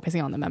terms of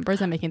focusing on the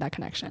members and making that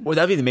connection. Well,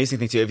 that'd be the amazing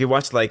thing too. If you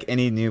watch like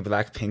any new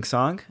Blackpink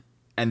song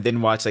and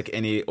then watch like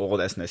any old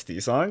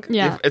SNSD song,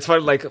 Yeah. it's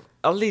probably like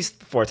at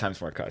least 4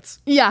 times more cuts.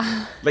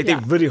 Yeah. Like Yeah.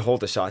 they really hold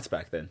the shots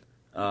back then.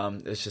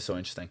 It's just so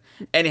interesting.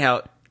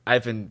 Anyhow,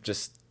 I've been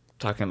just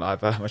talking a lot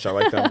about how much I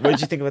like them. What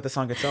did you think about the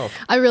song itself?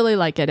 I really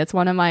like it. It's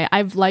one of my,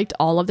 I've liked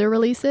all of their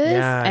releases.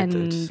 Yeah, and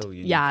it's so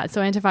unique. yeah,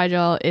 so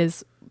Antifragile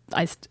is,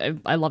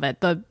 I love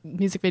it. The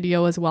music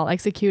video is well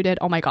executed.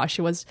 Oh my gosh,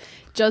 she was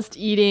just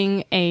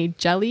eating a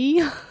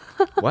jelly.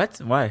 What?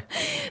 Why?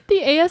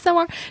 The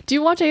ASMR. Do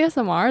you watch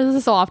ASMR? This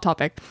is so off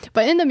topic.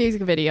 But in the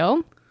music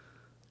video,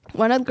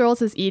 one of the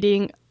girls is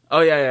eating Oh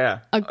yeah.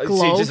 a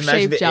So you just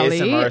imagine globe-shaped the jelly.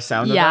 ASMR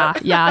sound of Yeah,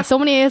 that? yeah. So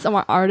many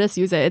ASMR artists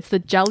use it. It's the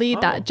jelly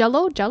Oh. that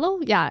Jello.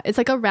 Yeah, it's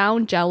like a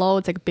round Jello.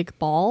 It's like a big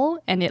ball,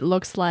 and it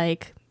looks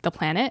like the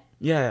planet.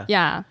 Yeah.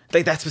 Yeah,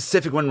 Like that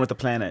specific one with the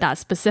planet. that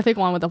specific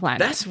one with the planet.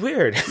 That's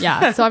weird.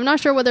 Yeah, so I'm not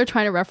sure what they're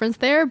trying to reference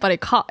there, but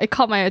it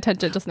caught my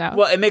attention just now.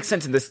 Well, it makes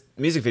sense in this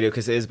music video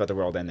because it is about the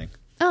world ending.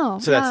 Oh,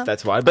 So yeah.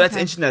 that's why. But that's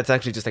Okay. interesting that it's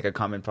actually just like a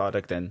common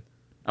product. And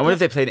I wonder if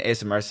they played an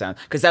ASMR sound,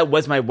 because that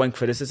was my one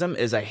criticism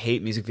is I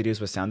hate music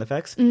videos with sound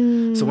effects. So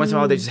once in a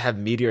while they just have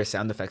meteor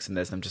sound effects in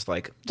this, and I'm just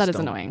like, That just is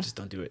don't- annoying. Just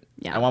don't do it.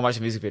 Yeah. I want to watch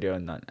a music video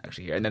and not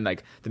actually hear. And then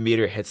like the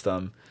meteor hits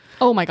them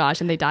Oh my gosh,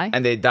 and they die.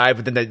 and they die,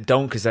 but then they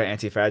don't because they're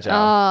anti-fragile.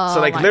 Oh,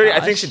 So like my literally, I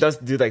think gosh. she does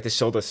do like the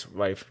shoulder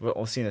swipe.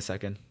 We'll see in a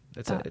second.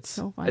 It's so it's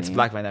funny.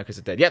 black right now because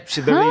it's dead. Yep,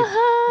 she literally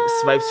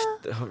swipes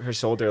her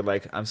shoulder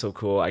like, I'm so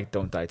cool, I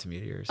don't die to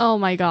meteors. Oh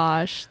my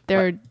gosh,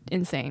 they're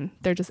insane.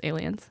 They're just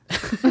aliens.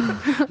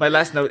 My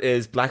last note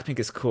is Blackpink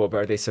is cool, but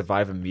are they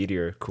survive a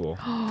meteor cool?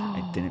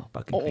 I didn't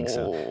fucking think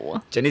so.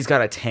 Oh. Jenny's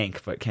got a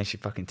tank, but can she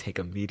fucking take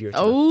a meteor to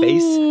the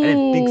face? I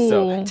didn't think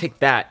so. Oh. Take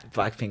that,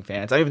 Blackpink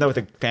fans. I don't even know what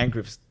the fan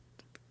group's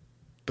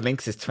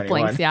Blinks is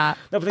 21. Blinks, yeah.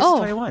 No, Blinks is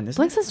 21, isn't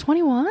Blinks it? is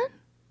 21?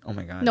 Oh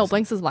my god. No, is it?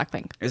 Blinks is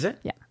Blackpink. Is it?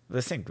 Yeah.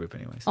 The same group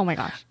anyways. Oh my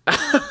gosh.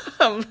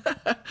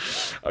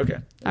 Okay,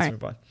 let's right.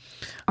 move on.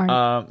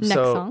 Our next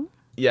so- song.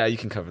 Yeah, you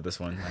can cover this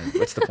one. Like,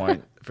 what's the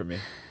point for me?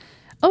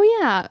 Oh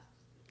yeah.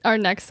 Our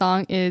next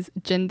song is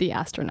Jin the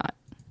Astronaut.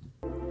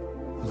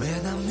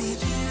 When I'm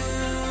with you,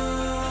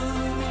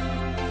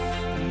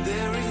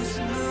 there is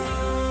no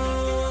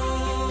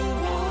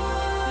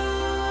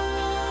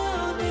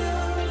one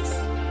else.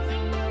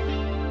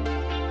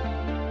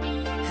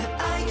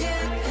 I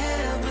get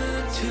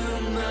heaven to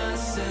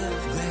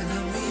myself when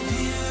I'm with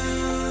you.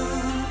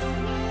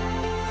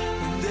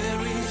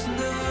 There is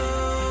no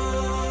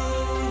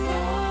one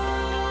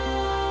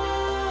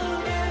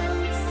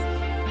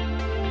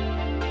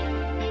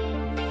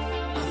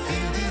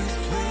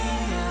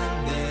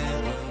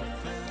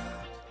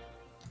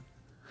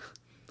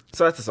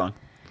So that's the song.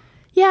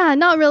 Yeah,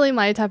 not really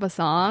my type of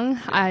song.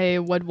 I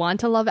would want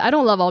to love it. I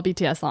don't love all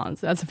BTS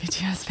songs as a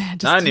BTS fan.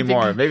 Not to be-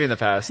 anymore. Maybe in the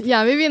past.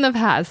 Yeah, maybe in the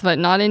past, but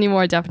not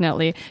anymore,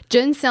 definitely.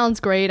 Jin sounds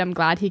great. I'm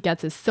glad he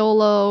gets his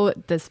solo.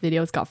 This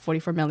video's got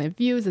 44 million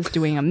views. It's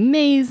doing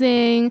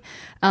amazing.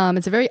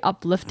 It's a very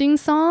uplifting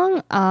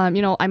song.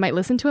 I might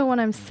listen to it when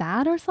I'm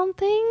sad or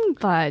something,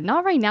 but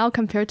not right now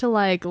compared to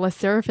like Le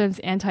Sserafim's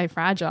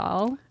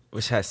Anti-Fragile.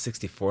 Which has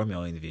 64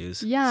 million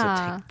views.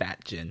 Yeah. So take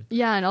that, Jin.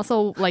 Yeah, and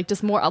also like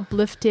just more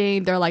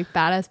uplifting. They're like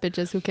badass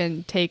bitches who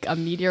can take a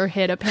meteor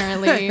hit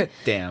apparently.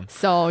 Damn.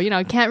 So,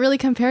 can't really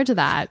compare to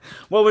that.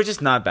 Well, we're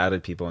just not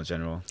ballad people in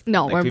general.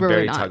 No, like, we're we really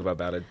barely not. talk about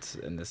ballads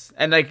in this.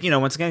 And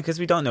once again, because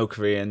we don't know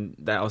Korean,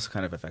 that also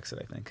kind of affects it,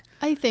 I think.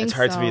 I think it's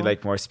hard to be so.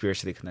 like more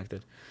spiritually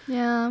connected.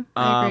 Yeah,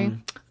 I agree.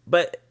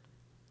 But,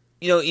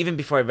 even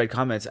before I read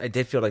comments, I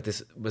did feel like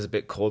this was a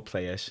bit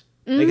Coldplay-ish.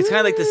 Like, it's kind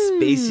of like the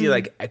spacey,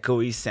 like,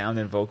 echoey sound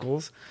and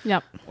vocals.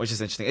 Yep. Which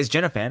is interesting. Is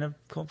Jen a fan of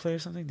Coldplay or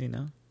something? Do you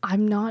know?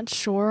 I'm not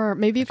sure.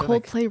 Maybe feel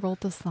like- Coldplay wrote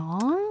the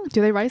song?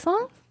 Do they write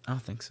songs? I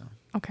don't think so.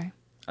 Okay.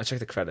 I'll check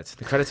the credits.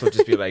 The credits will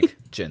just be like,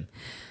 Jin.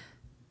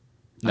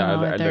 No,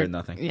 I they're- learned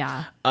nothing.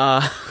 Yeah.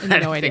 I No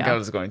didn't think idea. I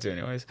was going to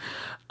anyways.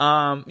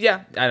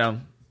 Yeah, I know.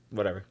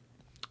 Whatever.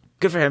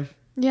 Good for him.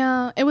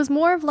 Yeah. It was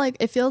more of like,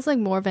 it feels like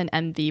more of an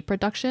MV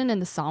production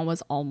and the song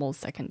was almost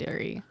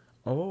secondary.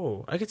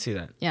 Oh, I could see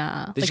that.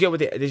 Yeah. Did you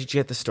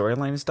get the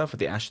storyline and stuff with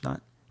the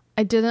astronaut?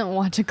 I didn't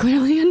watch it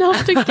clearly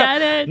enough to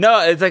get it.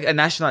 No, it's like an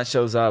astronaut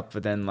shows up,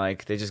 but then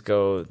like they're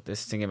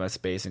singing about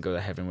space and go to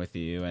heaven with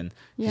you, and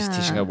he's Yeah.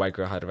 teaching a white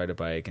girl how to ride a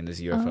bike, and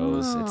there's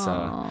UFOs. It's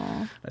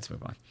Oh. let's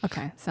move on.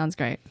 Okay. Sounds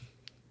great.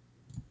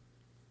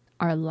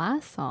 Our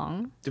last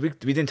song. We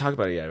didn't talk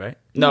about it yet, right?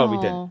 No, we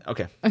No. didn't.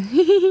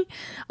 Okay.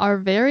 Our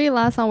very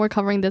last song we're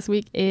covering this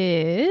week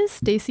is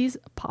Stacey's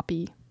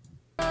Poppy.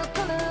 この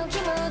気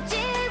持ち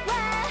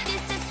は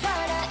This is what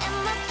I am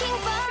looking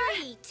for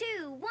 3,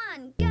 2,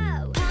 1,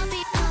 go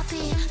Poppy,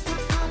 poppy,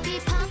 poppy,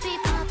 poppy,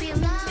 poppy,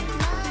 love,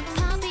 love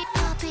Poppy,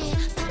 poppy,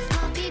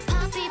 poppy,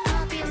 poppy,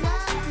 poppy,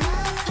 love,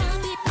 love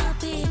Poppy,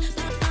 poppy,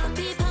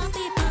 poppy,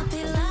 poppy,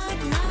 poppy,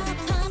 love, love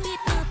Poppy,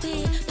 poppy,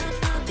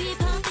 poppy,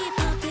 poppy,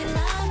 poppy,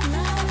 love,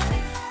 love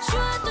シュ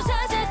ワッとさ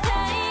せた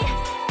い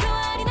変わ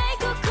りない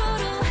心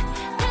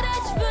ただ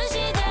自分次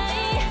第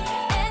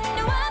And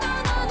no one no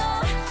no no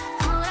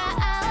ほら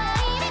淡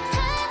いね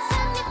風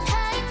みた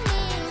いに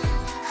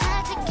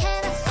弾け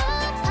出そう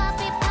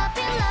Poppy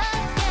Poppy Love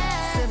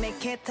yeah 澄み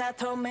切った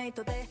透明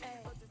度で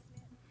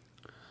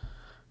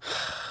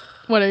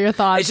What are your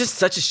thoughts? It's just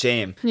such a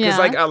shame because Yeah.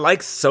 like I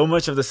like so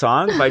much of the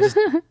song, but I just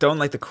don't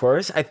like the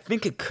chorus. I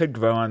think it could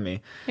grow on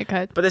me, It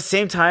could. but at the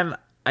same time,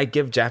 I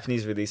give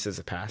Japanese releases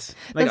a pass.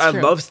 Like That's I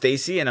true. love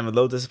Stacey, and I'm a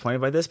little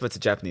disappointed by this, but it's a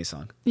Japanese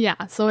song. Yeah,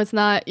 so it's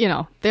not,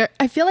 there.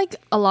 I feel like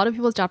a lot of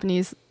people's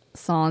Japanese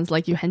songs,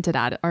 like you hinted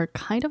at, are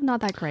kind of not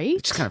that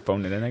great. Just kind of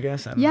phoned it in, I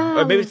guess. I don't Yeah.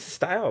 know. Or maybe it's the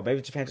style.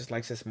 Maybe Japan just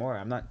likes this more.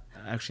 I'm not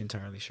actually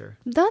entirely sure.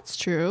 That's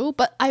true,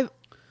 but I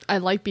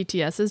like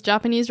BTS's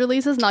Japanese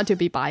releases, not to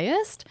be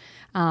biased,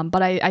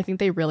 but I think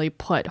they really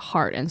put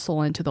heart and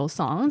soul into those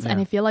songs, and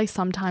Yeah. I feel like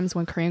sometimes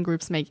when Korean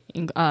groups make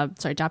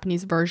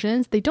Japanese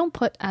versions, they don't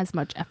put as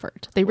much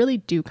effort. They really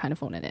do kind of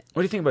phone in it.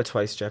 What do you think about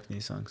Twice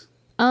Japanese songs?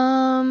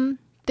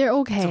 They're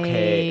okay. It's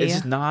okay. It's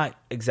just not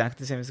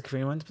exactly the same as the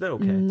Korean ones, but they're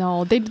okay.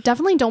 No, they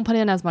definitely don't put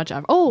in as much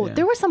effort. Oh, Yeah.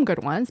 there were some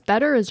good ones.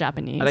 Better is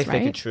Japanese, I like right?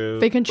 Fake and True.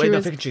 Fake and True Wait, no,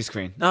 is Fake and True's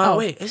Korean. No, Oh.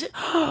 wait, is it?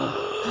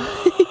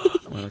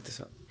 I'm gonna look this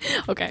up.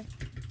 okay.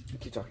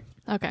 Keep talking.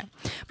 Okay.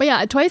 But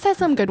yeah, Twice has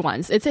some good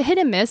ones. It's a hit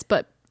and miss,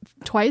 but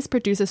Twice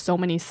produces so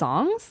many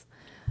songs.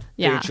 Fake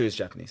Yeah. and True is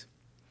Japanese.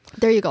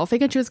 There you go.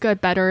 Fake and True is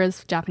good. Better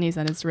is Japanese,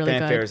 and it's really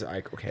Fanfare good. is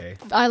like okay.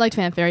 I liked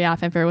Fanfare. Yeah,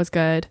 Fanfare was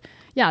good.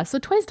 Yeah, so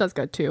Twice does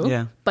good too.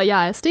 Yeah. But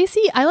yeah,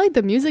 Stacey, I like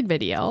the music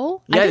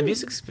video. Yeah, the didn't-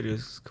 music video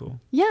is cool.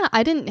 Yeah,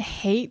 I didn't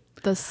hate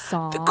the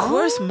song. The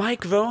chorus might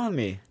grow on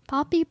me.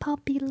 Poppy,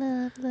 poppy,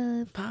 love,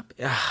 love. Pop.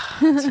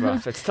 It's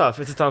rough. It's tough.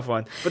 It's a tough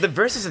one. But the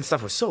verses and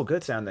stuff were so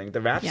good sounding. The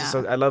raps Yeah. are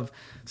so. I love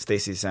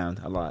Stacey's sound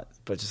a lot.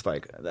 But just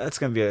like that's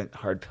gonna be a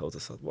hard pill to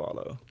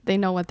swallow. They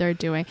know what they're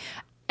doing.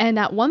 And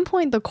at one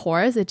point, the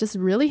chorus, it just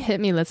really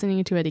hit me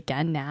listening to it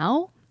again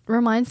now.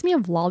 Reminds me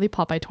of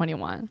Lollipop by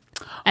 21.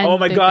 And Oh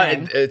my Big god,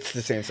 Bang. it's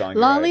the same song.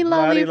 you're Lolly,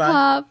 right.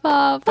 lollipop,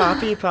 pop.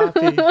 Poppy,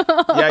 poppy.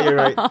 Yeah, you're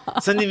right.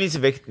 Somebody needs to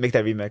make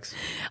that remix.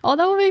 Oh,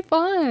 that would be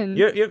fun.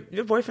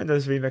 Your boyfriend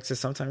does remixes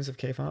sometimes of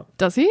K-pop.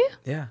 Does he?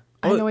 Yeah.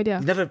 I had no idea.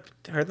 You never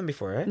heard them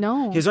before, right?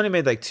 No. He's only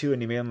made like 2, and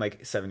he made them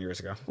like 7 years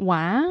ago.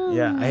 Wow.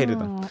 Yeah, I hated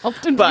them. Oh,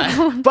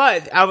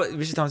 But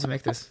we should tell him to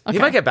make this. Okay.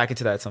 He might get back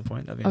into that at some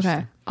point. That'd be okay.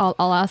 interesting.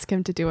 I'll ask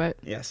him to do it.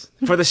 Yes,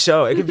 for the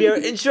show. It could be our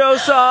intro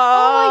song.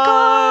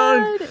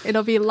 Oh my god.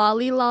 It'll be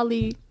lolly,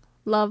 lolly,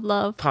 love,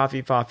 love.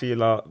 Poppy, poppy,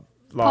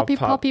 Poppy,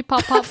 pop. poppy,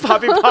 pop, pop.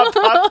 Poppy, pop,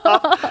 pop,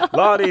 pop.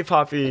 Lottie,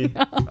 poppy.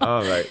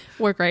 All right.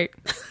 We're great.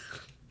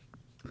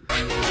 Ooh la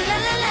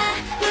la la,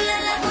 ooh la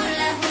la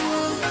hula hoo.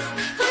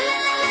 Ooh la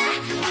la la,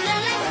 ooh la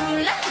la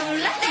hula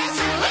hula. That's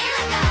how we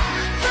go.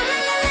 Ooh la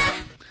la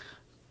la.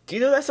 Do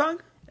you know that song?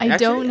 I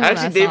don't know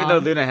Actually that didn't even know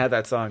song. Luna had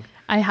that song.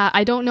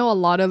 I don't know a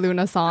lot of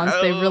Luna songs.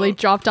 They really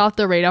dropped off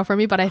the radar for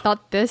me, but I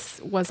thought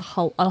this was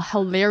a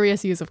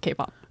hilarious use of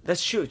K-pop.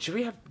 That's true. Should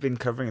we have been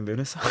covering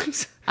Luna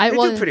songs? I They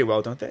will- do pretty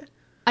well, don't they?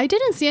 I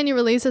didn't see any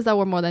releases that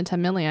were more than 10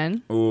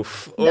 million.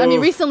 Oof. I mean,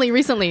 Oof.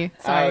 recently.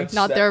 Sorry, Ouch,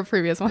 not that- their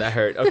previous one. That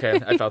hurt. Okay,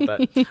 I felt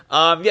that.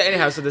 Yeah,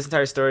 anyhow, so this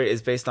entire story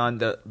is based on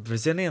the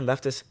Brazilian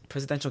leftist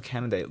presidential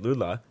candidate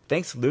Lula.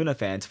 Thanks Luna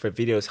fans for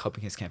videos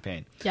helping his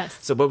campaign. Yes.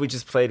 So what we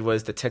just played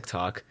was the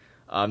TikTok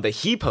that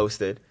he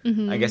posted.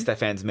 I guess that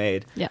fans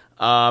made. Yeah.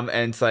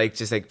 And it's like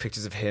just like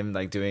pictures of him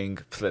like doing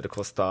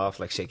political stuff,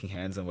 like shaking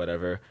hands and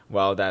whatever,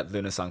 while that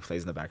Luna song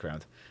plays in the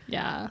background.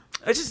 Yeah.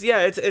 It's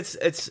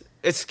just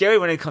it's scary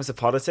when it comes to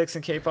politics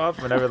and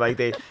K-pop. Whenever like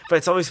but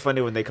it's always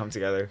funny when they come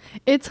together.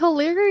 It's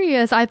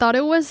hilarious. I thought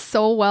it was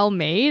so well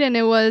made, and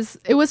it was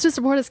to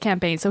support his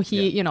campaign. So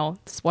he, Yeah.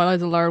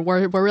 spoilers alert,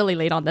 we're really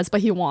late on this,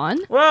 but he won.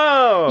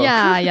 Whoa!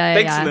 Yeah.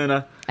 Thanks,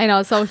 Luna. I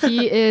know. So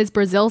he is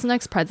Brazil's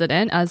next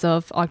president as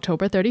of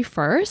October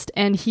 31st,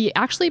 and he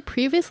actually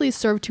previously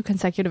served 2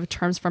 consecutive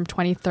terms from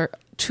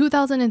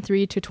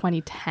 2003 to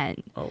 2010.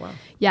 Oh wow.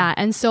 Yeah,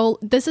 and so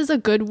this is a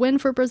good win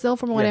for Brazil,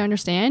 from what I Yeah.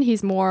 understand.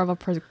 He's more of a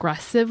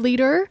progressive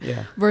leader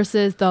Yeah.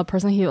 versus the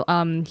person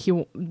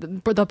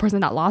the person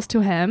that lost to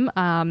him,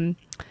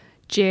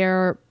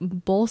 Jair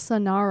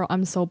Bolsonaro.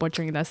 I'm so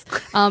butchering this,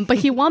 but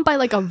he won by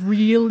like a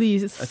really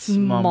small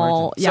small,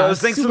 margin. So it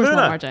was thanks to super small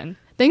Luna. margin.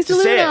 Thanks to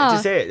Just say it, Luna.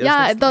 just say it. It was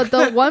Yeah, thanks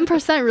the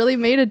 1% really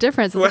made a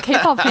difference. It's the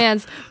K-pop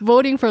fans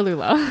voting for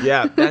Lula.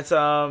 Yeah, that's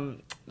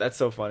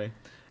so funny.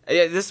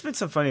 Yeah, there's been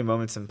some funny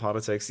moments in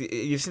politics.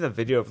 You've seen the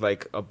video of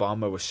like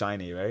Obama with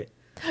Shiny, right?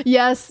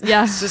 Yes, It's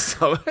yes. just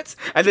so much.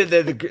 And then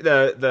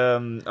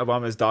the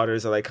Obama's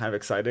daughters are like kind of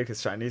excited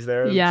because Shiny's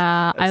there.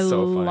 Yeah, That's I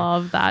so funny.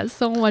 love that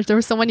so much. There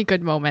were so many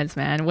good moments,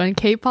 man. When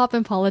K-pop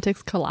and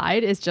politics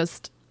collide, it's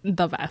just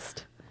the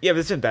best. Yeah, but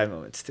there's been bad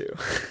moments too.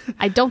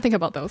 I don't think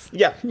about those.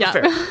 Yeah, Yeah.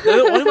 fair. The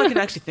only one I can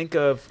actually think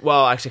of.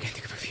 Well, actually, I can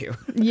think of a few.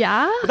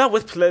 Yeah? But not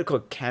with political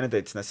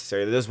candidates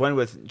necessarily. There's one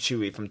with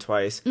Chewy from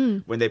Twice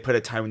when they put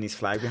a Taiwanese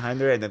flag behind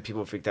her, and then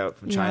people freaked out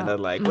from China, Yeah.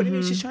 like, "What do you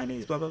mean she's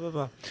Chinese?" Blah blah blah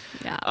blah.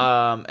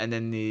 Yeah. And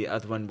then the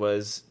other one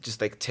was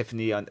just like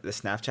Tiffany on the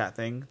Snapchat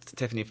thing.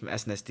 Tiffany from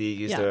SNSD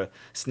used Yeah. a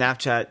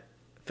Snapchat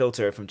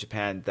filter from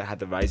Japan that had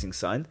the rising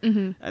sun,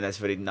 and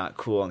that's really not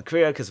cool in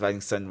Korea because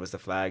rising sun was the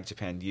flag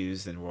Japan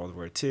used in World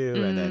War II,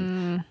 and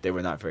then they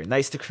were not very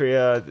nice to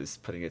Korea.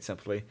 Just putting it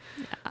simply.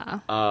 Yeah.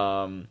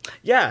 So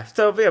yeah,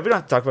 we don't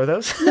have to talk about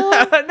those.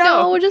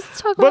 No, we'll just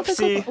talk about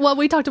Whoopsie. well,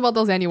 we talked about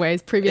those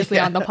anyways previously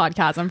on the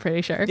podcast, I'm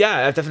pretty sure.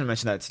 Yeah, I've definitely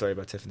mentioned that story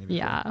about Tiffany before.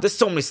 Yeah. There's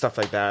so many stuff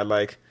like that.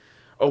 Like,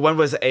 or one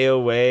was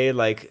AOA,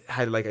 like,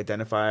 had to, like,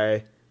 identify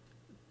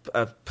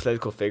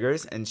political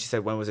figures. And she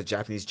said one was a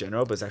Japanese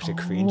general, but it's actually a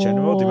Korean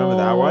general. Do you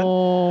remember that one?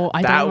 Oh,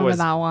 I that don't remember was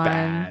that one.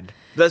 bad.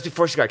 That's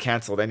before she got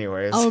canceled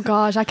anyways. Oh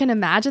gosh, I can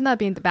imagine that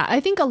being the bad. I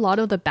think a lot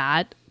of the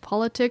bad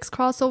politics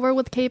crossover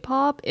with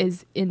K-pop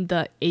is in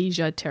the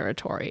Asia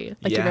territory.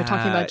 Like if you're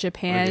talking Yeah, about where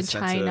Japan, it gets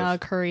China, sensitive.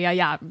 Korea,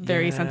 yeah,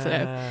 very Yeah.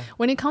 sensitive.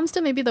 When it comes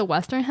to maybe the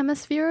Western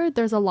hemisphere,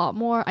 there's a lot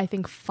more, I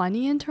think,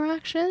 funny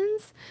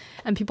interactions,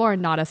 and people are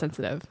not as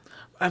sensitive.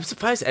 I'm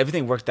surprised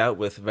everything worked out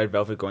with Red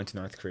Velvet going to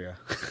North Korea.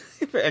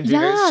 And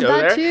doing Yeah, a show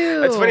that there.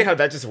 too. It's funny how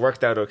that just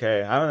worked out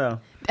okay. I don't know.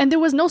 And there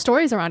was no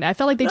stories around it. I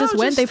felt like they No, just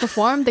went, they just-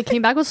 performed, they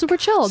came back with super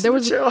chill. There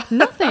was chill.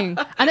 nothing.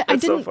 And I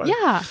That's so didn't, funny.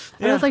 yeah.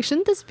 And I Yeah. was like,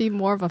 shouldn't this be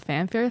more of a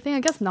fanfare thing? I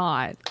guess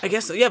not. I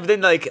guess so, yeah, but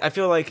then like I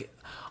feel like,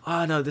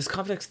 oh no, there's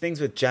complex things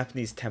with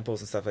Japanese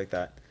temples and stuff like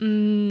that.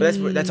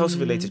 But that's also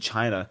related to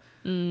China.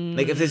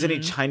 Like if there's any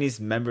Chinese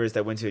members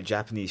that went to a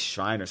Japanese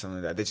shrine or something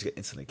like that, they just get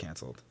instantly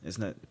canceled.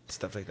 Isn't it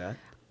stuff like that?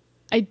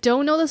 I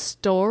don't know the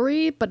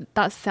story, but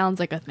that sounds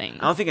like a thing.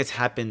 I don't think it's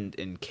happened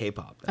in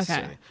K-pop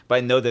necessarily, but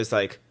I know there's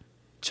like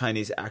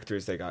Chinese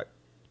actors that got,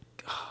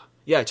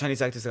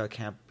 Chinese actors that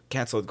got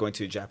canceled going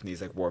to a Japanese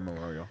like war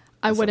memorial.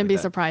 I and stuff wouldn't like be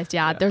that. surprised.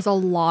 Yeah, there's a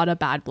lot of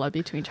bad blood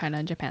between China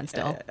and Japan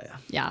still.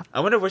 Yeah. I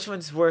wonder which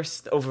one's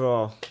worse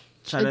overall.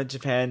 China,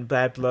 Japan,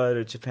 bad blood,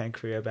 or Japan,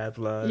 Korea, bad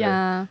blood.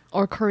 Yeah.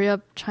 Or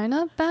Korea,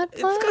 China, bad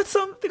blood?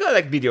 They got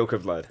like mediocre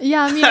blood.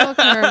 Yeah,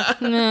 mediocre.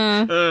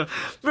 Nah.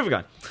 Moving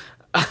on.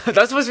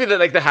 That's supposed to be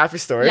like the happy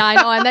story. Yeah, I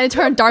know. And then it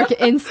turned dark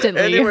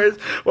instantly. Anyways,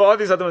 well, all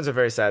these other ones are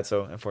very sad,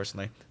 so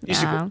unfortunately, you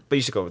should Yeah. go. But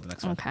you should go with the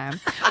next one. Okay.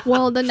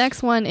 Well, the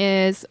next one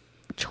is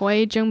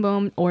Choi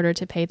Jung-boom ordered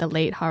to pay the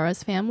late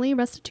Hara's family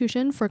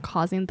restitution for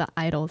causing the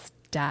idol's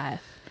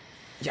death.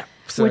 Yeah.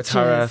 So Which it's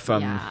Hara is-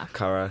 from yeah.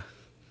 Kara.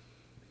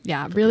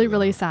 Yeah, really,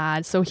 really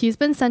sad. So he's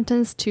been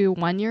sentenced to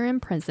 1 year in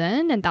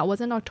prison, and that was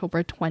in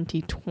October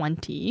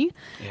 2020.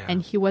 Yeah.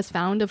 And he was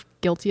found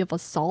guilty of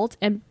assault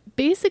and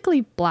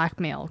basically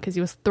blackmail because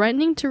he was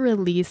threatening to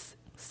release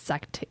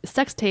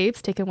sex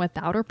tapes taken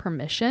without her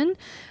permission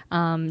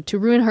to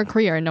ruin her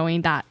career,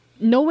 knowing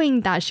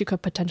that she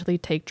could potentially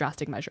take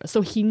drastic measures.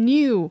 So he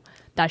knew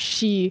that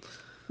she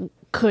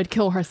could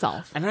kill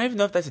herself. And I don't even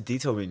know if that's a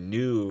detail we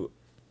knew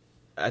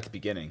at the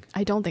beginning.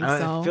 I don't think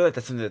so. I feel like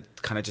that's something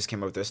that kind of just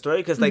came out with this story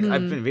because like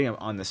I've been reading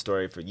on this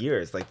story for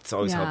years. Like it's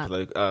always how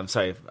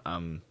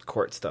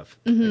court stuff.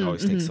 It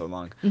always takes so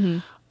long.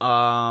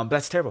 But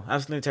that's terrible.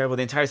 Absolutely terrible.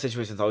 The entire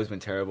situation's always been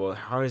terrible.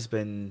 Haru's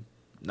been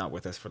not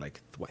with us for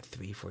like what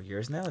 3-4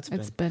 years now.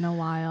 It's been a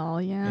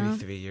while. Yeah, maybe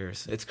 3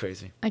 years. It's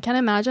crazy. I can't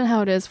imagine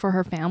how it is for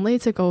her family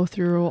to go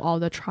through all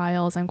the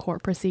trials and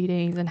court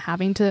proceedings and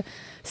having to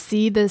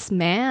see this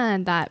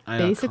man that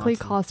basically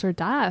caused her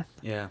death.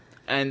 Yeah.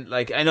 And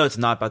like I know it's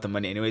not about the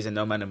money anyways, and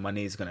no amount of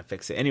money is gonna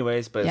fix it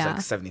anyways. But it's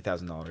like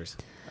 $70,000,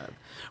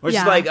 which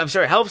is like I'm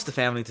sure it helps the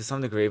family to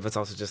some degree, but it's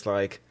also just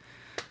like,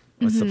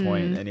 what's the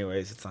point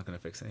anyways? It's not gonna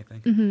fix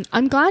anything.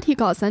 I'm glad he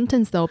got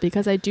sentenced though,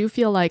 because I do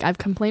feel like I've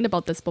complained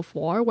about this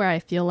before, where I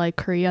feel like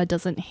Korea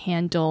doesn't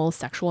handle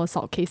sexual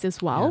assault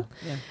cases well.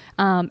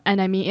 And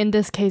I mean, in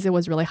this case, it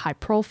was really high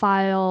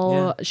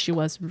profile. She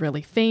was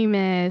really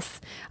famous,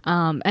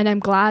 and I'm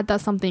glad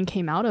that something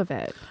came out of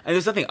it. And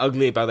there's nothing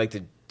ugly about like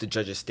the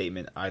judge's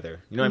statement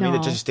either. You know what I mean? The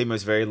judge's statement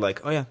was very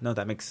like, oh yeah, no,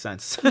 that makes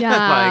sense. Like,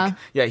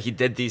 yeah, he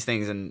did these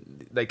things,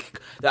 and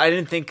like I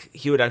didn't think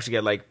he would actually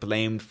get like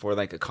blamed for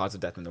like a cause of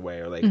death in a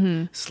way, or like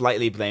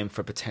slightly blamed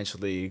for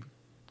potentially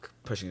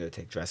pushing to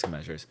take drastic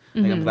measures.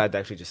 Like I'm glad they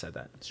actually just said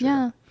that.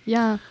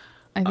 Yeah.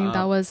 I think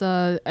that was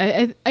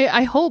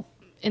I hope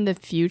in the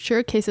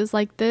future cases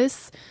like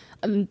this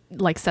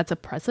like sets a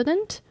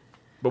precedent.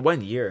 But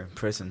 1 year in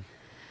prison.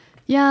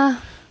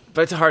 Yeah.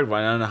 But it's a hard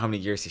one. I don't know how many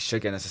years he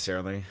should get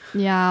necessarily.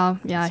 Yeah,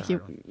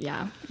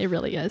 it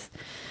really is.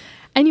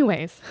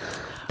 Anyways,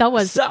 that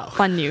was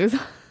fun news.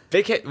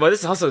 Big Hit. Well,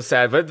 this is also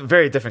sad, but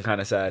very different kind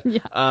of sad.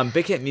 Yeah.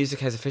 Big Hit Music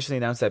has officially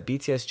announced that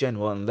BTS Gen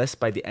will enlist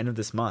by the end of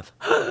this month.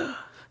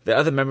 The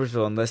other members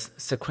will enlist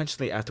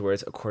sequentially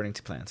afterwards, according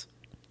to plans.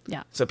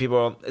 Yeah. So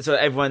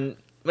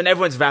when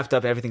everyone's wrapped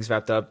up, everything's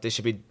wrapped up, they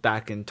should be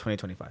back in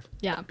 2025.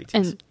 Yeah. BTS.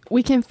 And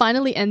we can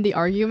finally end the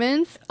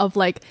arguments of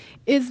like,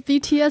 is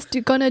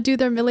BTS gonna do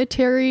their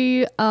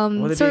military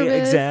service?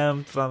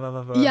 Exam, blah, blah,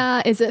 blah, blah.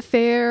 Yeah, is it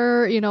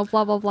fair? You know,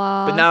 blah, blah,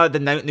 blah. But now the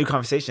new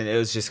conversation, it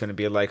was just going to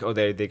be like, oh,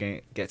 they're going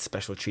to get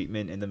special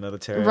treatment in the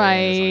military.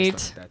 Right.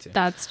 Like that too.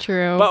 That's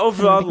true. But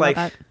overall, like,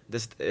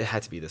 it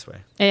had to be this way.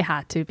 It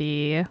had to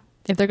be.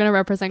 If they're going to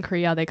represent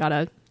Korea, they got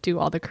to do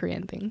all the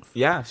Korean things.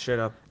 Yeah, straight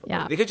up.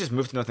 Yeah. They could just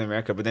move to North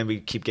America, but then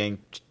we keep getting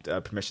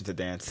permission to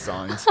dance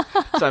songs.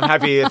 So I'm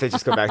happy if they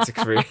just go back to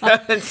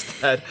Korea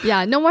instead.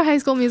 Yeah, no more High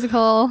School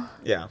Musical.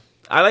 Yeah.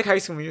 I like High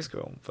School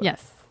Musical. But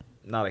yes.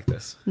 Not like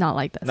this. Not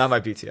like this. Not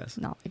like BTS.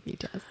 Not like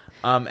BTS.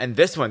 And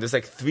this one, there's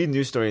like 3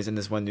 news stories in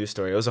this one news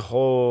story. It was a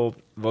whole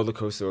roller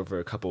coaster over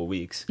a couple of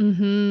weeks.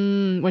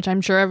 Which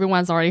I'm sure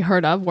everyone's already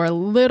heard of. We're a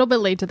little bit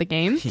late to the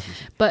game.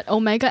 But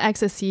Omega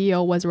X's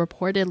CEO was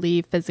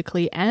reportedly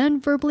physically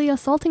and verbally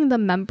assaulting the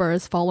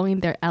members following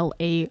their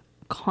LA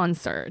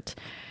concert.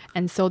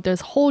 And so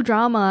this whole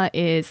drama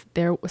is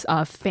there was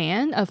a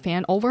fan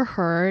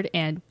overheard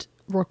and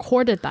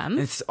recorded them.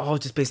 And it's all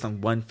just based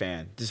on one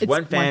fan. Just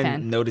one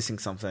fan noticing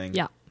something.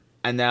 Yeah.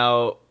 And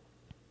now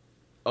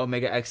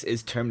Omega X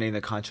is terminating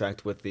the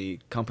contract with the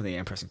company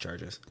and pressing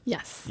charges.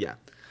 Yes. Yeah.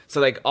 So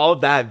like all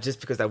that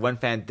just because that one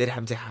fan did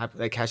have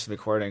to catch the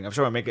recording.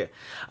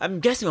 I'm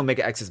guessing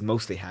Omega X is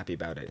mostly happy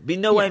about it. But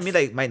you know what I mean?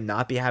 Like might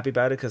not be happy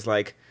about it because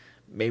like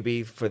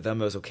maybe for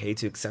them it was okay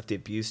to accept the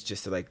abuse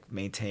just to like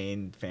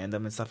maintain fandom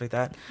and stuff like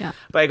that. Yeah.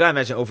 But I gotta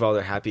imagine overall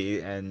they're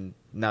happy, and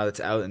now it's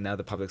out and now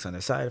the public's on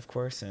their side, of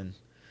course. And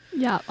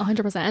yeah,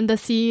 100%. And the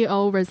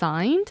CEO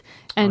resigned.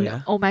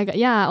 And Omega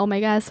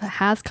X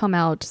has come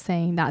out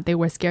saying that they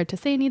were scared to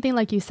say anything,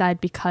 like you said,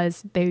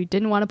 because they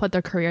didn't want to put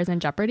their careers in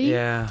jeopardy.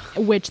 Yeah.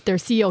 Which their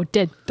CEO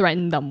did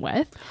threaten them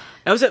with.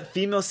 And was a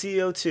female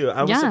CEO too.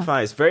 I was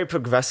surprised. Very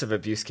progressive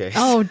abuse case.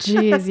 Oh,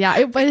 geez.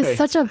 Yeah. But it's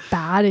such a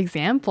bad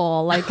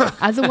example. Like,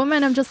 as a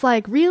woman, I'm just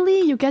like, really?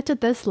 You get to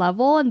this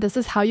level and this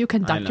is how you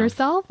conduct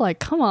yourself? Like,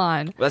 come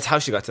on. Well, that's how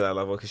she got to that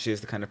level, because she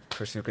is the kind of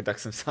person who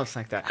conducts themselves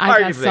like that. I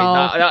guess so.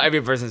 Not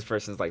every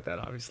person's like that,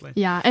 obviously.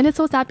 Yeah. And it's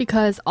so sad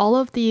because all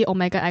of the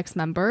Omega X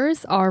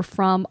members are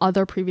from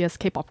other previous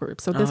K-pop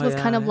groups. So this was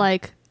kind of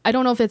like, I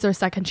don't know if it's their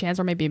second chance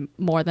or maybe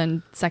more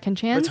than second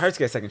chance. But it's hard to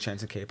get a second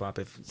chance in K-pop,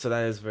 so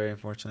that is very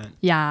unfortunate.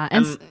 Yeah.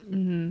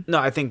 And no,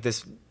 I think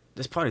this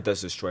probably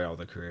does destroy all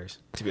their careers,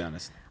 to be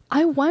honest.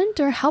 I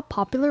wonder how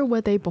popular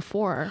were they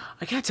before?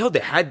 I can't tell. They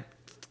had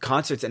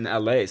concerts in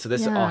LA, so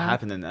this all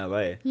happened in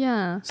LA.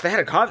 Yeah. So they had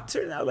a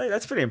concert in LA?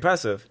 That's pretty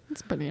impressive.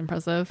 That's pretty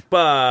impressive.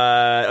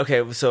 But,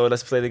 okay, so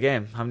let's play the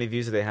game. How many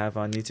views do they have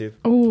on YouTube?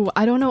 Oh,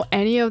 I don't know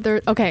any of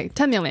their... Okay,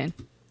 10 million.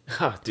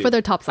 Dude, for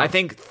their top songs. I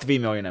think 3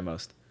 million at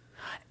most.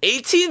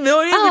 18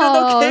 million? We don't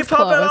know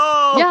K-pop at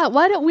all. Yeah,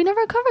 why don't we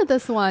never covered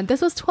this one? This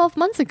was 12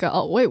 months ago.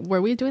 Oh, wait,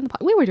 were we doing the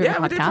podcast? We were doing the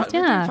podcast. We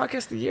did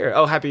podcast of the year.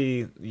 Oh,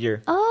 happy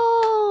year.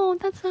 Oh, Oh,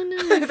 that's so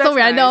nice. That's so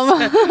random.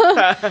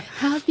 nice.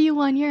 Happy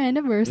 1-year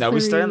anniversary. No, we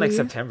started in like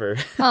September.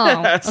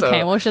 Oh, So-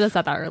 okay. Well, should have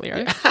said that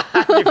earlier.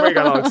 Before you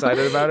got all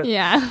excited about it.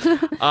 Yeah.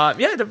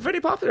 Yeah, they're pretty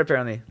popular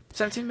apparently.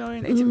 17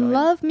 million, 18 million.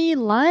 Love Me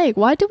Like.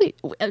 Why do we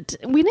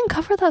didn't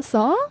cover that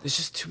song? There's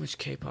just too much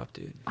K-pop,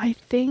 dude. I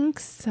think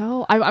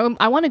so.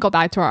 I want to go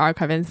back to our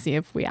archive and see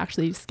if we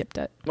actually skipped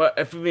it. Well,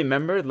 if we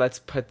remember, let's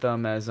put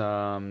them as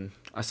a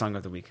song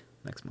of the week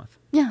next month.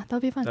 Yeah, that'll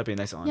be fun. That'd be a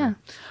nice honor.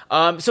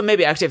 Yeah. So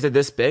maybe actually if they're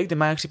this big, they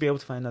might actually be able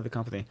to find another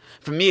company.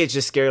 For me, it's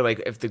just scary.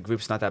 Like if the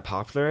group's not that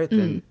popular,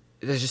 then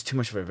there's just too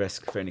much of a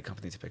risk for any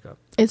company to pick up.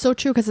 It's so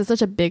true because it's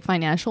such a big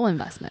financial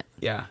investment.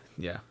 Yeah,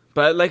 yeah.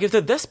 But like if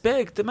they're this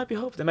big, there might be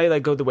hope. They might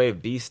like go the way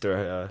of Beast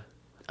or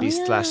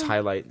Beast /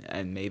 Highlight,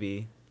 and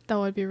maybe. That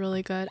would be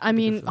really good. I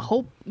mean,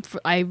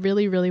 I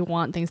really, really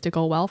want things to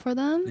go well for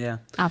them. Yeah.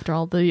 After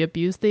all the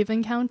abuse they've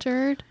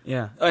encountered.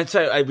 Yeah. Oh, and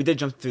so we did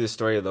jump through the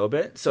story a little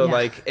bit. So Yeah.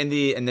 like in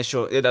the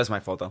initial, that was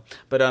my fault though.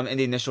 But in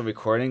the initial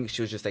recording,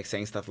 she was just like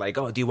saying stuff like,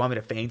 "Oh, do you want me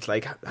to faint?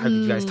 Like, how did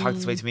you guys talk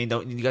this way to me?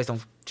 You guys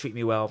don't treat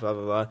me well, blah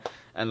blah blah."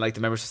 And like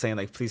the members were saying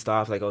like, "Please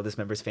stop!" Like, "Oh, this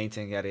member's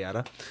fainting," yada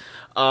yada.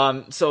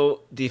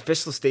 So the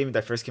official statement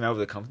that first came out of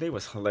the company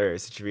was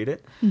hilarious. Did you read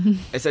it?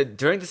 It said,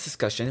 "During this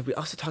discussion, we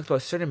also talked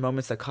about certain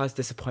moments that caused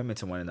disappointment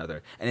to one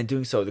another, and in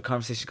doing so, the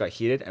conversation got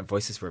heated and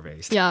voices were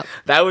raised." Yeah.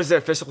 That was their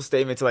official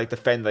statement to like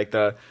defend like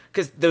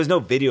because there was no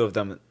video of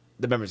them,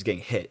 the members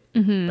getting hit.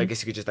 I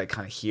guess you could just like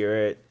kind of hear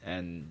it,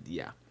 and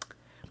yeah.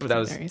 But that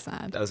was very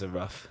sad. That was a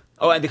rough.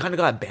 Oh, and they kind of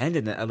got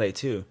abandoned in LA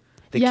too.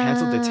 They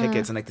canceled their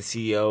tickets, and like the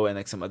CEO and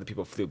like some other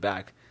people flew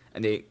back,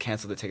 and they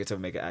canceled the tickets to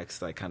Omega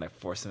X, like kind of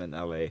forced them in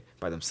LA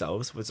by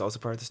themselves. Was also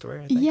part of the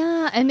story, I think.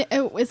 Yeah, and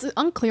it's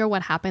unclear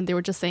what happened. They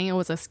were just saying it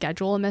was a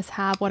schedule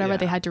mishap, whatever. Yeah.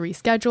 They had to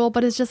reschedule,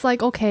 but it's just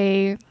like,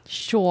 okay,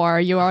 sure,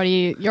 you're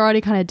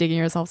already kind of digging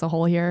yourselves a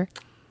hole here.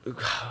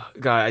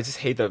 God, I just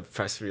hate the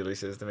press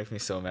releases. They make me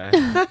so mad.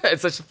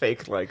 It's such a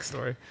fake like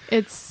story.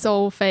 It's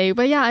so fake.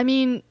 But yeah, I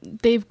mean,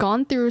 they've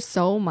gone through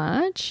so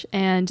much,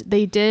 and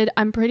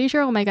I'm pretty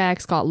sure Omega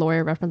X got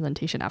lawyer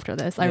representation after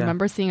this. I Yeah.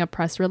 remember seeing a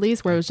press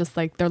release where it was just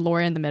like their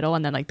lawyer in the middle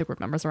and then like the group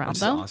members around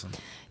Which is them. awesome.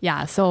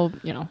 Yeah, so,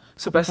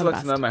 So best of for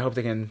luck the to them. I hope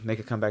they can make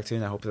a comeback too,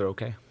 and I hope they're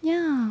okay.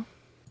 Yeah.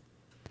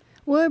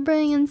 We're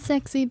bringing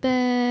sexy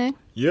back.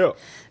 Yo,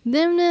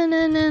 Them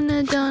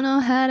don't know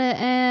how to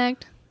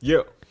act.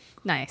 yo.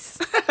 Nice.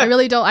 I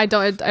really don't. I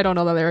don't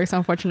know the lyrics,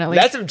 unfortunately.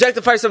 Let's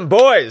objectify some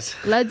boys.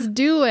 Let's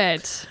do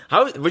it.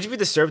 How would you be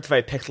disturbed if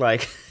I picked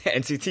like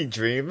NCT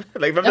Dream?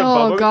 Like remember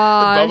Oh, the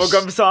gosh.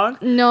 bubblegum song?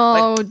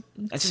 No,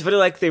 I just really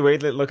like the way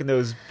they look in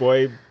those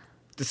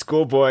the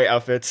schoolboy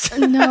outfits.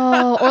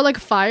 no. Or like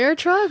Fire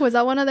Truck. Was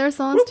that one of their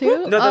songs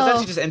too? No, that's Oh.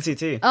 actually just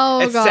NCT. Oh,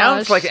 it gosh.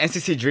 sounds like an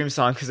NCT Dream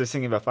song because they're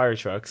singing about fire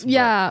trucks. but-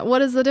 Yeah.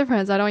 What is the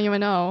difference? I don't even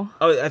know.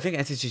 Oh, I think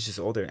NCT is just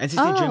older.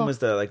 NCT Dream Oh. was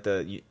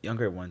the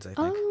younger ones, I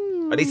think. Oh.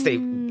 At least they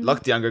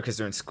looked younger because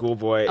they're in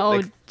schoolboy. Oh,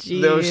 like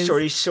little jeez.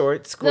 shorty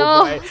short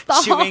schoolboy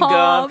stop. chewing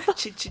gum.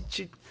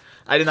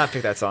 I did not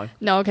pick that song.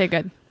 No. Okay.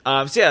 Good.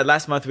 So yeah,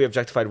 last month we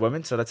objectified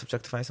women, so let's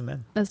objectify some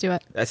men. Let's do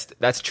it.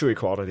 That's true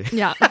equality.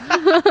 Yeah.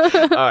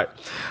 All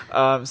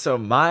right. So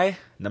my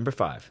number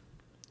 5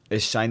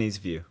 is Shiny's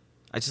View.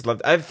 I just love.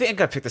 I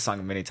think I picked the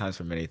song many times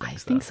for many I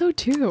things. think so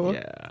too.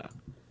 Yeah.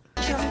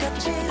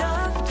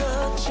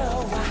 형같이라도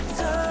좋아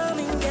더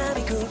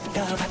민감히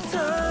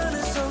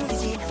굳어봤더는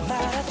숨기지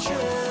말아줘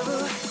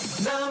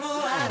너무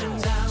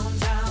아름다운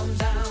down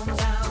down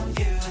down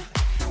view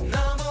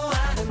너무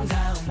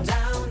아름다운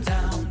down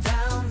down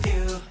down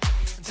view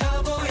더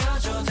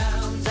보여줘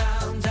down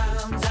down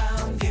down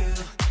down view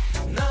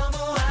너무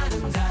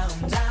아름다운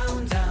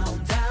down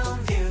down down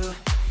view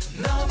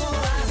너무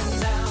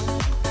아름다운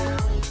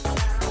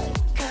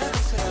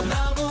가보세요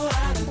너무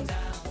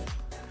아름다운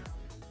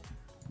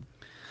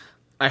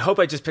I hope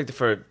I just picked it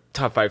for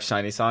top 5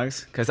 Shiny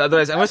songs, because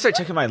otherwise I'm gonna start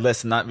checking my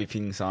list and not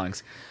repeating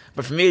songs.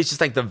 But for me, it's just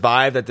like the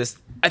vibe that this.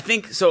 I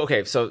think so.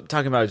 Okay, so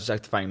talking about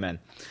objectifying men,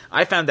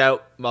 I found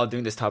out while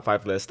doing this top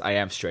 5 list, I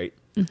am straight.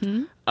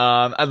 A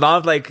lot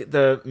of like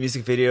the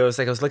music videos,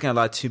 like I was looking at a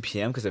lot of 2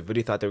 p.m. because I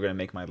really thought they were gonna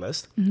make my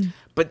list.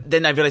 But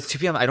then I realized 2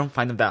 p.m. I don't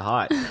find them that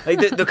hot. Like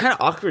they're kind of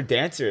awkward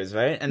dancers,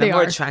 right? And They I'm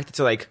more are. attracted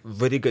to like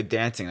really good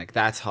dancing, like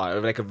that's hot, or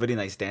like a really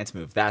nice dance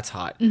move, that's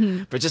hot.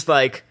 But just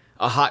like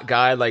a hot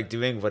guy like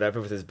doing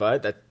whatever with his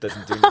butt, that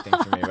doesn't do anything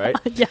for me, right?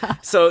 Yeah.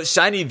 So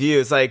Shiny View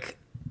is like,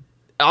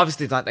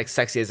 obviously it's not like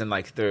sexy as in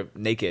like they're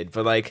naked,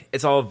 but like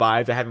it's all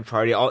vibe. They're having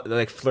party, all they're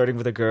like flirting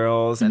with the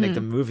girls, and like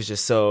the move is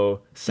just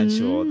so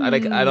sensual.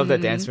 I love that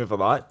dance move a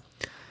lot,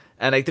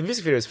 and like the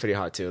music video is pretty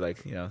hot too.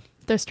 Like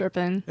They're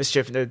stripping.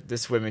 they're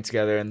swimming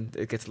together, and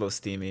it gets a little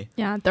steamy.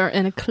 Yeah. They're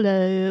in a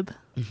club.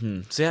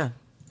 So yeah,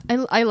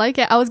 I like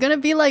it. I was gonna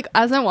be like,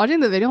 as I'm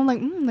watching the video, I'm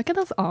like, look at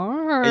those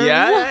arms.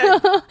 yeah.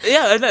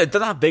 I know they're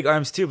not big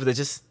arms too, but they're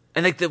just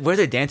and like where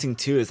they're dancing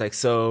too is like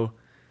so.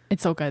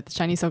 It's so good.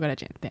 Shiny's so good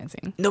at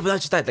dancing. No, but not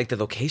just that. Like the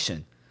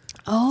location.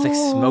 Oh. It's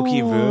like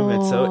smoky room.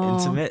 It's so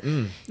intimate.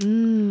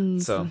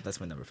 So that's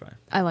my number 5.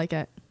 I like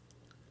it.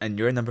 And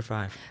your number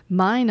 5.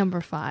 My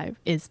number 5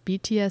 is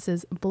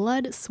BTS's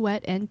Blood,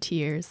 Sweat, and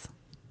Tears.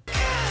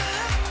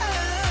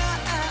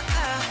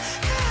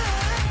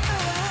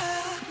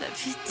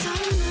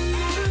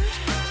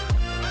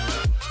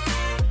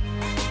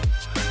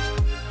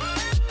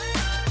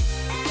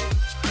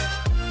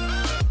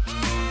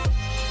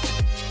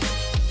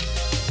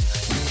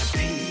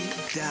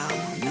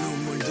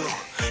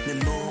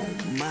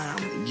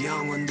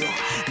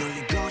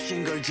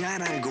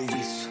 잘 알고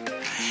있어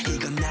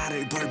이건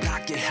나를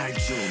벌받게 할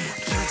줄.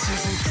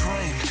 Peaches and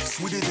cream,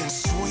 sweeter than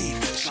sweet.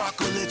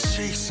 Chocolate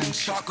cheeks and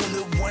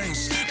chocolate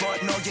wings.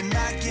 But 너의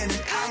날개는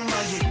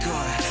악마의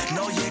걸.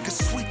 너의 그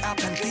sweet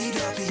앞엔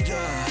비려.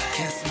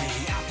 Kiss me.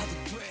 아파도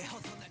돼.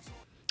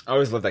 I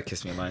always love that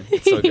kiss me line.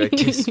 It's so good.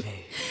 Kiss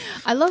me.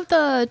 I love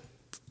the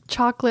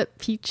chocolate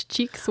peach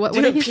cheeks. What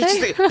Dude, did he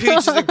say?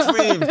 peaches and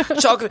cream,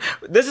 chocolate.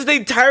 This is the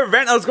entire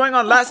rant I was going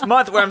on last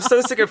month where I'm so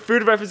sick of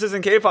food references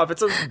in K-pop. It's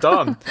so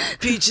dumb.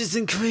 Peaches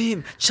and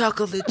cream,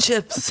 chocolate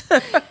chips.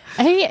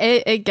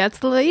 Hey, it gets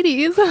the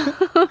ladies.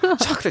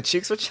 Chocolate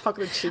cheeks? What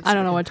chocolate cheeks? I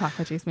don't know what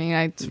chocolate cheeks mean.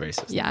 It's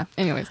racist. Yeah,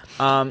 anyways.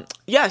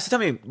 Yeah, so tell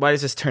me, why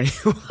does this turn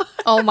you on?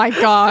 Oh my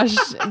gosh,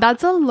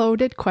 that's a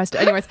loaded question.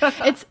 Anyways,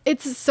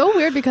 it's so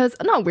weird because,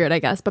 not weird I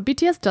guess, but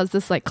BTS does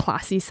this like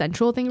classy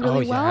sensual thing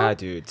really well. Yeah,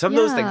 dude. Some of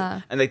those things,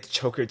 Yeah. and like the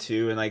choker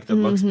too, and like the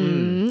looks.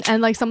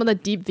 And like some of the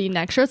deep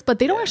V-neck shirts, but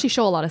they don't actually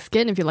show a lot of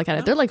skin if you look at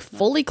it. They're like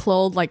fully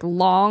clothed, like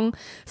long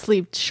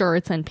sleeved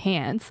shirts and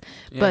pants,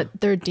 but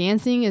their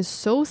dancing is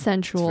so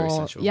sensual. very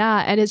sensual.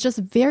 Yeah, and it's just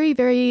very,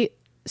 very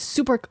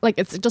super, like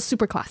it's just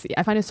super classy.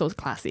 I find it so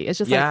classy. It's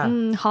just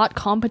like hot,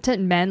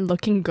 competent men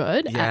looking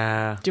good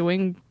at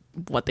doing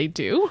what they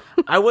do.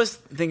 I was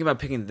thinking about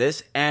picking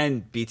this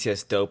and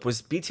BTS Dope.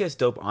 Was BTS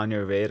Dope on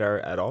your radar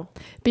at all?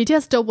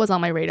 BTS Dope was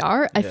on my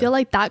radar. I feel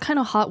like that kind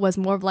of hot was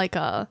more of like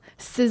a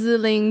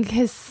sizzling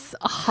kiss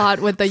hot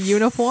with the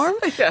uniform.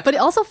 But it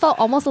also felt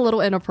almost a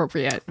little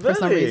inappropriate for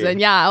some Really? reason.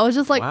 Yeah, I was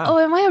just like, Wow. oh,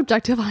 am I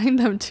objectifying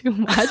them too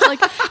much?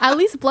 Like, at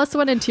least Blood,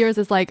 Sweat, and Tears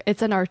is like,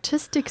 it's an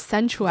artistic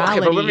sensuality.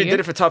 Okay, but when we did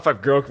it for top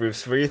 5 girl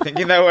groups, were you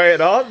thinking that way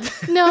at all?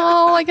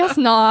 No, I guess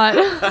not.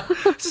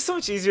 It's just so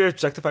much easier to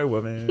objectify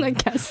women. I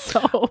guess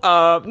so.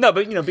 No,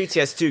 but you know,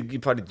 BTS too, you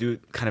probably do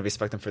kind of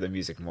respect them for their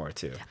music more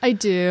too. I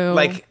do.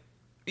 Like,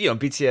 you know,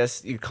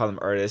 BTS, you call them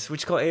artists.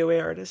 Would you call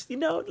AOA artists? You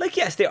know, like,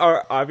 yes, they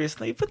are,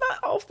 obviously, but not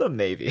all of them,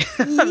 maybe.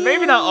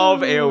 Maybe not all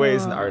of AOA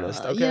is an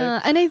artist, okay?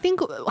 Yeah, and I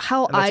think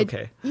how And that's I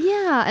okay.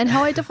 yeah, and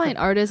how I define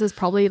artists is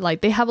probably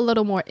like they have a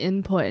little more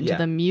input into Yeah.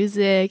 the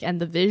music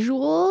and the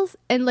visuals,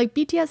 and like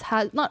BTS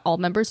has, not all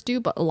members do,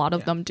 but a lot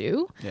of them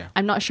do. Yeah.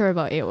 I'm not sure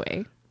about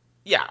AOA.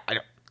 Yeah,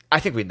 I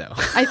think we know.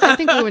 I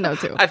think we would know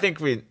too. I think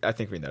we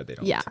know they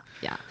don't. Yeah,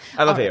 yeah.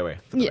 I love All right.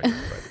 AOA. for the Yeah.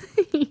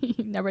 record,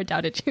 Never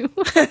doubted you.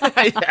 but-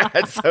 yeah,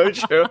 it's so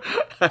true.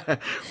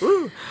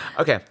 Woo.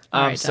 Okay,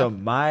 All right, so Jeff.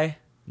 my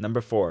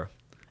number 4,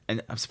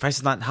 and I'm surprised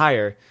it's not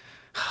higher.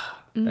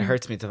 Mm. It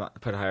hurts me to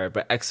put it higher,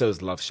 but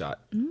EXO's Love Shot.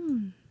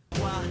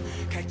 와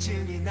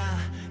갈증이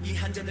나이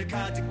한 잔을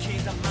가득히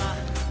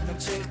담아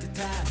넘칠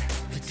듯한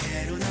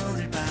그대로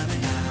오늘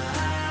밤에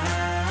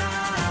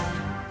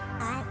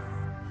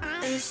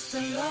It's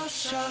the love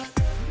shot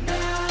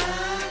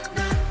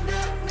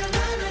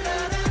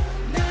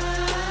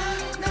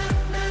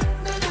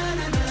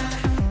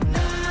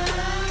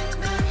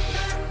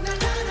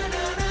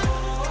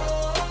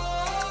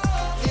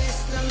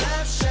It's the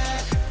love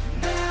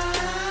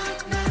shot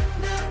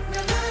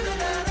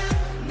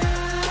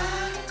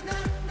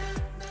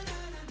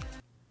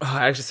Oh,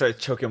 I actually started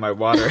choking my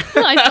water.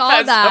 I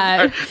saw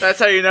that. That's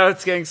how you know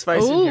it's getting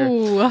spicy here.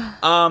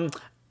 Ooh.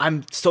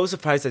 I'm so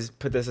surprised I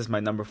put this as my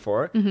number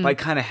 4, Mm-hmm. but I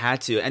kind of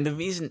had to. And the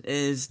reason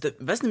is the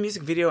rest of the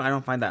music video, I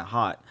don't find that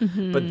hot.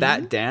 Mm-hmm. But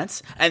that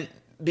dance, and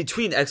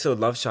between EXO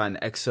Love Shot and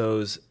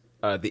EXO's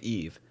The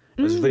Eve,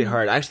 it was Mm. really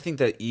hard. I actually think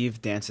the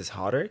Eve dance is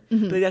hotter,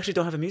 but they actually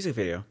don't have a music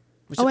video.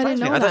 Which Oh, I surprised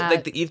didn't me. know I thought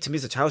like that. the Eve to me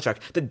is a title track.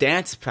 The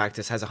dance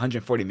practice has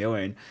 140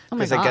 million. Oh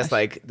my Because I guess gosh.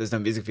 like there's no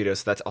music video,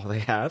 so that's all they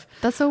have.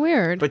 That's so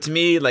weird. But to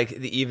me, like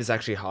the Eve is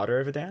actually hotter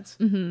of a dance.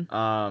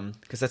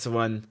 Because that's the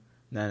one.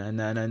 Na na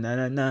na na na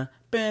na na.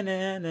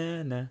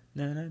 Ba-na-na-na,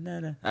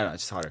 na-na-na-na. I don't know,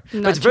 it's just harder.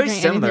 I'm But it's not very triggering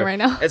anything similar. right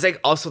now. It's like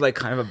also like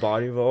kind of a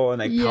body roll and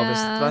like pelvis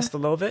Yeah. thrust a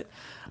little bit.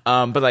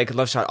 But like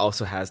Love Shot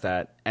also has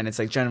that, and it's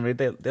like generally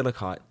they look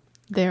hot.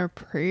 They're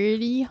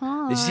pretty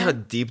hot. Did you see how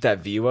deep that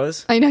V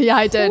was? I know, yeah,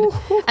 I did.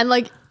 And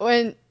like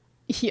when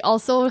he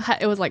also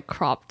it was like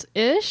cropped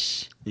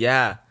ish,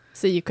 Yeah.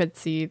 so you could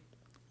see.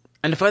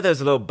 And the fact there was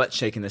a little butt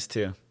shake in this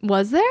too.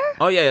 Was there?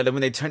 Oh yeah,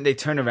 when they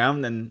turn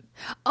around and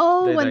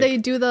Oh, They, when like- they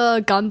do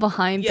the gun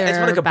behind yeah, their it's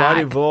more like a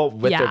body back. roll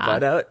with their Yeah.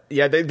 butt out.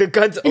 Yeah, the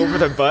gun's over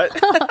their butt.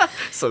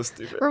 So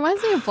stupid.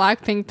 Reminds me of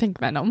Blackpink Pink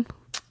Venom.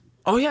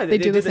 Oh yeah, they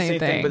do do the same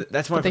thing, but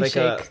that's more but of they like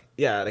a shake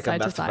like side a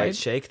to left to right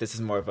side. shake. This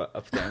is more of a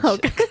up down.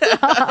 Okay.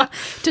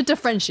 shake. To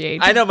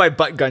differentiate. I know my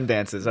butt gun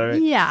dances. All right.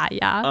 Yeah,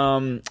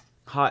 yeah.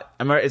 Hot.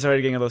 It's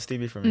already getting a little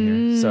steamy from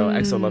here. So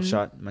EXO Love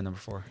Shot, my number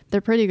 4.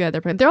 They're pretty good.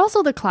 They're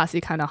also the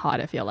classy kind of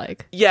hot, I feel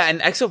like. Yeah, and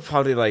EXO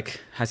probably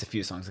like has a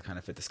few songs that kind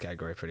of fit this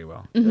category pretty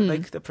well. They're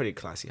pretty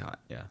classy hot.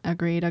 Yeah.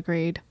 Agreed.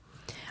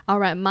 All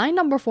right, my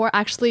number 4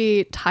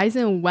 actually ties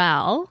in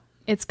well.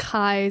 It's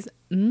Kai's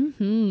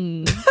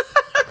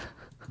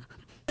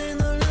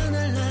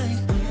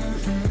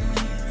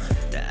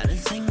다른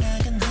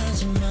생각은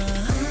하지마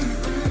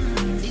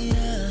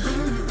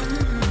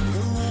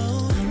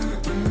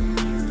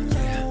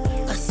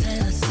I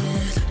said I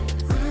said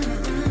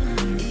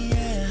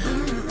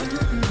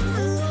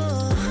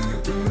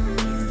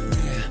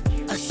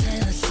I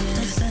said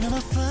I said I'm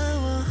a fire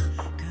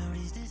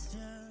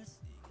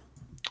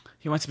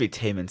He wants to be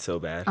Taemin so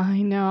bad.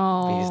 I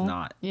know. But he's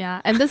not. Yeah,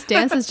 and this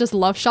dance is just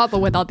love shot, but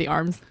without the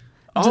arms.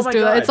 Oh Just my do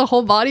God. that. It's a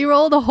whole body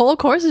roll. The whole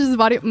course is just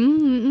body.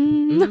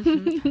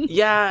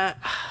 Yeah.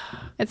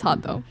 It's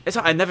hot though.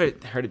 I never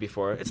heard it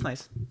before. It's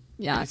nice.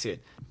 Yeah. I see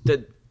it.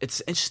 It's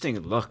an interesting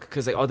look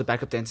because like all the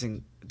backup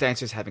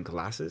dancers having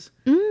glasses.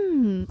 I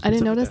didn't up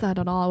with notice that?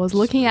 that at all. I was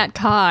looking at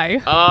Kai.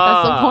 That's the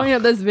Ah. point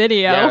of this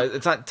video. Yeah,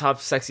 it's not top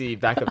sexy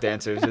backup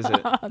dancers, is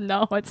it?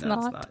 No, it's No,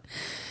 not. it's not.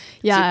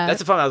 Yeah. See, that's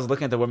the problem. I was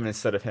looking at the woman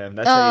instead of him.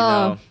 That's how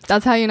you know.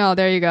 That's how you know.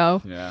 There you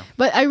go. Yeah.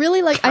 But I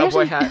really like. I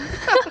Cowboy actually, hat.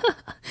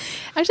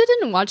 I actually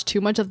didn't watch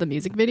too much of the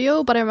music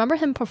video, but I remember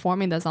him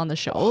performing this on the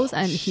shows,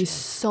 and he's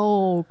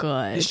so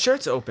good. His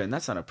shirt's open.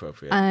 That's not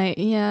appropriate.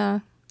 Yeah.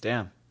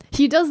 Damn.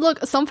 He does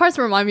look. Some parts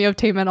remind me of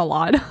Taemin a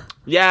lot.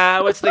 Yeah,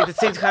 well, it's like the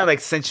same kind of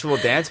like sensual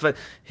dance, but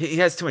he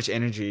has too much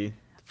energy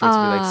for it to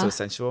be like so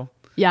sensual.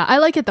 Yeah, I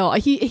like it though.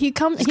 He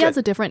has good.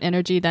 a different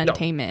energy than No,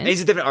 Taemin. and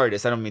he's a different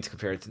artist. I don't mean to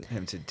compare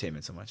him to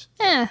Taemin so much.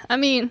 I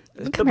mean,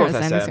 They're both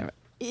comparison is- SM.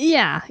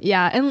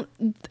 Yeah, and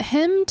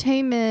him,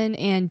 Taemin,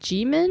 and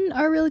Jimin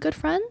are really good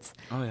friends.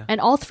 Oh yeah. And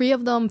all three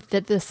of them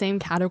fit the same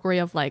category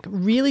of like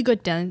really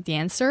good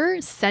dancer,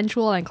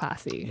 sensual and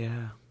classy.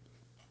 Yeah.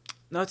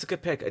 No, it's a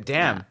good pick.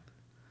 Damn.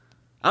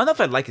 I don't know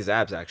if I'd like his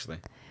abs actually,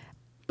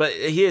 but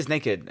he is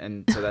naked,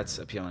 and so that's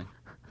appealing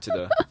to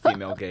the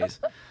female gaze.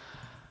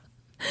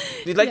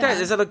 Do you like that?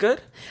 Does that look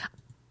good?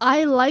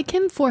 I like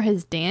him for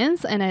his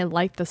dance, and I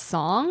like the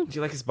song. Do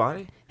you like his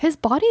body? His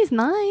body's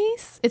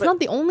nice. It's But- not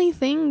the only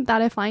thing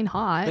that I find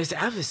hot. His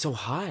abs is so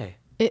high.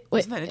 Wait,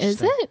 Isn't that is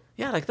interesting? it?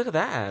 Yeah, like look at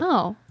that ab.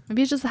 Oh,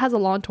 maybe it just has a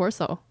long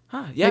torso.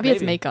 Huh, yeah, maybe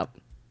it's makeup.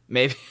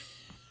 Maybe.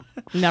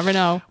 Never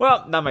know.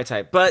 Well, not my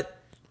type, but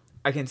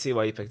I can see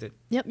why you picked it.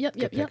 Yep.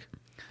 Good pick.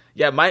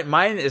 Yeah,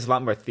 mine is a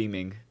lot more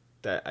theming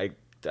that I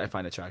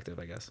find attractive,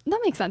 I guess. That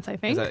makes sense, I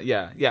think.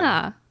 Yeah.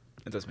 Yeah.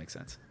 It does make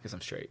sense because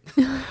I'm straight.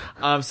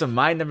 So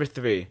my number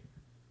 3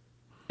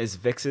 is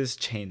Vix's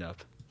Chained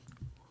Up.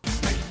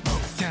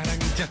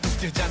 사랑이자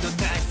독재자 넌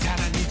나의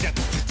사랑이자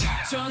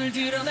독재자 손을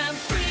들어 난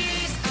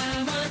freeze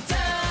I'm a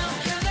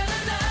down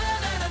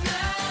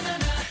나나나나나나나나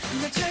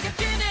날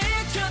차갑게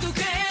내켜도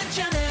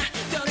괜찮아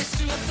떠날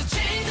수 없어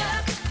chained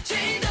up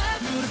chained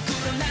up 무릎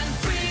꿇어 난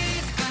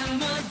freeze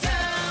I'm a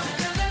down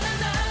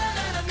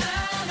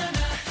나나나나나나나나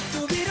또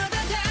이러다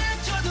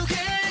다쳐도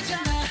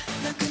괜찮아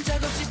난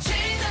끈적없이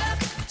chained up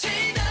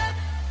chained up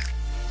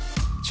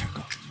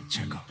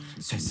철거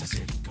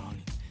쇠사슬이 걸린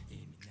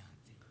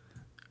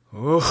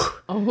Ooh,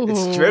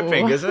 it's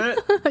dripping, isn't it?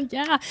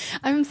 Yeah,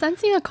 I'm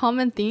sensing a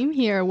common theme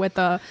here with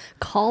the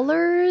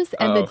collars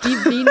and the Oh. deep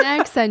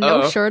V-necks and no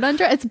Uh-oh. shirt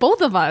under. It's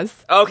both of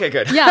us. Okay,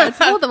 good. Yeah, it's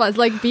both of us.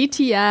 Like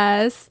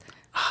BTS,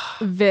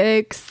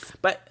 VIX,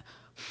 But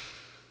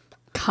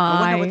I Kai.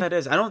 wonder what that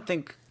is. I don't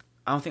think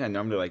I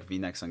normally like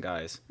V-necks on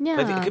guys. But I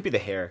think Yeah. it could be the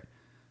hair.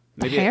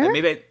 Maybe hair?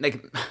 maybe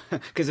like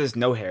because there's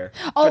no hair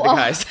for the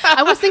guys.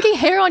 I was thinking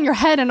hair on your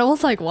head, and I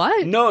was like,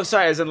 what? No,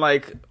 sorry, as in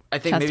like I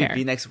think Chest maybe hair.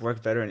 V-necks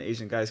work better in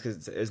Asian guys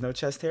because there's no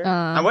chest hair.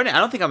 I'm wondering. I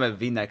don't think I'm a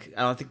V-neck.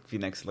 I don't think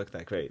V-necks look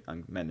that great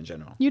on men in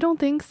general. You don't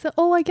think so?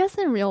 Oh, I guess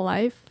in real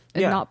life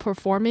and Yeah. not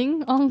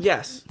performing on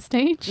Yes.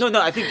 stage. No.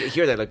 I think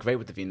here they look great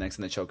with the V-necks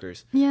and the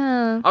chokers.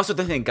 Yeah. I also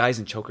don't think guys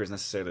in chokers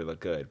necessarily look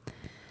good.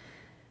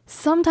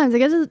 Sometimes I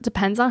guess it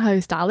depends on how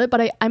you style it, but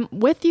I'm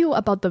with you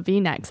about the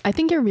V-necks. I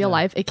think in real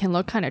life it can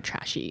look kind of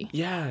trashy.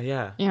 Yeah.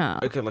 Yeah.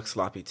 It could look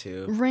sloppy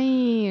too.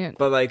 Right.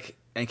 But like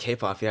in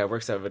K-pop, yeah, it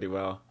works out really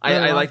well. Really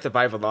I well. like the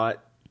vibe a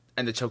lot,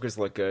 and the chokers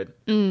look good.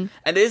 And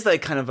it is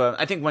like kind of a.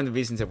 I think one of the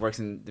reasons it works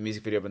in the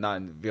music video but not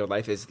in real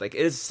life is like it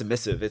is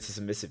submissive. It's a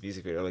submissive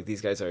music video. Like these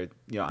guys are,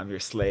 I'm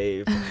your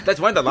slave. That's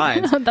one of the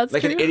lines. That's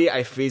like an true. idiot,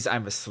 I freeze.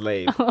 I'm a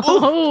slave.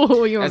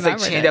 Oh, you And it's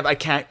remember like chained up. I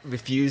can't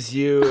refuse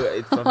you.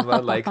 It's blah, blah, blah.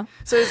 Like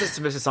so, it's a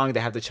submissive song. They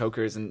have the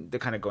chokers, and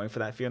they're kind of going for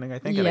that feeling. I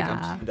think. And, like Yeah.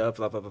 I'm chained up.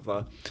 Blah blah blah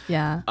blah.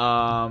 Yeah.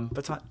 But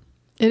it's hot.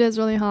 It is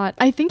really hot.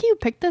 I think you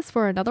picked this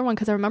for another one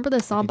because I remember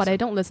this song, but so. I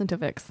don't listen to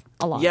VIX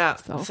a lot. Yeah,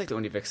 So it's like the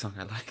only Vic song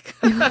I like.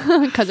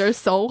 because they're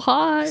so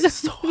hot.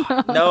 So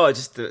hot. No, I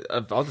just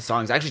of all the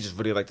songs, I actually just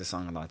really like the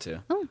song a lot too.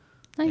 Oh,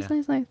 nice,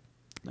 Yeah. nice.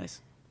 Nice.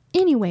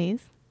 Anyways,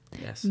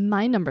 Yes.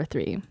 my number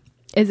 3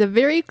 is a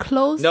very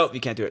close. Nope,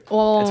 you can't do it.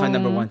 Oh, It's my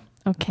number 1.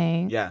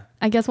 Okay. Yeah.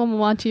 I guess we'll move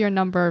on to your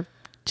number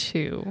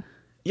 2.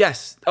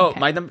 Yes. Oh, Okay.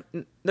 my number.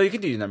 No, you can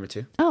do your number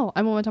 2 Oh,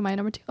 I move on to my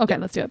number 2. Okay,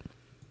 let's do it.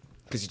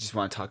 because you just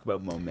want to talk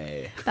about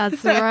Momae.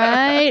 That's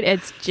right.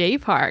 It's J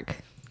Park.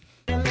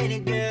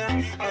 minute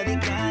girl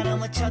어디가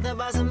너무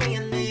쳐다봐서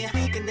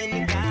미안해 근데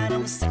네가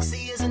너무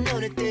섹시해서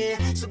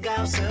노릇해 수가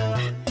없어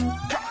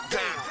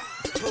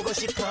보고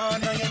싶어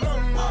너의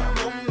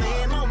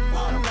몸매 너의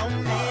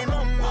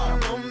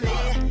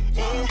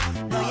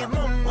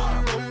몸매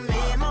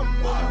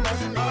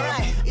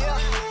Alright yeah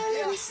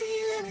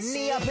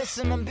네 앞에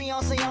쓰면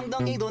비욘세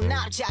엉덩이도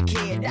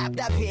납작해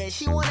답답해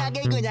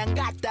시원하게 그냥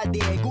갖다 대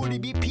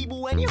고립이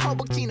피부에 네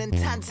허벅지는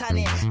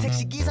탄탄해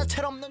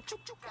택시기사처럼 넌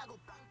쭉쭉 가고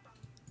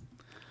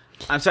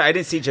I'm sorry, I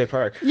didn't see J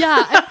Park.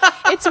 Yeah,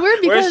 It's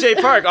weird because Where's Jay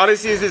Park? All I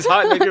see is his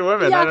hot naked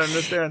women. I don't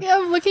understand. Yeah,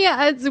 I'm looking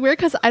at it's weird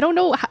because I don't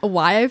know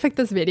why I picked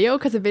this video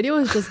because the video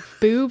is just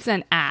boobs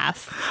and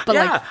ass, but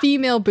Yeah. like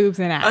female boobs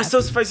and I was ass.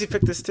 so surprised you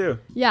picked this too.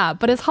 Yeah,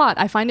 but it's hot.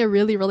 I find it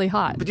really, really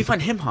hot. But do you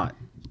find him hot?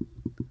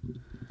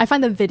 I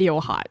find the video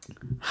hot.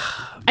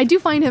 I do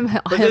find him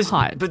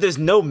hot. But there's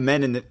no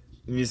men in the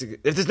music.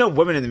 If there's no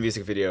women in the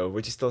music video,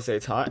 would you still say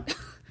it's hot?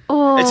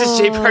 Oh. It's just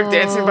Jay Park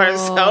dancing by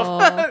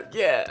himself.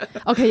 Yeah.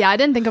 Okay, yeah, I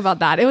didn't think about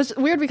that. It was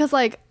weird because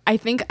like I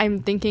think I'm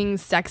thinking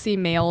sexy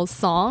male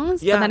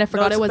songs, Yeah, but then I no,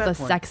 forgot it's it a was bad the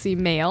point. sexy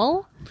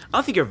male. I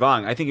don't think you're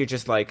wrong. I think you're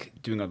just like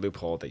doing a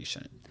loophole that you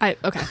shouldn't.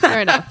 Okay, fair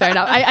enough, fair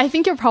enough. I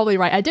think you're probably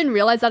right. I didn't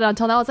realize that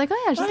until now. I was like,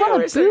 oh yeah, she's Yeah, not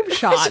a it's boob like-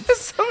 shot. It's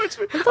just so much.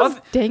 Those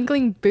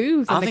dangling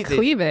boobs I and don't the think they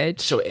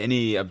cleavage. show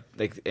any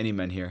like any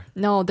men here.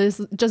 No, there's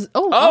just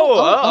But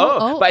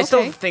I still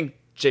okay. think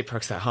Jay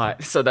Park's that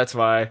hot, so that's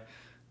why.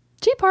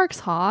 Jay Park's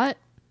hot.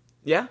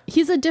 Yeah.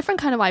 He's a different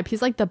kind of vibe.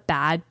 He's like the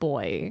bad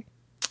boy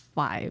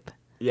vibe.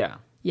 Yeah.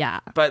 Yeah.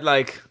 But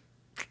like.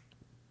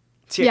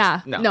 TX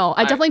Yeah. No,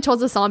 I definitely chose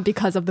the song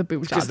because of the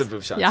boob shots. Because the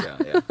boob shots, yeah.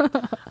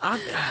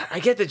 I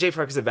get that Jay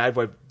Park is a bad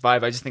boy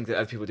vibe. I just think that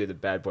other people do the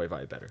bad boy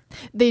vibe better.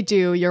 They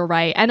do, you're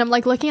right. And I'm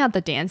like looking at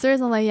the dancers,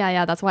 I'm like,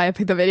 yeah, that's why I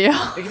picked the video.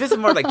 Like, this is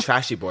more like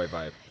trashy boy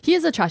vibe. He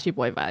is a trashy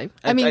boy vibe.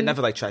 I I mean,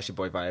 never like trashy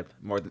boy vibe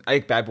more than I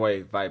like bad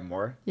boy vibe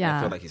more. Yeah.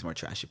 I feel like he's more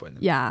trashy boy than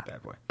yeah.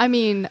 bad boy. I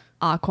mean,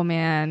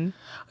 Aquaman.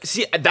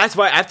 See, that's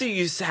why after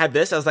you had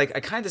this, I was like,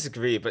 I kind of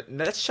disagree, but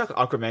let's chuck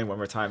Aquaman one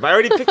more time. But I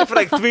already picked it for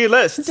like 3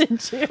 lists.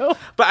 Did you?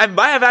 But I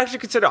might have actually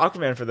considered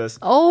Aquaman for this.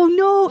 Oh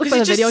no! Because For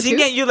you the video just sing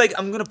too? at you like,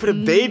 I'm going to put a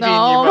baby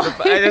No. in you,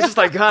 motherfucker. And it's just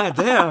like, God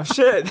damn,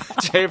 shit.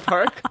 Jay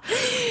Park.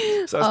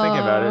 So I was thinking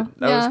about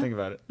it. I was thinking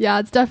about it. Yeah,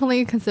 it's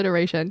definitely a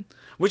consideration.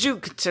 Would you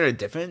consider a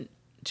different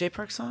Jay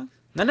Park song?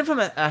 None of them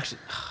are actually.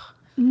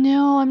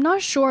 No, I'm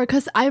not sure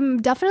because I'm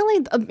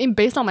definitely, I mean,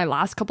 based on my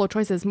last couple of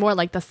choices, more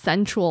like the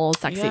sensual,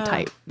 sexy Yeah.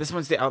 type. This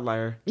one's the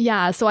outlier.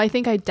 Yeah, so I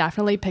think I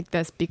definitely picked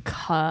this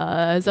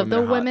because of Women the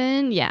are hot.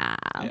 women. Yeah,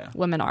 Yeah.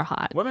 women are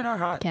hot. Women are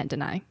hot. Can't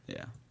deny.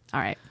 Yeah. All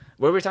right,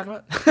 What were we talking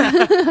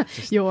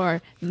about?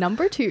 your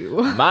number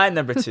 2. My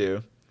number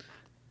 2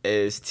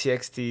 is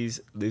TXT's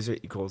Loser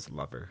Equals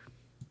Lover.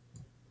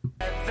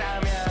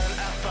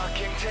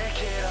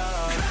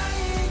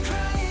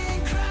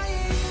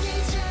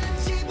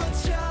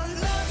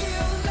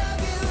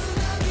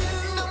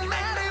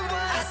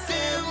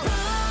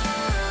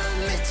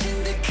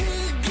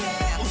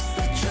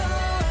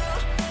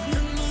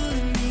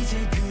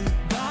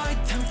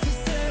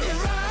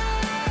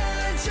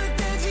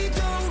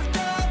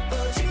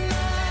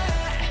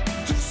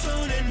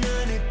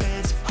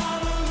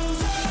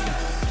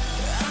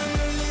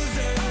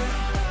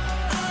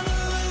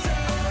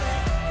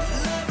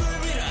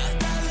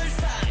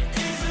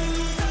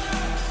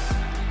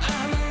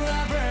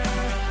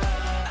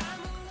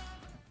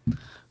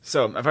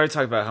 So I've already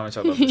talked about how much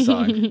I love this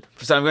song.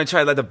 So I'm going to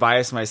try to let the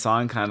bias of my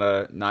song kind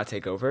of not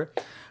take over.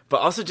 But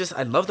also just,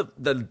 I love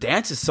the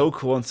dance is so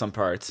cool in some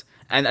parts.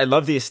 And I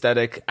love the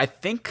aesthetic. I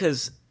think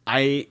because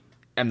I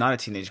am not a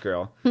teenage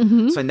girl.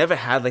 So I never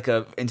had like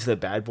a into the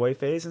bad boy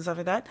phase and stuff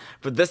like that.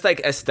 But this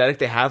like aesthetic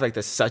they have, like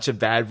there's such a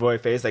bad boy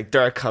phase, like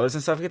dark colors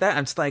and stuff like that.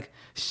 I'm just like,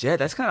 shit,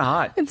 that's kind of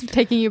hot. It's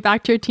taking you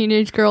back to your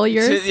teenage girl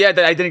years. Yeah,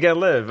 that I didn't get to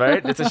live,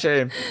 right? It's a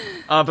shame.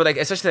 But like,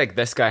 especially like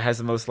this guy has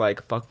the most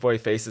like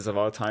fuckboy faces of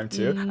all time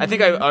too. I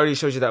think I already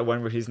showed you that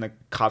one where he's in a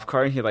cop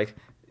car and he like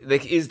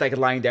he's like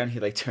lying down, he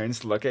like turns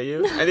to look at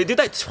you, and they do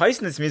that twice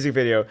in this music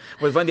video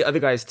with one of the other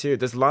guys too.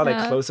 There's a lot of like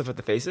Yeah. close up of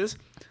the faces,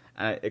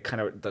 and it kind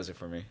of does it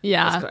for me.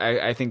 Yeah.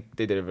 I think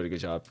they did a really good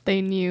job.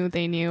 They knew.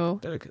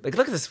 They're like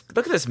look at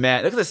this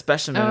man, look at this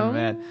special man of a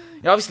man.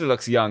 He obviously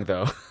looks young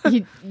though.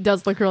 He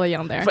does look really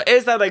young there. But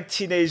is that like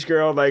teenage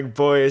girl, like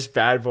boyish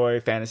bad boy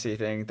fantasy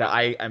thing that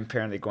I am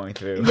apparently going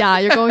through? Yeah,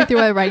 you're going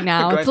through it right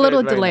now. Going It's a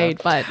little through it right delayed,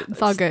 now. but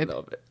it's all Just a good.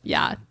 little bit.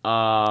 Yeah.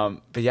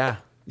 But yeah,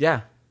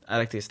 I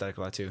like the aesthetic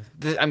a lot too.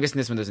 I'm guessing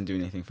this one doesn't do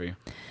anything for you.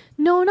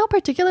 No, not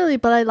particularly,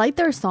 but I like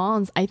their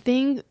songs. I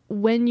think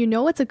when you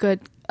know it's a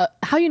good,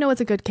 how you know it's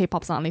a good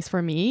K-pop song, at least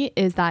for me,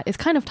 is that it's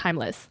kind of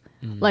timeless.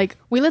 Like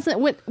we listen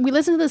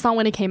to the song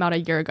when it came out a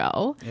year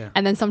ago, Yeah.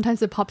 and then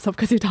sometimes it pops up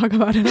because you talk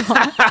about it a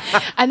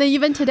lot. And then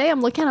even today,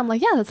 I'm looking, I'm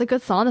like, yeah, that's a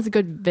good song, that's a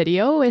good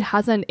video. It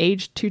hasn't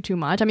aged too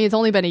much. I mean, it's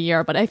only been a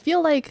year, but I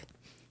feel like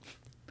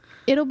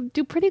it'll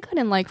do pretty good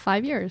in like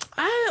 5 years.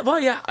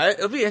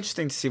 It'll be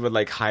interesting to see what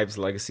like Hybe's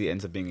legacy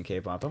ends up being in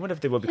K-pop. I wonder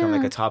if they will become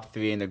like a top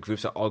 3 and the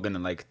groups are all gonna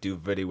like do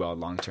really well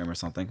long term or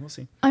something. We'll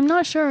see. I'm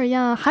not sure.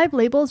 Yeah, Hype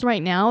labels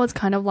right now, it's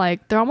kind of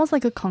like they're almost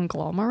like a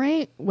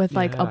conglomerate with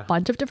like a Yeah.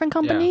 bunch of different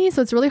companies.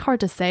 So it's really hard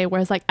to say.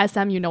 Whereas like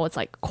SM, you know, it's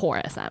like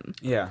core SM.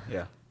 Yeah.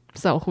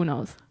 So who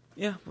knows?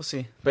 Yeah, we'll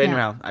see. But Yeah.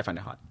 anyhow, I find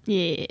it hot.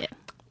 Yeah.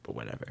 But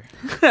whatever.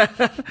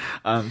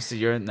 So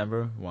you're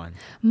number 1.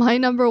 My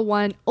number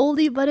 1,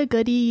 oldie but a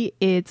goodie,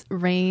 it's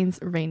Rain's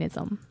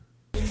Rainism.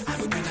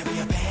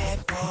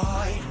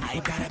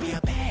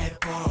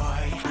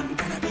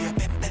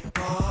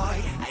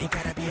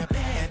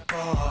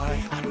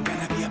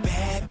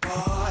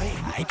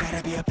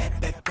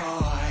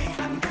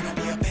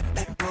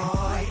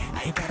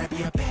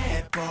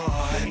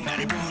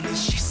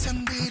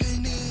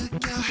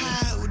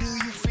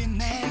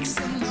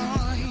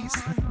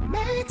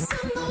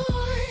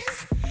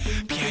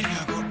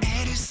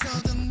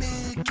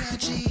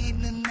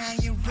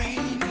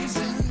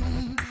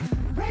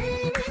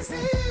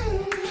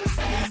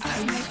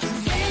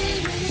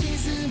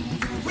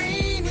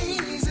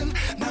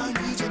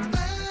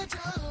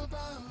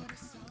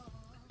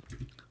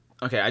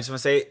 Okay, I just want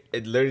to say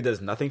it literally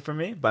does nothing for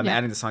me, but I'm Yeah.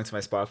 adding the song to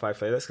my Spotify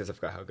playlist because I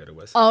forgot how good it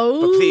was. Oh,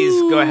 But please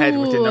go ahead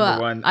with your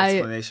number one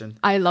explanation.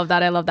 I love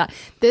that. I love that.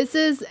 This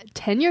is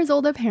 10 years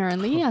old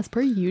apparently, as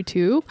per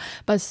YouTube,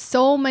 but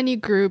so many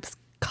groups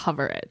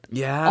cover it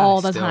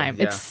all the still, time.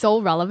 yeah. It's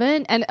so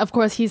relevant. And of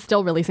course, he's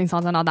still releasing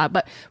songs and all that.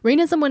 But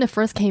Rainism, when it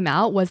first came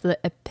out, was the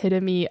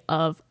epitome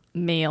of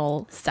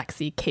male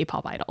sexy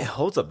K-pop idol. It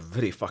holds up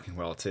really fucking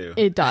well too.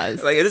 It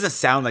does. Like it doesn't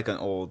sound like an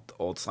old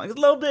song. It's a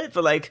little bit,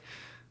 but like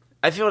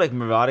I feel like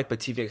Melodic by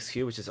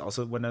TVXQ, which is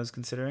also what I was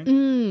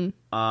considering,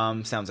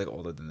 sounds like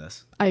older than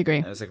this. I agree.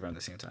 It was like around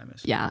the same time.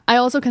 Yeah, I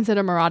also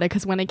consider Melodic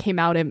because when it came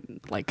out, it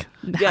like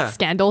had Yeah.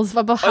 scandals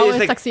about how it's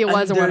like, sexy it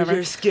was or under whatever.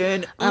 your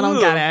skin. I don't ooh.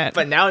 get it.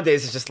 But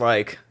nowadays it's just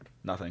like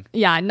nothing.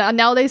 Yeah,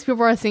 nowadays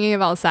people are singing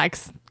about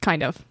sex,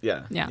 kind of.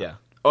 Yeah. Yeah. Yeah.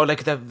 Oh,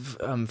 like that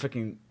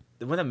freaking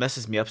the one that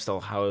messes me up still.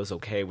 How it was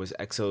okay was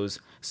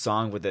EXO's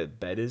song where the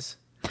bed is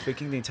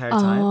creaking the entire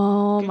time.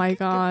 Oh my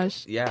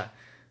gosh. Yeah,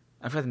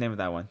 I forgot the name of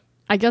that one.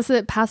 I guess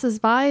it passes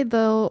by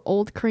the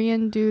old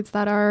Korean dudes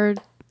that are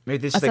Maybe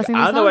they just like Assessing I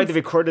the don't know why songs. they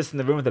record this in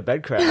the room with the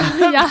bed crack,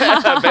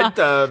 yeah.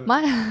 bed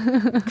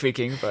My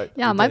creaking, but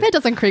yeah, my bed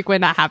doesn't creak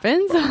when that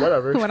happens.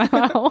 whatever. when I'm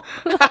at home.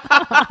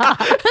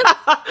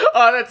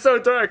 Oh, that's so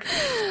dark.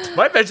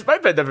 My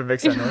bed never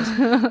makes that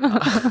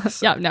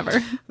noise. Yeah,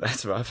 never.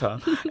 That's rough, huh?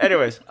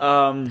 Anyways,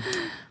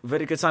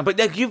 very good song, but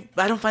like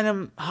I don't find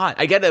them hot.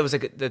 I get that it was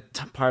like the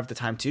part of the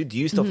time too. Do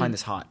you still find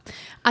this hot?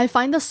 I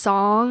find the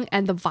song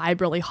and the vibe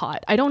really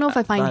hot. I don't know if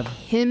I find vibe.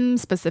 him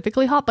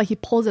specifically hot, but he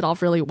pulls it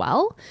off really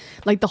well.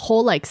 Like the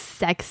whole like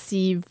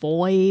sexy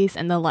voice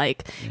and the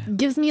like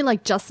gives me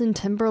like Justin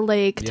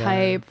Timberlake Yeah.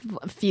 type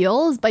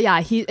feels. But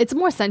yeah, it's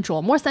more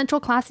sensual,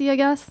 classy, I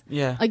guess.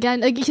 Yeah.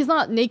 Again, like he's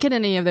not naked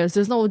in any of those.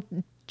 There's no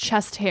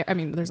chest hair. I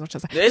mean, there's no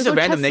chest hair. There's a no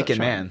random chest naked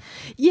showing. man.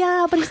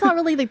 Yeah, but he's not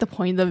really like the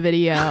point of the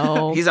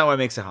video. He's not what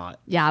makes it hot.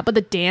 Yeah, but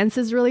the dance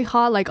is really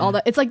hot. Like all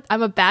the, it's like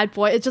I'm a bad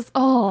boy. It's just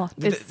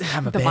it's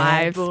I'm a the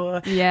bad vibes.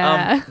 boy.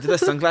 Yeah. Do the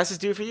sunglasses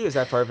do it for you? Is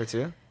that part of it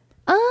too?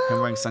 Him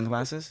wearing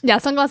sunglasses? Yeah,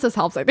 sunglasses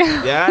helps, I think.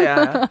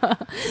 Yeah.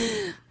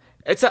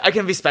 I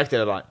can respect it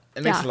a lot.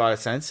 It makes Yeah. a lot of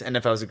sense. And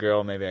if I was a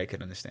girl, maybe I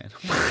could understand.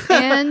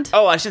 And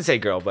Oh, I shouldn't say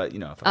girl, but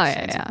if I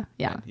oh was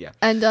yeah. yeah.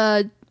 And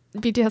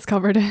BTS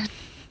covered it.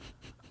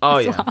 Oh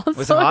as yeah. well.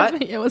 Was So, it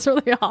hot? It was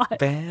really hot.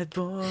 Bad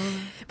boy.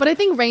 But I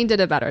think Rain did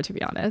it better, to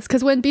be honest.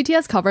 Because when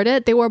BTS covered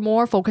it, they were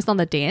more focused on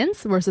the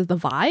dance versus the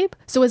vibe.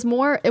 So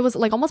it was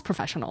like almost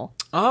professional.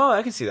 Oh,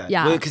 I can see that.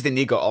 Yeah. Because they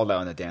need to go all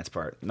out on the dance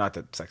part, not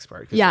the sex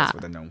part. 'Cause Yeah. That's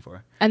what they're known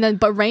for. And then,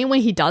 but Rain,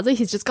 when he does it,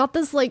 he's just got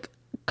this like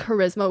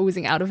charisma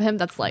oozing out of him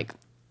that's like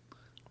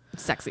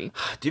sexy.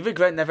 Do you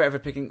regret never ever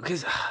picking?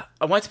 Because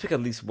I wanted to pick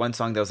at least one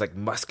song that was like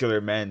muscular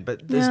men,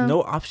 but there's Yeah.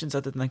 no options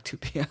other than like 2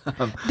 p.m.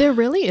 There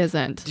really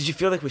isn't. Did you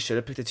feel like we should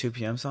have picked a 2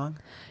 p.m. song?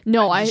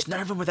 No, Just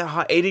none of them were that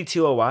hot.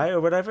 82 OY or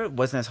whatever. It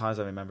wasn't as hot as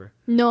I remember.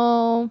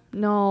 No.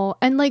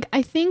 And like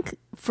I think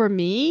for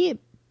me,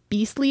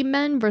 beastly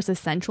men versus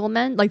sensual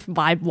men, like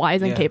vibe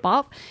wise in Yeah.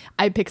 K-pop,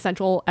 I pick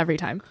sensual every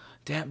time.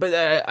 Damn, but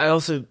I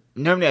also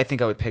normally I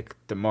think I would pick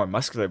the more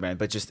muscular man,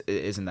 but just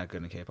it isn't that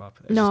good in K-pop.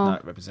 It's No. just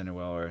not represented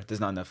well, or there's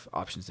not enough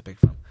options to pick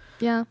from.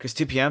 Yeah. Because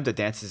 2 p.m. the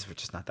dances were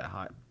just not that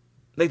hot.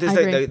 Like there's I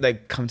like, agree.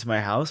 like come to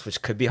my house,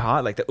 which could be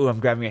hot. Like I'm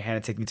grabbing your hand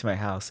and taking you to my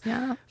house.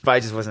 Yeah. But I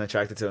just wasn't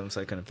attracted to them, so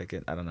I couldn't pick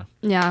it. I don't know.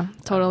 Yeah,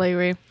 totally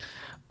agree.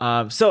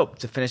 So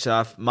to finish it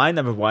off, my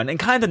number one, and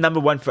kind of number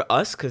one for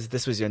us, because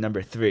this was your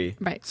number 3.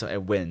 Right. So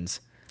it wins.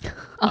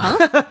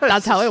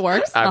 That's how it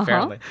works.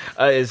 Apparently,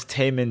 is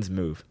Taemin's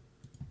Move.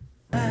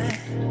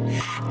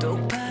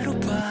 똑바로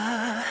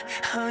봐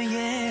oh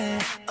yeah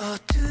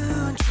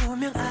어두운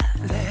조명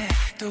아래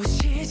또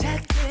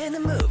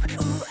시작되는 move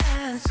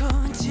우아한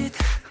손짓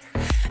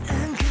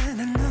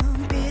은근한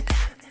눈빛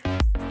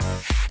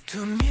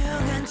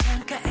투명한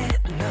창가에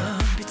넌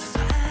비춰서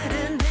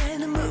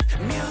아른대는 move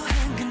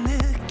묘한 그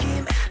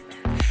느낌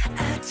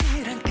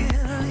아찔한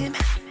끌림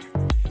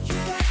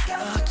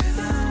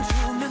어두운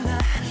조명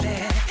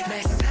아래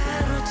날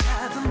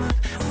사로잡은 move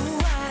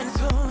우아한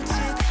손짓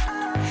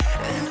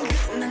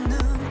은근한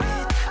눈빛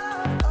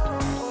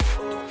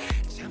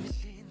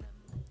잠시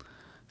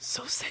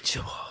So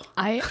sensual.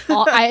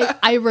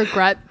 I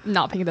regret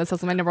not picking this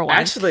as my number one.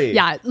 Actually?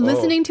 Yeah, Oh.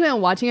 listening to it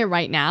and watching it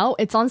right now,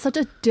 it's on such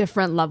a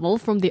different level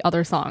from the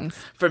other songs.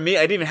 For me,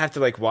 I didn't even have to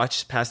like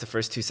watch past the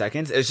first 2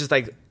 seconds. It's just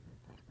like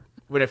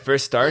when it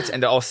first starts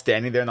and they're all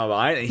standing there in a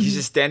line and he's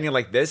just standing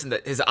like this and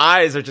his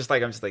eyes are just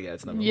like, I'm just like, yeah,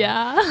 it's number one.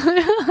 Yeah,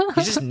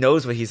 He just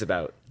knows what he's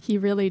about. he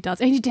really does,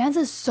 and he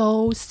dances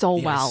so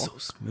Yeah, well. so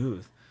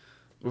smooth.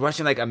 We're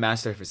watching like a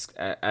master of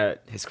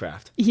at his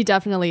craft. He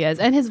definitely is,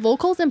 and his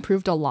vocals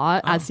improved a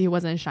lot as he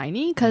was in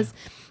Shiny. Because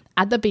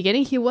at the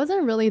beginning, he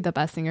wasn't really the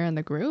best singer in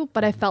the group,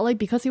 but I felt like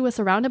because he was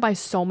surrounded by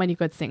so many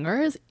good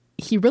singers,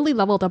 he really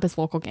leveled up his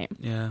vocal game.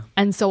 Yeah.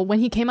 And so when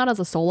he came out as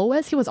a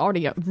soloist, he was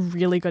already a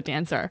really good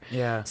dancer.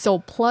 Yeah. So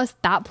plus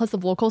the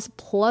vocals,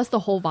 plus the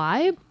whole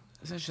vibe,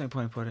 That's an interesting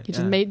point to put it. He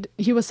just made.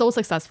 He was so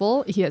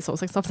successful. He is so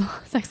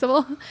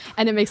successful,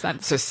 and it makes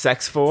sense. So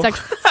sexful.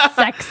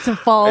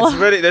 Sexful. It's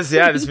really this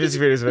music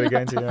video is really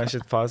good too. I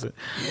should pause it.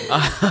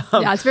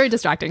 Yeah, it's very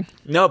distracting.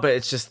 No, but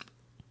it's just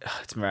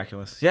it's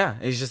miraculous. Yeah,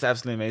 he's just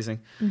absolutely amazing,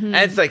 and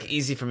it's like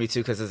easy for me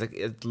too because it's like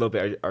a little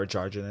bit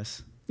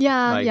androgynous.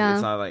 Yeah, Like yeah.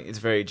 it's not like it's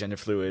very gender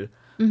fluid.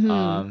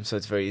 So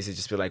it's very easy to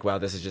just be like, wow,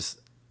 this is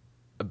just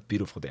a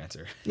beautiful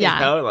dancer. Yeah.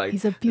 You know? Like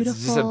He's a it's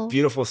just a beautiful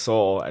beautiful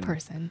soul and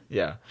person.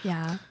 Yeah,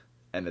 Yeah.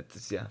 and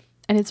it's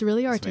And it's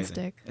really it's amazing.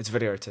 artistic. It's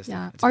very artistic.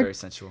 Yeah. It's very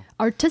sensual.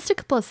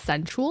 Artistic plus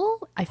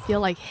sensual, I feel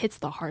like hits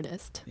the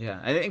hardest. Yeah,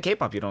 and in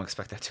K-pop, you don't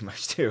expect that too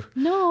much too.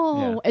 No,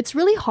 Yeah. it's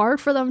really hard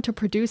for them to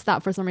produce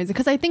that for some reason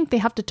because I think they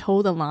have to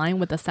toe the line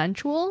with the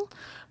sensual.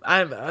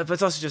 But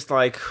it's also just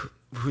like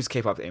who's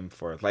K-pop aimed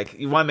for? Like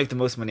you want to make the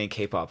most money in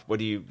K-pop. What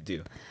do?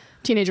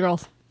 Teenage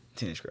girls.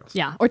 Teenage girls.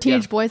 Yeah. Or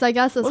teenage Yeah. boys, I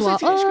guess, as Mostly well.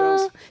 teenage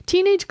girls.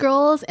 Teenage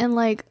girls and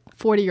like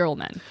 40-year-old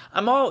men.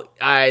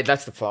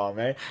 That's the problem,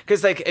 right?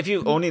 Because like if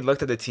you only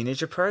looked at the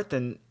teenager part,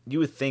 then you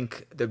would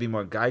think there'd be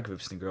more guy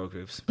groups than girl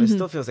groups. But it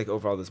still feels like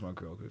overall there's more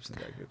girl groups than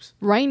guy groups.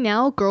 Right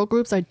now, girl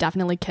groups are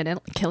definitely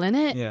killing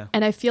it. Yeah.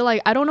 And I feel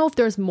like, I don't know if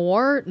there's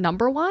more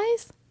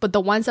number-wise, but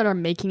the ones that are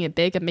making it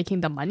big and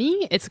making the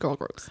money, it's girl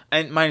groups.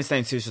 And my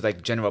understanding too is just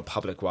like general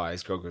public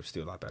wise, girl groups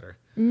do a lot better.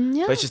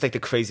 Yeah. But it's just like the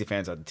crazy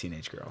fans are the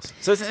teenage girls.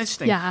 So it's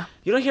interesting. Yeah.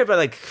 You don't hear about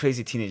like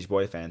crazy teenage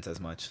boy fans as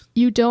much.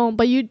 You don't,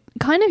 but you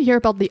kind of hear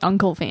about the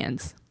uncle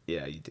fans.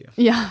 Yeah, you do.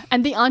 Yeah,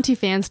 and the auntie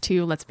fans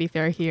too. Let's be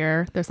fair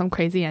here. There's some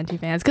crazy auntie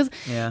fans because,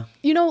 Yeah.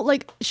 you know,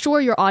 like sure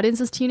your audience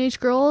is teenage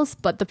girls,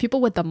 but the people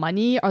with the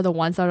money are the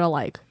ones that are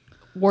like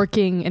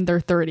working in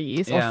their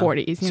 30s or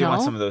 40s. So You you know?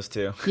 want some of those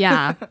too.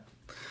 Yeah,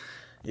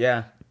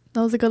 Yeah.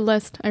 that was a good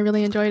list. I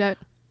really enjoyed it.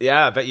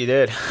 Yeah, I bet you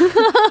did.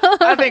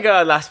 I think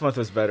last month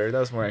was better. That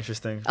was more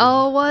interesting.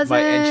 Oh, was My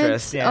it?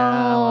 interest. Yeah.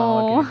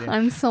 well, what Oh, can you do?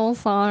 I'm so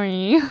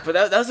sorry. But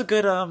that was a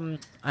good.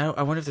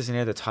 I wonder if there's any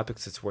other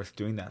topics it's worth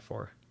doing that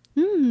for.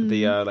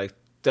 The like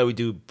that we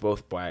do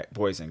both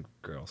boys and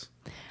girls,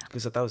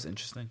 because that was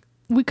interesting.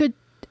 We could.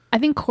 I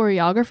think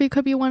choreography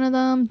could be one of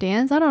them.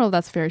 Dance. I don't know if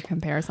that's fair to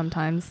compare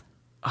sometimes.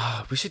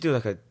 We should do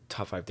like a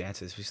top 5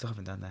 dances. We still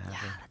haven't done that. Have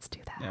we? Let's do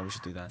that. Yeah, we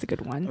should do that. It's a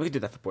good one. We could do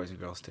that for boys and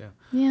girls too.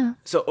 Yeah.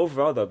 So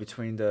overall, though,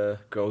 between the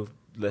girl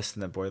list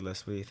and the boy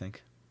list, what do you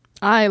think?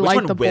 I Which like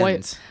one the boy.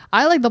 wins?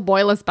 I like the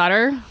boy list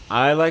better.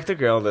 I like the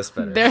girl list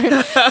better.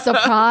 They're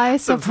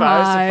surprise.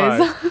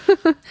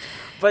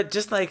 But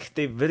just like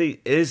they really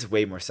is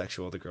way more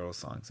sexual, the girls'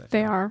 songs. I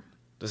They feel. are.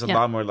 There's a Yeah.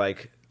 lot more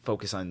like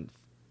focus on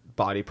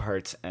body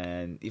parts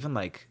and even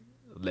like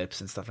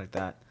lips and stuff like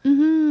that.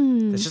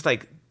 Mm-hmm. It's just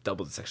like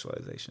double the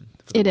sexualization.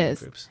 For the It women is.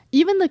 Groups.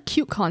 Even the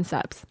cute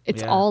concepts.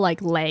 It's Yeah. all like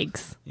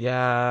legs.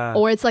 Yeah.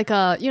 Or it's like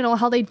a, you know,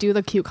 how they do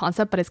the cute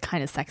concept, but it's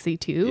kind of sexy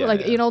too. Yeah, like,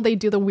 yeah. you know, they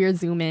do the weird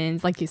zoom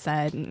ins, like you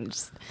said, and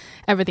just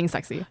everything's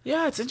sexy.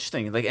 Yeah, it's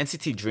interesting. Like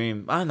NCT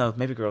Dream, I don't know.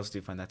 Maybe girls do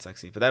find that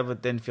sexy, but that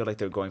would then feel like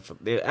they were going for.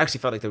 They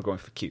actually felt like they were going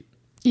for cute.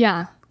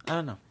 Yeah. I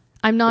don't know.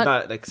 I'm not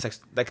Not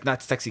like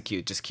not sexy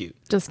cute, just cute.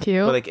 just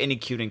cute. But like any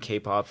cute in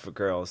K-pop for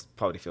girls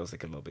probably feels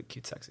like a little bit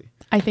cute, sexy.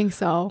 I think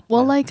so.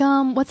 Well, Yeah.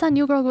 like, what's that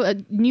new girl?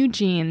 New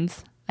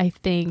Jeans. I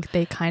think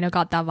they kind of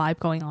got that vibe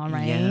going on,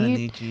 right? Yeah,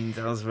 New Jeans,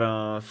 that was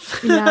rough.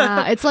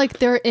 Yeah, it's like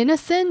they're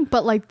innocent,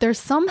 but like there's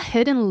some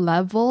hidden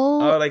level.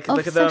 Oh, like of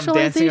look at them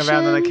dancing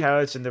around on the sexualization.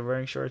 couch and they're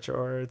wearing short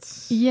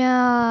shorts.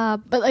 Yeah,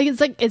 but like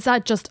it's like, is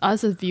that just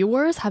us as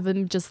viewers? Have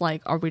them just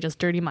like, are we just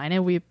dirty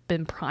minded? We've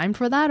been primed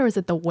for that, or is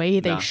it the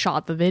way they Nah.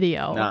 shot the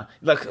video? Nah,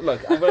 look.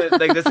 I'm gonna,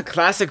 like there's a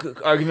classic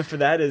argument for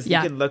that is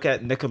Yeah. you can look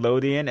at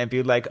Nickelodeon and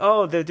be like,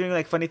 oh, they're doing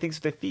like funny things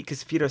with their feet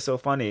because feet are so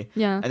funny.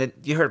 Yeah. And then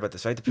you heard about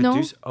this, right? The No.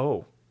 producer.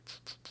 Oh,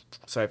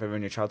 sorry if I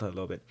ruined your childhood a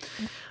little bit.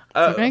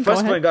 okay, go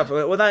First, ahead. growing up,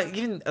 well, not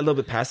even a little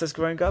bit past us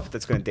growing up.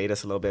 That's going to date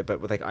us a little bit,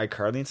 but with like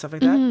iCarly and stuff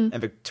like that, Mm-hmm.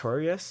 and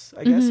Victorious,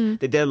 I guess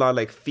they did a lot of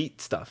like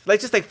feet stuff, like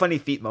just like funny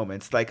feet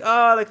moments, like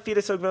oh, like feet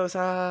are so gross,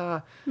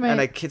 Right. and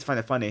like kids find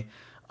it funny.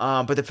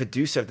 But the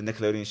producer of the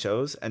Nickelodeon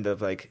shows ended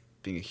up like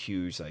being a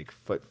huge like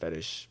foot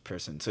fetish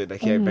person, so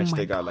like he Oh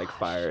eventually my got like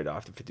fired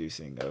after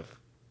producing of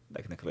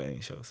like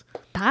Nickelodeon shows.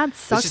 That This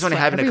sucks. just only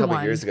for happened a couple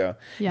everyone. years ago.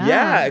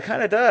 Yeah. It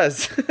kind of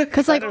does.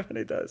 'Cause, like- it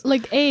really does.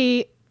 Like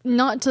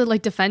not to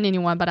like defend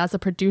anyone, but as a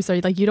producer,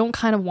 like you don't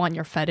kind of want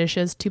your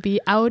fetishes to be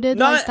outed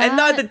like that. And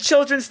not the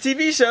children's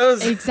TV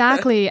shows.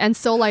 Exactly. And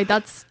so like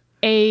that's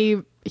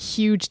a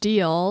huge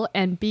deal,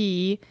 and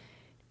B,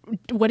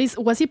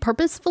 was he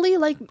purposefully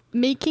like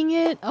making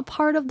it a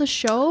part of the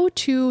show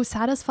to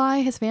satisfy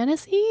his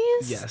fantasies?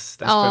 Yes,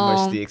 that's pretty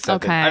much the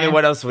acceptance. okay. I mean,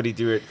 what else would he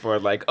do it for?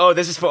 Like, oh,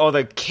 this is for all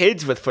the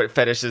kids with foot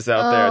fetishes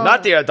out there,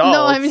 not the adults.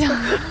 No, I mean,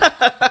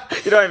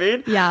 you know what I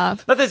mean? yeah.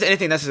 Not that there's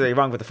anything necessarily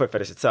wrong with the foot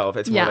fetish itself.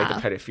 It's more like Yeah.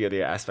 the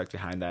pedophilia aspect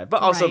behind that.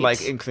 But also Right.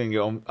 like including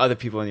your own other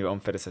people in your own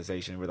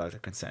fetishization without their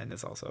consent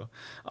is also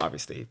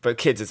obviously. But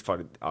kids is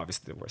part of,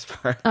 obviously the worst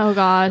part. Oh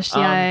gosh,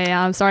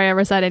 yeah. I'm sorry I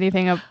ever said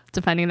anything of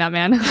defending that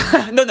man.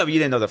 No, you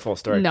didn't know the full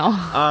story. No.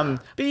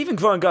 But even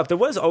growing up, there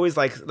was always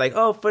like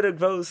oh, foot are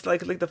gross,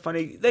 like the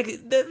funny, like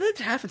that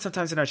happened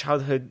sometimes in our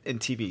childhood in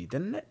TV,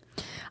 didn't it?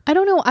 I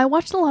don't know. I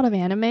watched a lot of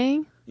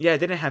anime. Yeah, it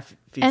didn't have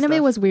feet Anime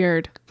stuff. was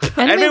weird.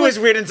 Anime was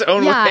weird in its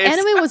own yeah, ways.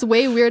 anime was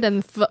way weird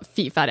than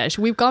feet fetish.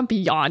 We've gone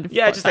beyond.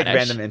 Yeah, foot just like fetish.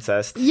 random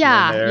incest. here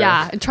Yeah, and there.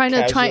 yeah. I'm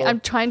Casual.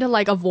 trying to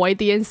like avoid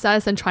the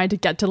incest and trying to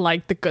get to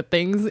like the good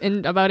things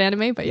about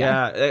anime. But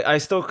yeah. Yeah, I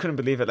still couldn't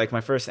believe it. Like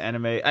my first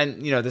anime,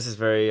 and this is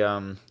very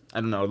I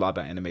don't know a lot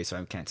about anime, so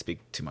I can't speak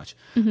too much.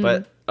 Mm-hmm.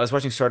 But I was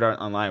watching Sword Art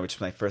Online, which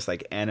was my first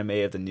like anime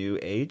of the new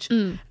age,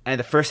 Mm. and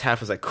the first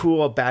half was like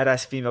cool,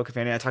 badass female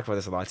companion. I talked about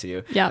this a lot to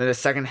you. Yeah. And then the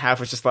second half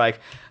was just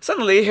like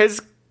suddenly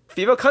his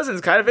female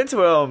cousin's kind of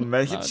into him,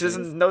 and he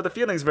doesn't know the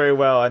feelings very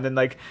well. And then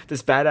like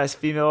this badass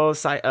female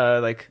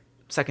like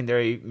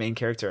secondary main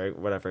character or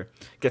whatever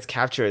gets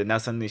captured, and now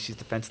suddenly she's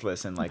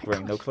defenseless and like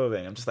wearing no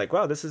clothing. I'm just like,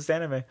 wow, this is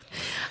anime.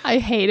 I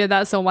hated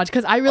that so much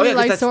because I really yeah, 'cause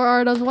liked that's- Sword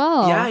Art as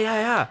well.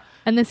 Yeah.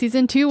 And then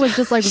season 2 was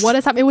just like, what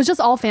is happening? It was just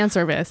all fan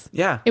service.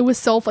 Yeah. It was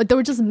so fun. They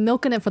were just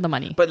milking it for the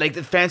money. But like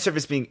the fan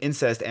service being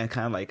incest and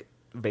kind of like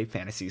rape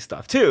fantasy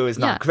stuff too is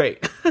Yeah. not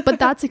great. But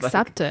that's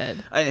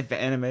accepted.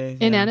 Anime.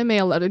 In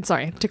anime,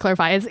 sorry, to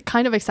clarify, it's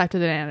kind of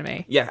accepted in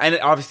anime. Yeah, and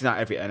obviously not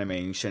every anime.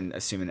 You shouldn't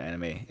assume an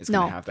anime is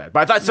going No. to have that.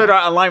 But I thought Sword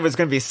Art Online was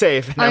going to be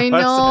safe. and I it know,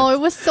 wasn't. it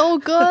was so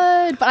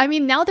good. But I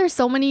mean, now there's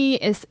so many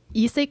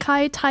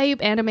isekai type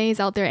animes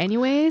out there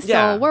anyway. So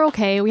Yeah. we're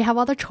okay. We have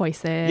other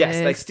choices.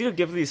 Yes, like Studio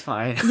Ghibli's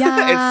fine.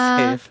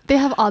 yeah, It's safe. they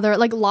have other,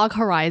 like Log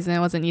Horizon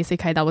was an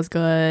isekai that was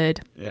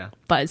good. Yeah.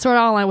 But Sword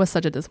Art Online was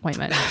such a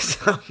disappointment.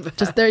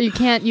 Just there, you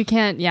can't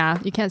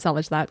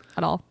salvage that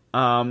at all.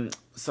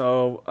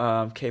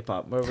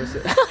 K-pop. Where was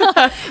it?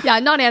 Yeah,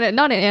 not an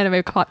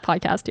anime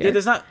podcast here. Yeah,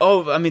 there's not.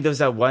 Oh, I mean, there was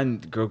that one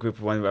girl group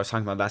one I was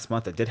talking about last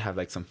month that did have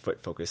like some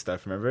foot focused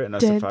stuff. Remember? And I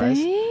was Did surprised.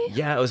 they?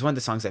 Yeah, it was one of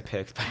the songs I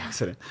picked by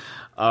accident.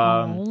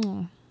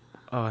 Oh,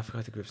 I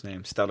forgot the group's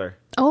name. Stellar.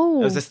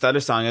 Oh, It was a Stellar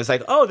song. It was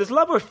like, oh, there's a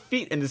lot more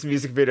feet in this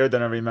music video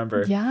than I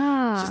remember.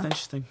 yeah. It's just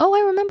interesting. Oh, I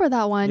remember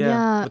that one.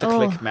 Yeah. With the oh.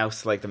 click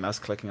mouse, like the mouse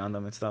clicking on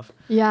them and stuff.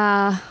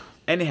 Yeah.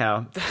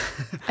 Anyhow,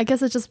 I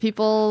guess it's just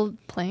people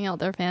playing out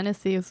their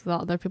fantasies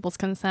without other people's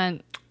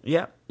consent.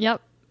 yeah.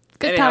 Yep.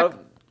 Good Anyhow, talk.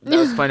 that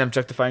was fun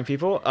objectifying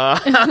people.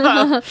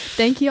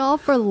 Thank you all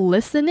for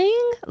listening.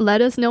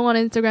 Let us know on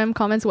Instagram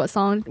comments what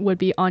song would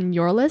be on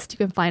your list. You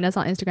can find us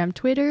on Instagram,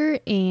 Twitter,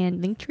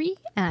 and Linktree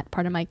at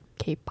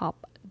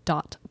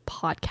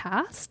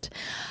partofmykpop.podcast.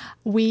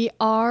 We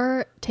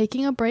are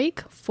taking a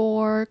break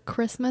for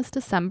Christmas,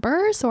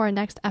 December, so our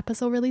next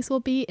episode release will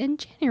be in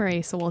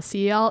January. So we'll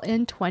see y'all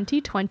in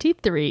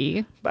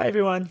 2023. Bye,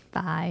 everyone.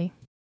 Bye.